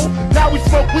Mateo. Now we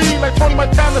smoke weed like Tony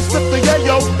Montana slipped the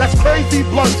yayo. That's crazy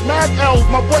blunts, mad L's.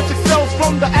 My voice excels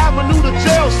from the avenue to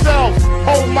jail cells.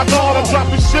 Oh my God, I'm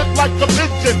dropping shit like a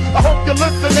pigeon. I hope you're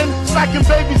listening. Smacking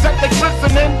babies at they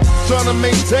christening. Trying to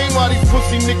maintain while these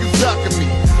pussy niggas jocking me.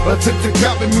 Attempt to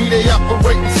copy me, they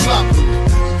operating sloppy.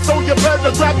 So you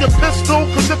better grab your pistol,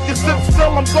 cause if you sit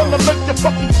still, I'm gonna make your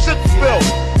fucking shit spill.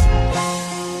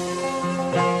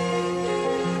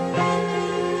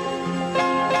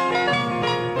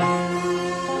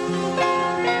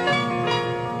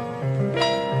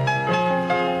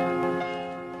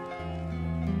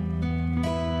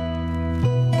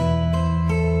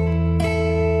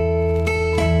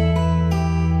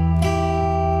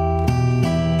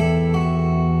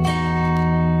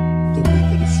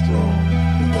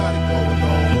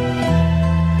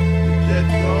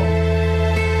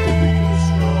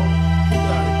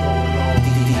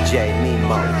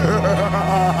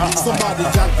 Somebody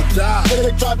got to die.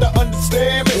 They tried to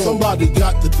understand me. Somebody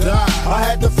got to die. I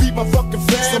had to feed my fucking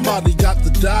family. Somebody got to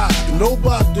die.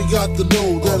 Nobody got to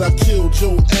know that I killed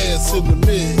your ass in the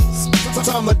mix.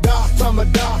 Time to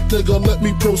die, nigga, let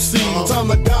me proceed. Time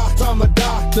to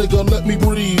die, nigga, let me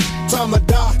breathe. Time to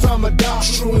die,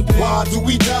 true indeed. Why do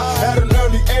we die at an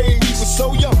early age? We were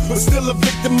so young, but still a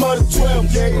victim of the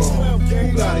 12 gauge.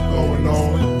 Who got it going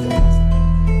on?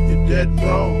 You're dead,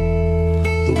 bro.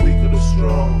 The weak or the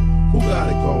strong. Who got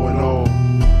it going on?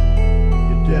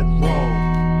 You're dead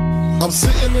wrong. I'm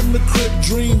sitting in the crib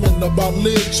dreaming about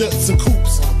Learjets and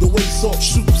coupes, the way Salt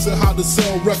shoots and how to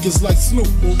sell records like Snoop.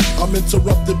 I'm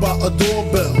interrupted by a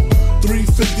doorbell,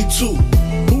 352.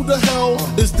 Who the hell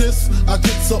is this? I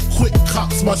gets up quick,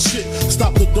 cocks my shit,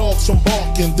 stop the dogs from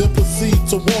barking, then proceed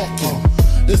to walking.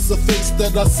 It's a face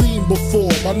that I seen before.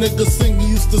 My nigga sing, he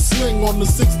used to sling on the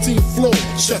 16th floor.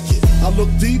 Check it. I look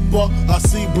deeper, I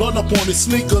see blood up on his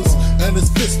sneakers, and his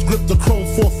fist gripped the chrome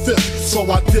 4/5.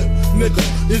 So I dip, nigga,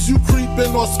 is you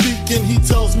creeping or speaking? He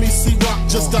tells me C-Rock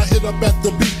just got hit up at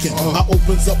the beacon. I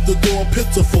opens up the door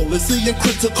pitiful. Is he in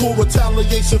critical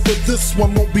retaliation for this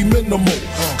one won't be minimal?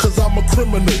 Cause I'm a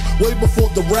criminal, way before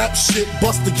the rap shit,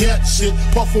 bust the gat shit.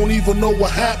 Puff won't even know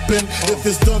what happened if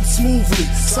it's done smoothly.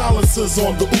 Silencers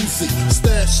on the Uzi,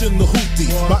 stash in the hoopty.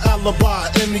 My alibi,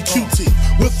 any cutie,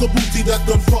 with the booty that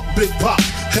done fuck Big Pop.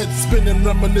 Head spinning,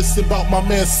 reminiscing about my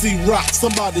man C-Rock.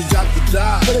 Somebody got to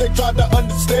die. They tried to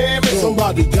understand me.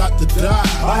 Somebody got to die.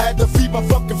 I had to feed my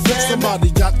fucking family.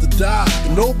 Somebody got to die.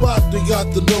 Nobody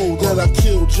got to know that I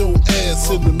killed your ass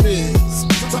in the mix.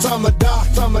 Time to die,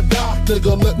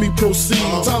 nigga, let me proceed.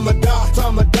 Time to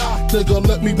die, nigga,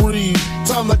 let me breathe.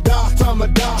 Time to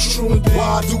die, true indeed.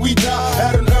 Why do we die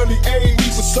at an early age? We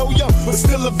were so young, but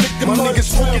still a victim. My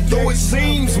niggas crooked though it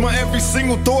seems. My every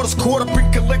single thought is caught up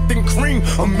in collecting cream.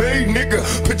 A made nigga,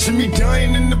 picture me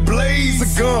dying in the blaze.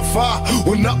 A gunfire,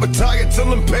 will not retire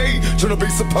till I'm paid. Turn a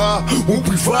base up high, won't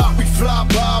we fly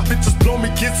by. Bitches blow me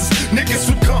kisses. Niggas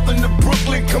from Compton to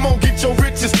Brooklyn, come on get your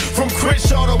riches. From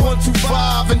Crenshaw to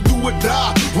 125 and do or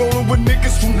die. Rolling with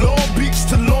niggas from Long Beach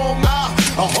to Long Island.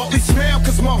 I hardly smile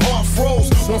cause my heart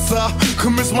froze. Once I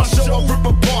commence my show, I rip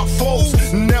apart foes.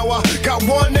 Now I got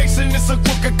one nation, it's a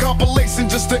crooked compilation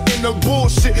just to end the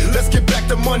bullshit. Let's get back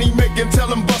to money making, tell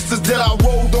them busters that I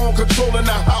rolled on, controlling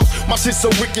the house. My shit so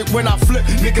wicked when I flip,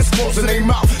 niggas closing their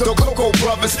mouth. The Coco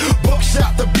Brothers,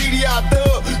 Buckshot, the BDI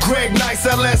Dub, Greg Nice,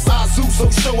 LSI Zoo, so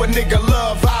show a nigga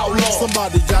love outlaw.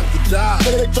 Somebody got to die.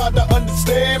 They tried to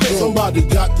understand me. Somebody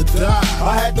got to die.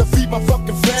 I had to feed my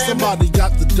fucking family. Somebody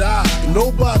got to die.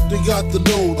 Nobody got to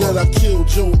know that I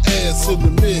killed your ass in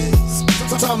the mix.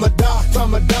 Time to die,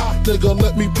 nigga,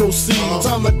 let me proceed.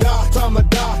 Time to die,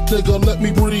 nigga, let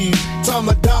me breathe. Time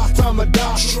to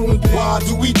die, true indeed. Why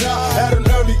do we die at an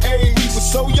early age? We were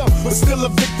so young, but still a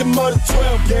victim of the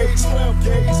 12 gauge.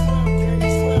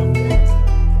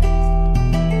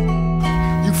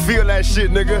 You feel that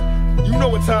shit, nigga? You know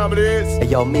what time it is. Hey,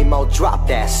 yo, Mimo, drop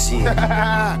that shit.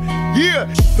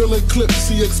 Yeah. Filling clips,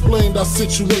 he explained our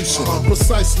situation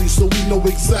precisely, so we know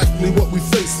exactly what we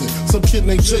facing. Some kid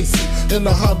named Jason in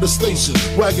the Honda station.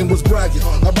 Wagon was bragging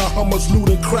about how much loot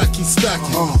and crack he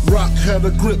stacking. Rock had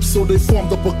a grip, so they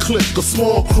formed up a clique, a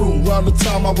small crew. Around the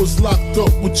time I was locked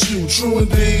up with you, true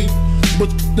indeed. but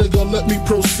nigga, let me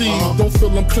proceed. Don't fill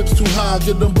them clips too high,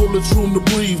 get them bullets room to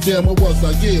breathe. Damn, what was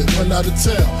I? Yeah, went out of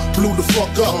town, blew the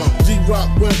fuck up. D-Rock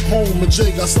went home and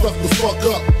Jay got stuck the fuck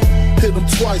up. Hit him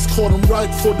twice, caught him right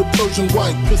for the Persian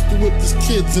white. Pistol whipped his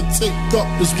kids and taped up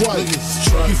his wife.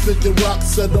 He figured Rock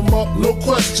set him up, no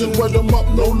question. Wet him up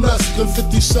no less than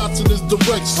 50 shots in his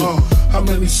direction. How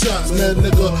many shots, man,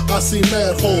 nigga? I see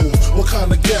mad holes. What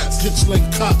kind of gats? Hitchling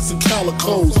cocks and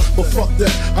calicos. But fuck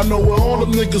that, I know where all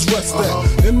them niggas rest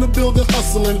at. In the building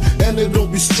hustling, and they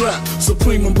don't be strapped.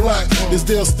 Supreme and Black is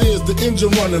downstairs, the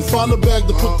engine running. Find a bag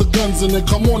to put the guns in and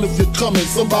come on if you're coming.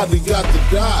 Somebody got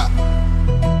to die.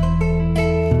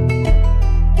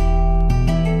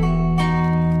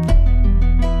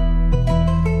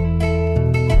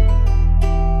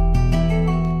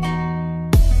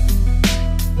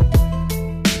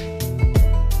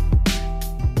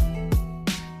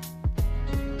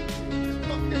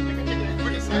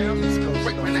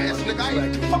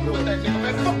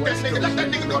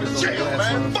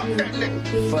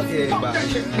 Fuck everybody.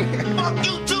 Fuck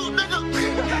you too, nigga.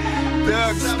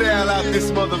 Dogg style out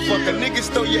this motherfucker. Niggas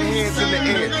throw your hands in the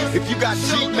air. If you got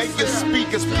Jeep, make your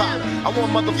speakers pop. I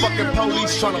want motherfucking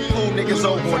police trying to pull niggas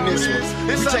over on this one.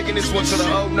 We taking this one to the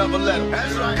whole nother level.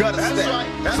 Gutter stack,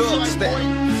 thug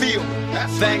stack, feel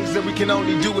things that we can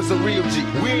only do as a real G.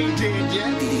 We ain't dead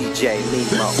yet. DJ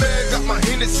Nemo. Man, got my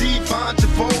Hennessy, find your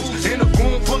foes. In a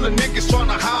room full of niggas trying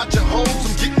to hide your hoes.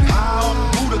 I'm getting high on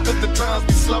the Buddha cause the times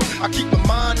be slow. I keep my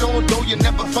mind on though you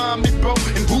never find me, bro.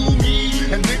 And who me?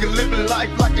 And nigga living life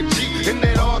like a G. And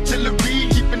that artillery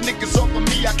keeping niggas off of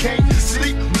me. I can't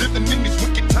sleep, living in these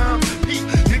wicked times. Peep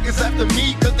niggas after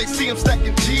me cause they see I'm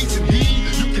stacking G's. And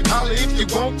you can holler if you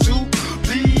want to.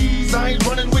 Please, I ain't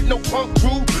running with no punk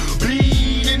crew.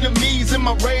 Bleed enemies in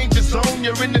my ranger zone.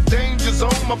 You're in the danger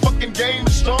zone. My fucking game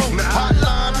is strong.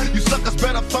 Hotline, you suckers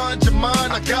better find your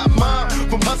mind. I got mine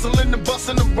from hustling and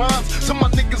busting the rhymes. So my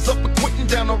niggas up and quitting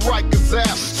down the Rikers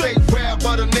out. Stay rare,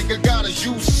 but a nigga gotta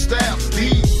use style.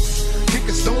 These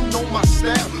niggas don't know my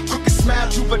style. Crooked smile,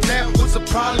 juvenile was a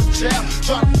problem child.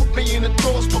 Try to put me in the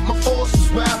doors, but my force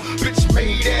is wild. Bitch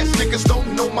made ass niggas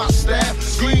don't know my style.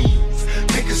 These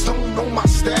niggas don't know my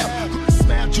style.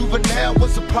 Juvenile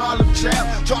was a problem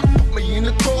child. Try to put me in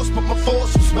the cross, but my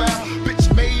force was wild.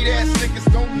 Bitch made ass niggas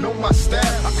don't know my style.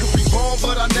 I could be wrong,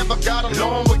 but I never got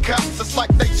along with cops. It's like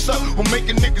they suck on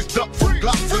making niggas duck for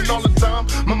blocks. And all the time,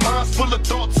 my mind's full of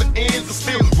thoughts and ends. I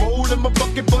still roll in my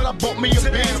bucket, but I bought me a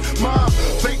Benz. My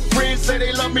fake friends say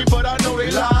they love me, but I know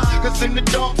they lie. Cause in the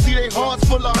dark, see they hearts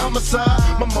full of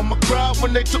homicide. My mama cried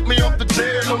when they took me off the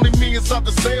jail. Only me inside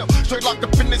the cell, straight locked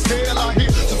up in this hell. I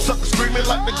hear some suckers screaming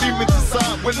like the demons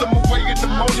inside. When I'm away in the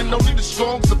morning, only the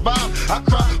strong survive. I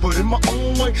cry, but in my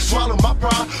own way, swallow my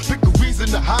pride. Pick a reason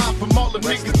to hide from all the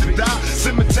niggas to die.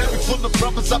 Cemetery full of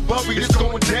brothers I buried, it's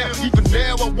going down. Even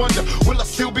now I wonder, will I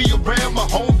still be around? My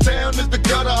hometown is the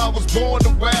gutter I was born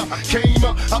around. I came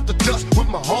up out the dust with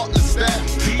my heartless style.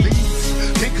 These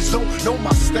niggas don't know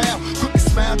my style. Crooked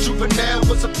smile, juvenile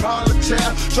was a problem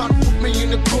child. Try to put me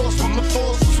in the cross when my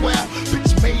force was wild.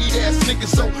 Bitch made ass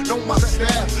niggas don't know my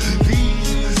style.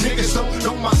 These niggas don't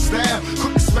know my style.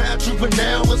 Crooked smile,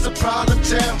 juvenile was a problem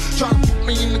child. Try to put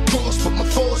me in the cross but my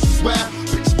force was wild.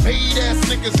 Bitch made ass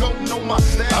niggas don't know my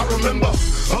style. I remember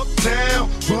uptown,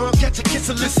 run, catch a kiss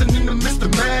and listening to Mr.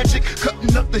 Magic.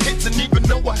 Cutting up the hits and even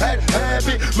though I had a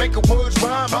habit, making words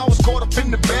rhyme, I was caught up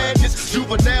in the madness.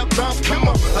 Juvenile drums, come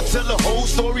on, I tell the whole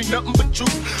story, nothing but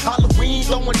truth. Halloween,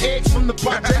 throwing eggs from the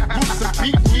project roots. And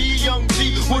beat me, young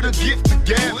G, with a gift to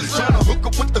gab. Trying to hook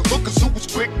up with the hookers who was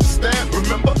quick to stab.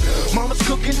 Remember, mama's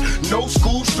cooking, no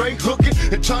school, straight hooking.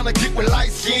 And trying to get with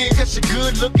light skin, cause she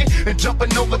good looking. And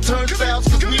jumping over turnstiles,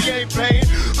 cause we ain't paying.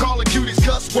 Calling cuties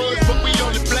cuss words, but we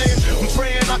only playing. I'm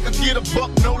praying I could get a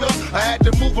buck, no love. I had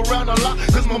to move around a lot,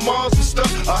 cause my mom's was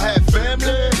stuck. I had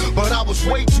family, but I was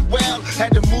way too wild.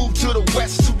 Had to move to the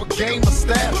west to a game of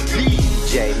style.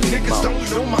 These niggas don't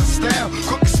know my style.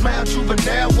 Crooked smile,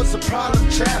 juvenile was a problem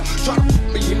child. Try to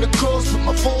put me in the cross, but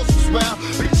my force was wild.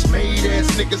 Bitch made ass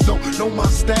niggas don't know my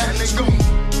style.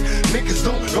 Niggas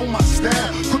don't know my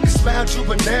style. Crooked smile,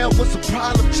 juvenile was a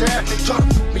problem child. Try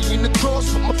to put me in the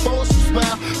cross, but my force was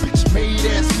wild. Bitch made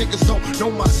ass niggas don't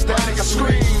know my style. I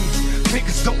scream.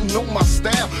 Niggas don't know my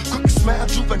style. Crooked smile,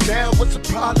 juvenile was a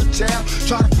problem child.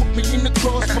 Try to put me in the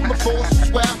cross, but my force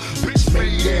was wild. Bitch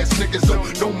made ass niggas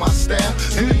don't know my style.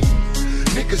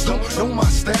 Niggas don't know my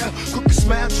style. Crooked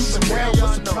smile, juvenile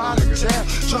was a problem child.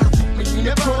 Try to put me in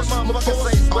the cross, but my force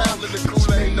was wild. Bitch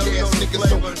made ass niggas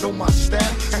don't know my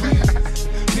style.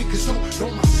 Niggas don't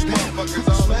know my style. Crooked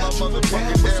smile,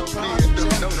 juvenile was a problem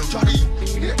child. Try to put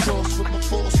me in the cross, but my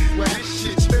force